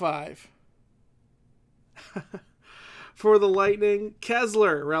 35 for the Lightning.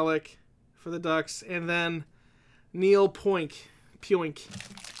 Kessler relic for the Ducks, and then Neil Puink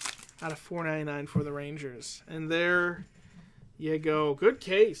out of 499 for the Rangers. And there you go. Good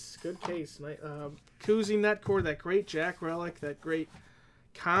case. Kuzi Netcore, that great Jack relic, that great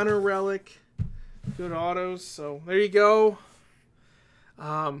Connor relic. Good autos. So there you go.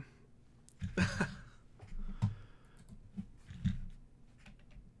 I'll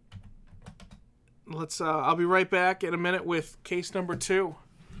be right back in a minute with case number 2.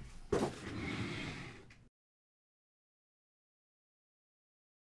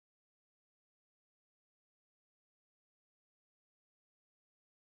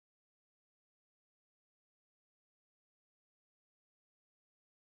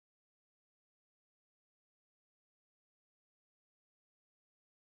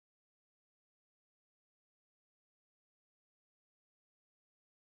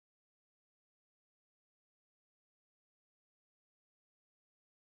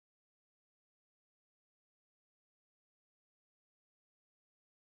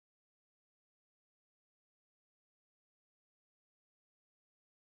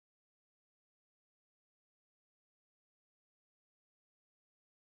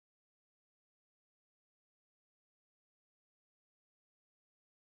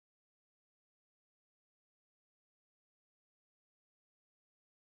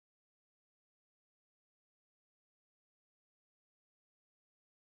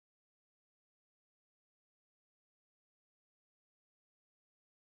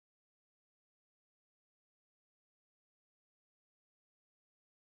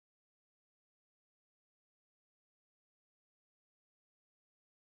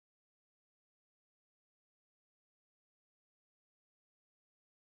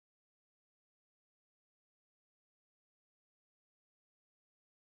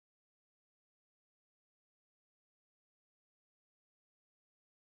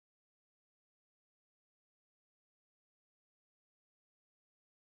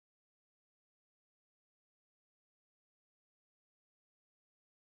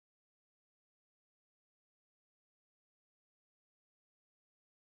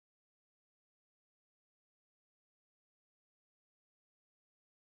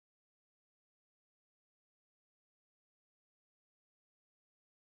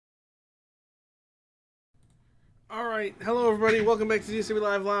 All right, hello everybody. Welcome back to DCB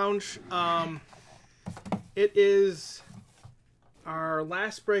Live Lounge. It is our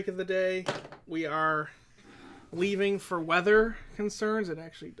last break of the day. We are leaving for weather concerns. It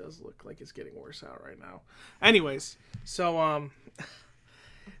actually does look like it's getting worse out right now. Anyways, so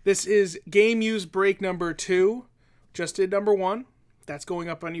this is Game Use break number 2. Just did number 1. That's going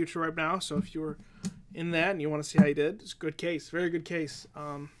up on YouTube right now. So if you're in that and you want to see how you did, it's a good case, very good case.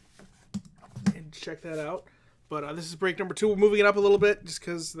 And check that out. But this is break number 2. We're moving it up a little bit just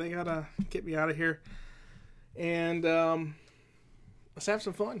because they gotta get me out of here. And let's have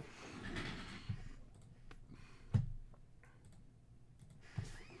some fun.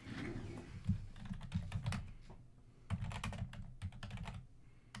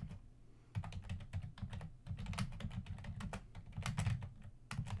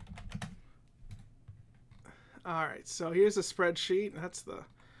 All right, so here's the spreadsheet.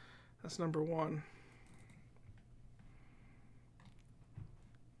 That's number 1.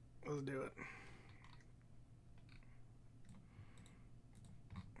 Let's do it.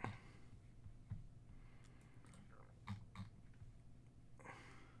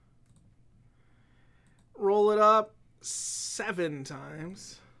 Roll it up 7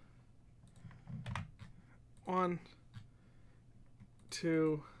 times. 1,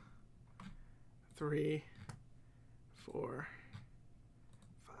 2, 3, 4,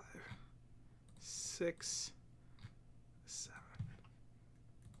 5, 6, 7.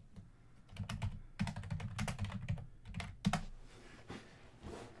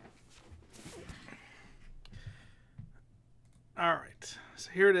 All right, so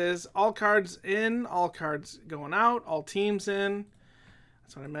here it is. All cards in, all cards going out, all teams in.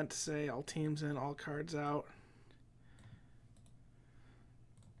 That's what I meant to say. All teams in, all cards out.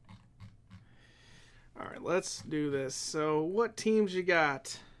 All right, let's do this. So what teams you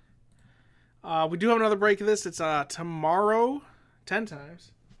got? We do have another break of this. It's tomorrow, 10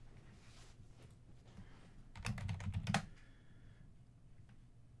 times.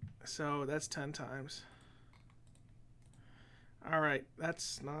 So that's 10 times. All right,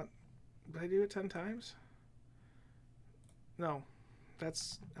 that's not... Did I do it 10 times? No,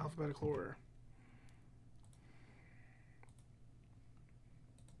 that's alphabetical order.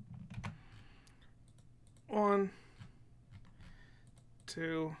 One,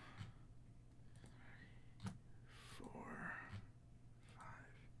 2, 4, 5,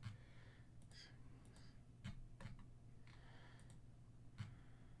 6.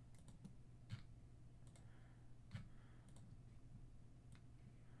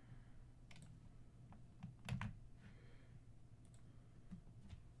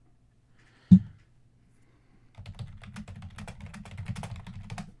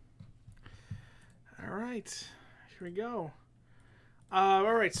 All right, here we go.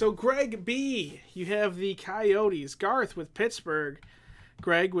 All right, so Greg B, you have the Coyotes. Garth with Pittsburgh.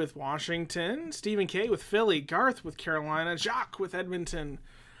 Greg with Washington. Stephen K with Philly. Garth with Carolina. Jacques with Edmonton.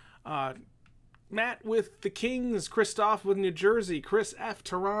 Matt with the Kings. Christoph with New Jersey. Chris F,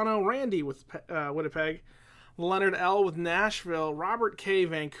 Toronto. Randy with Winnipeg. Leonard L with Nashville. Robert K,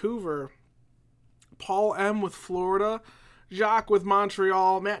 Vancouver. Paul M with Florida. Jacques with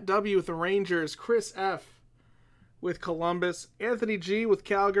Montreal, Matt W with the Rangers, Chris F with Columbus, Anthony G with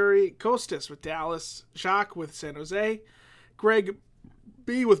Calgary, Costas with Dallas, Jacques with San Jose, Greg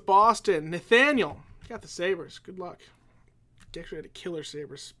B with Boston, Nathaniel got the Sabres. Good luck. He actually had a killer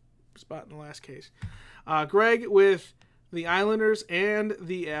Sabres spot in the last case. Greg with the Islanders and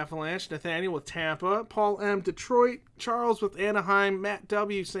the Avalanche, Nathaniel with Tampa, Paul M Detroit, Charles with Anaheim, Matt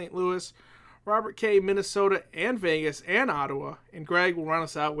W St. Louis, Robert K, Minnesota and Vegas and Ottawa, and Greg will run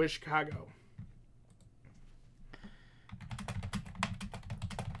us out with Chicago.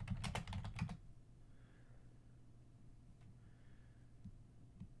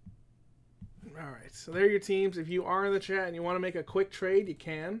 All right, so there are your teams. If you are in the chat and you want to make a quick trade, you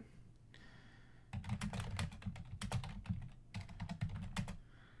can.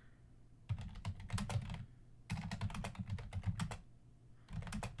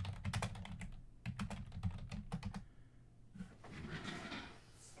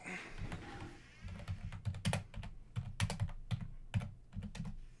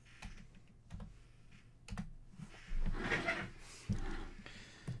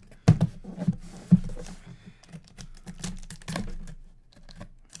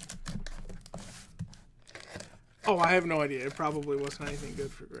 Oh, I have no idea. It probably wasn't anything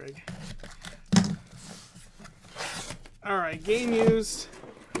good for Greg. All right, game used.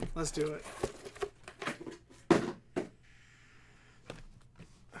 Let's do it.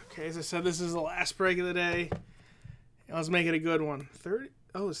 Okay, as I said, this is the last break of the day. Let's make it a good one. 30.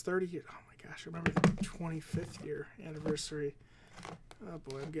 Oh, it's 30 here. Oh my Gosh, I remember the 25th year anniversary. Oh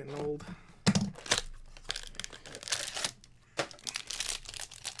boy, I'm getting old.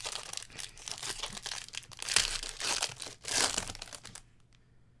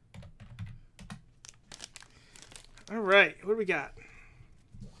 All right, what do we got?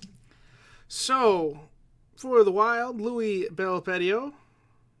 So, for the Wild, Louis Belpedio,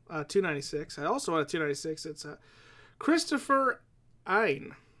 296. I also want a 296. It's Christopher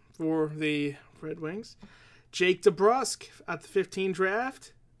Ein for the Red Wings. Jake DeBrusk at the 15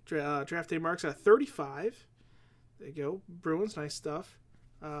 draft. Draft day marks at 35. There you go. Bruins, nice stuff.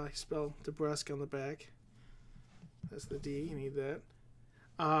 He spelled DeBrusk on the back. That's the D. You need that.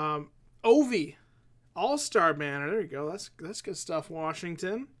 Ovi. All-Star banner. There you go. That's good stuff.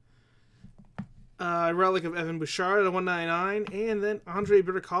 Washington. Relic of Evan Bouchard at 199. And then Andrei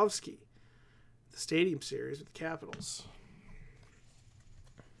Burakovsky. The Stadium Series with the Capitals.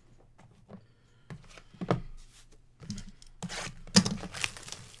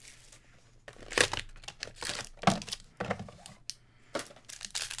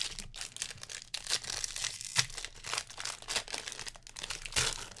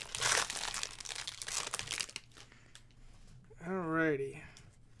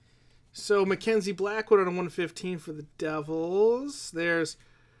 So Mackenzie Blackwood on a 115 for the Devils. There's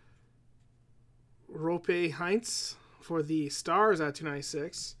Rope Heinz for the Stars at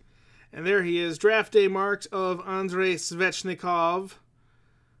 296. And there he is. Draft day marks of Andrei Svechnikov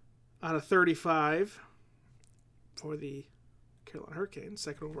out of 35 for the Carolina Hurricanes,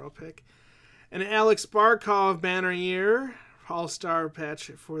 second overall pick. And Alex Barkov banner year, all-star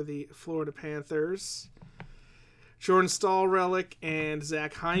patch for the Florida Panthers. Jordan Staal relic and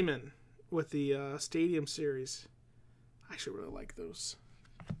Zach Hyman with the Stadium Series. I actually really like those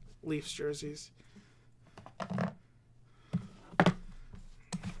Leafs jerseys.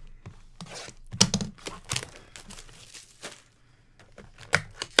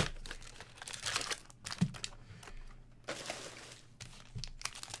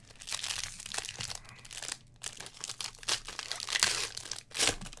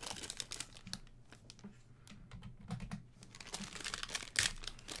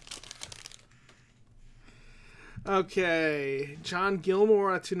 Okay, John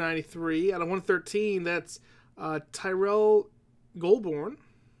Gilmore at 293. Out of 113, that's Tyrell Goulbourne.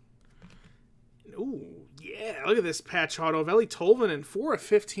 Ooh, yeah, look at this patch auto. Veli Tolvanen, 4 of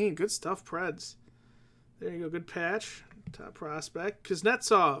 15. Good stuff, Preds. There you go, good patch. Top prospect.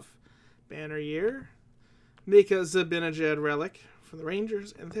 Kuznetsov, banner year. Mika Zibanejad relic for the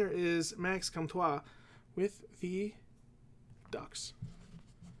Rangers. And there is Max Comtois with the Ducks.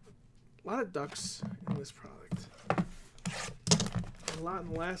 A lot of Ducks in this product. A lot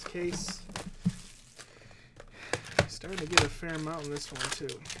in the last case. Starting to get a fair amount in this one, too.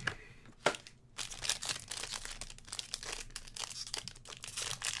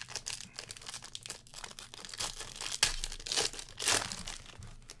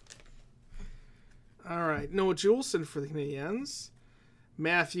 All right, Noah Juleson for the Canadiens.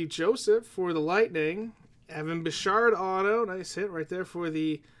 Matthew Joseph for the Lightning. Evan Bouchard auto. Nice hit right there for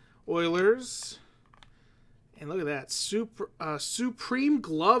the Oilers. And look at that. Supreme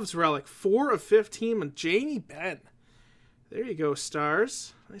Gloves relic. 4 of 15 with Jamie Benn. There you go,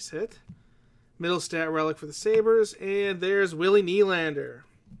 Stars. Nice hit. Middlestat relic for the Sabres. And there's Willie Nylander.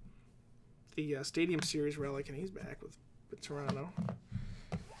 The Stadium Series relic. And he's back with Toronto.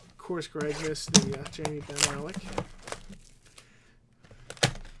 Of course, Greg missed the Jamie Benn relic.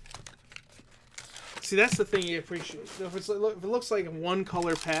 See, that's the thing you appreciate. So if it looks like a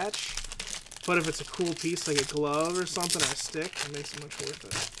one-color patch, but if it's a cool piece like a glove or something or a stick, it makes it much worth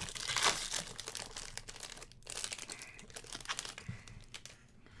it.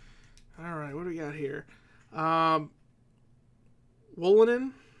 All right, what do we got here? Wolonin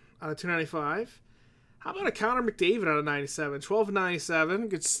out of 295. How about a Connor McDavid out of 97? 12 of 97.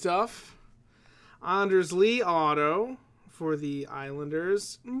 Good stuff. Anders Lee auto for the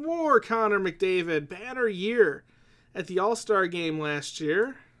Islanders. More Connor McDavid. Banner year at the All-Star game last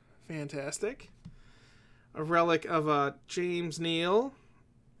year. Fantastic. A relic of James Neal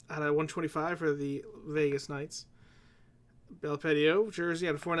out of 125 for the Vegas Knights. Belpedio jersey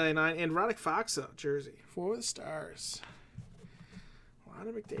out of 499. And Radek Faksa jersey for the Stars. A lot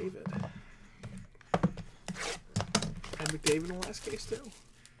of McDavid. And McDavid in the last case, too.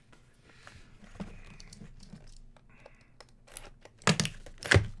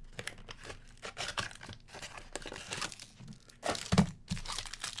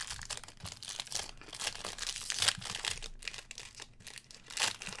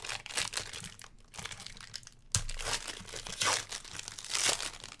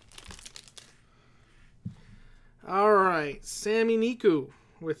 right, Sammy Niku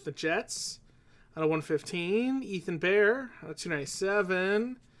with the Jets out of 115. Ethan Bear out of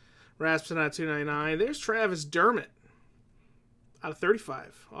 297. Raspson out of 299. There's Travis Dermott out of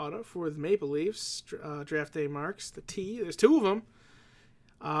 35 auto for the Maple Leafs. Draft day marks. The T. There's 2 of them.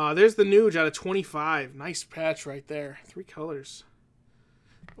 There's the Nuge out of 25. Nice patch right there. 3 colors.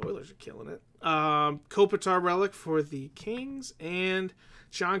 Oilers are killing it. Kopitar relic for the Kings. And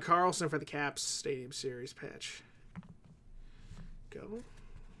John Carlson for the Caps Stadium Series patch. Go.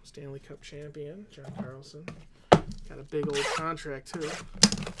 Stanley Cup champion, John Carlson. Got a big old contract, too.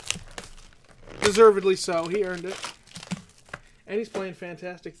 Deservedly so. He earned it. And he's playing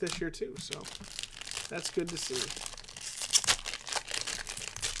fantastic this year, too. So, that's good to see.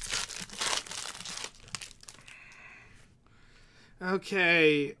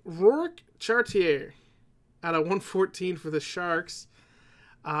 Okay. Rourke Chartier out of 114 for the Sharks.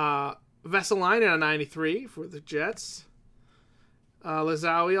 Vesalainen out of 93 for the Jets.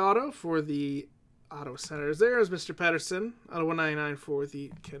 Lazawi auto for the Ottawa Senators. There's Mr. Pettersson out of 199 for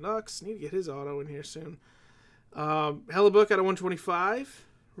the Canucks. Need to get his auto in here soon. Hellebuck out of 125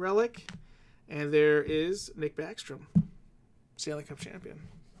 relic. And there is Nick Backstrom, Stanley Cup champion.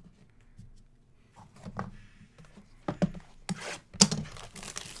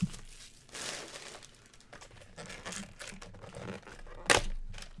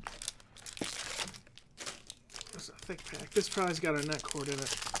 There's a thick pack. This probably's got a net cord in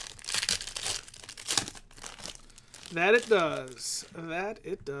it. That it does. That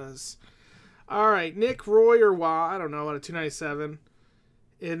it does. All right, Nick Roy or Wah, I don't know, out of 297.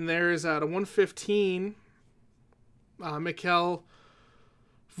 And there's out of 115, Mikhail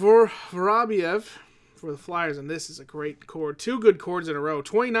Vorobiev for the Flyers. And this is a great cord. 2 good cords in a row.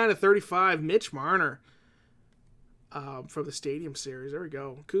 29 of 35, Mitch Marner for the Stadium Series. There we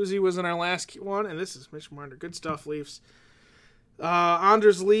go. Kuzi was in our last one, and this is Mitch Marner. Good stuff, Leafs.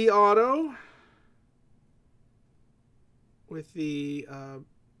 Anders Lee auto with the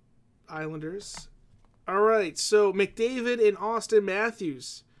Islanders. All right, so McDavid and Austin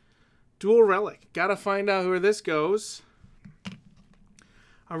Matthews. Dual relic. Got to find out where this goes.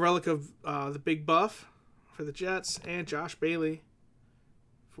 A relic of the Big Buff for the Jets and Josh Bailey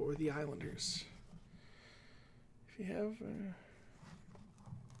for the Islanders. If you have...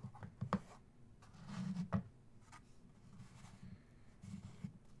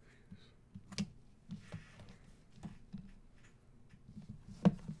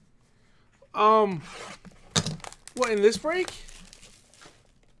 what, in this break?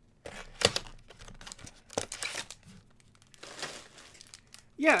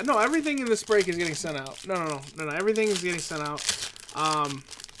 Yeah, no, everything in this break is getting sent out. No, everything is getting sent out.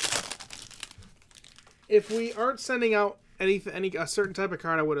 If we aren't sending out a certain type of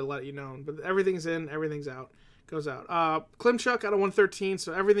card, I would have let you know. But everything's in, everything's out. Goes out. Klimchuk out of 113,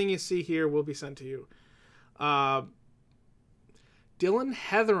 so everything you see here will be sent to you. Dylan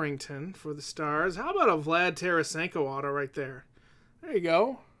Hetherington for the Stars. How about a Vlad Tarasenko auto right there? There you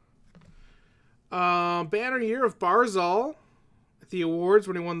go. Banner year of Barzal at the awards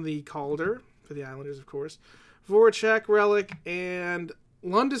when he won the Calder for the Islanders, of course. Voracek relic and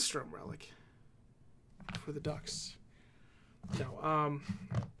Lundestrom relic for the Ducks. No,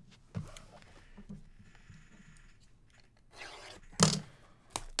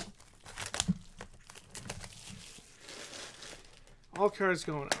 all cards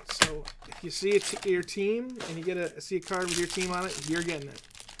going out. So if you see your team and you see a card with your team on it, you're getting it.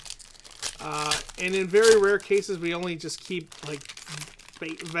 And in very rare cases, we only just keep like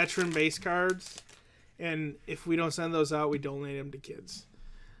veteran base cards, and if we don't send those out, we donate them to kids.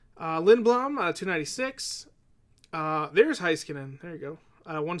 Lindblom out of 296. There's Heiskanen. There you go.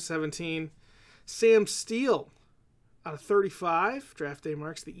 117. Sam Steele out of 35. Draft day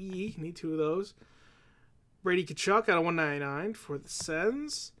marks the E. Need 2 of those. Brady Tkachuk out of 199 for the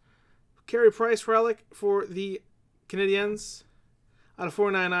Sens. Carey Price relic for the Canadiens. Out of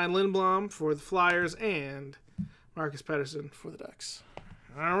 499, Lindblom for the Flyers. And Marcus Pettersson for the Ducks.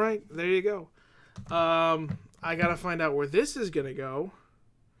 All right, there you go. I got to find out where this is going to go.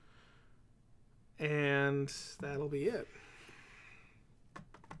 And that'll be it.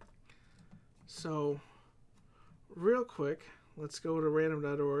 So, real quick, let's go to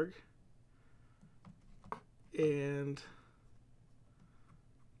random.org. And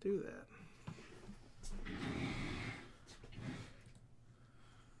do that.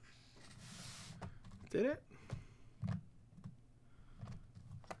 Did it?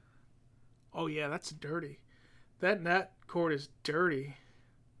 Oh yeah, that's dirty. That net cord is dirty.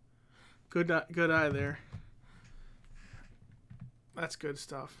 Good eye there. That's good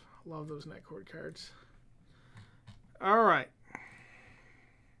stuff. Love those net cord cards. All right.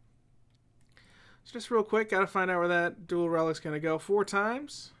 So just real quick, got to find out where that dual relic's going to go 4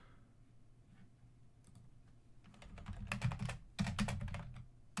 times.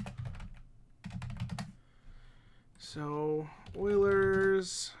 So,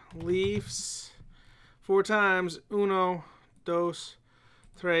 Oilers, Leafs, 4 times. Uno, dos,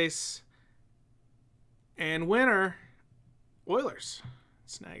 tres, and winner, Oilers.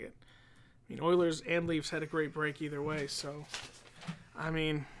 Snag it. I mean, Oilers and Leafs had a great break either way, so, I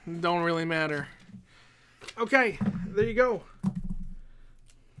mean, don't really matter. Okay, there you go.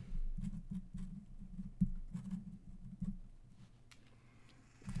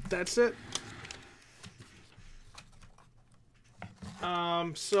 That's it.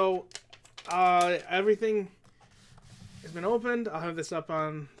 Everything has been opened. I'll have this up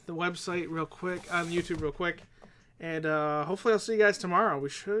on the website real quick, on YouTube real quick. And hopefully I'll see you guys tomorrow. We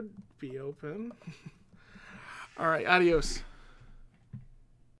should be open. All right, adios.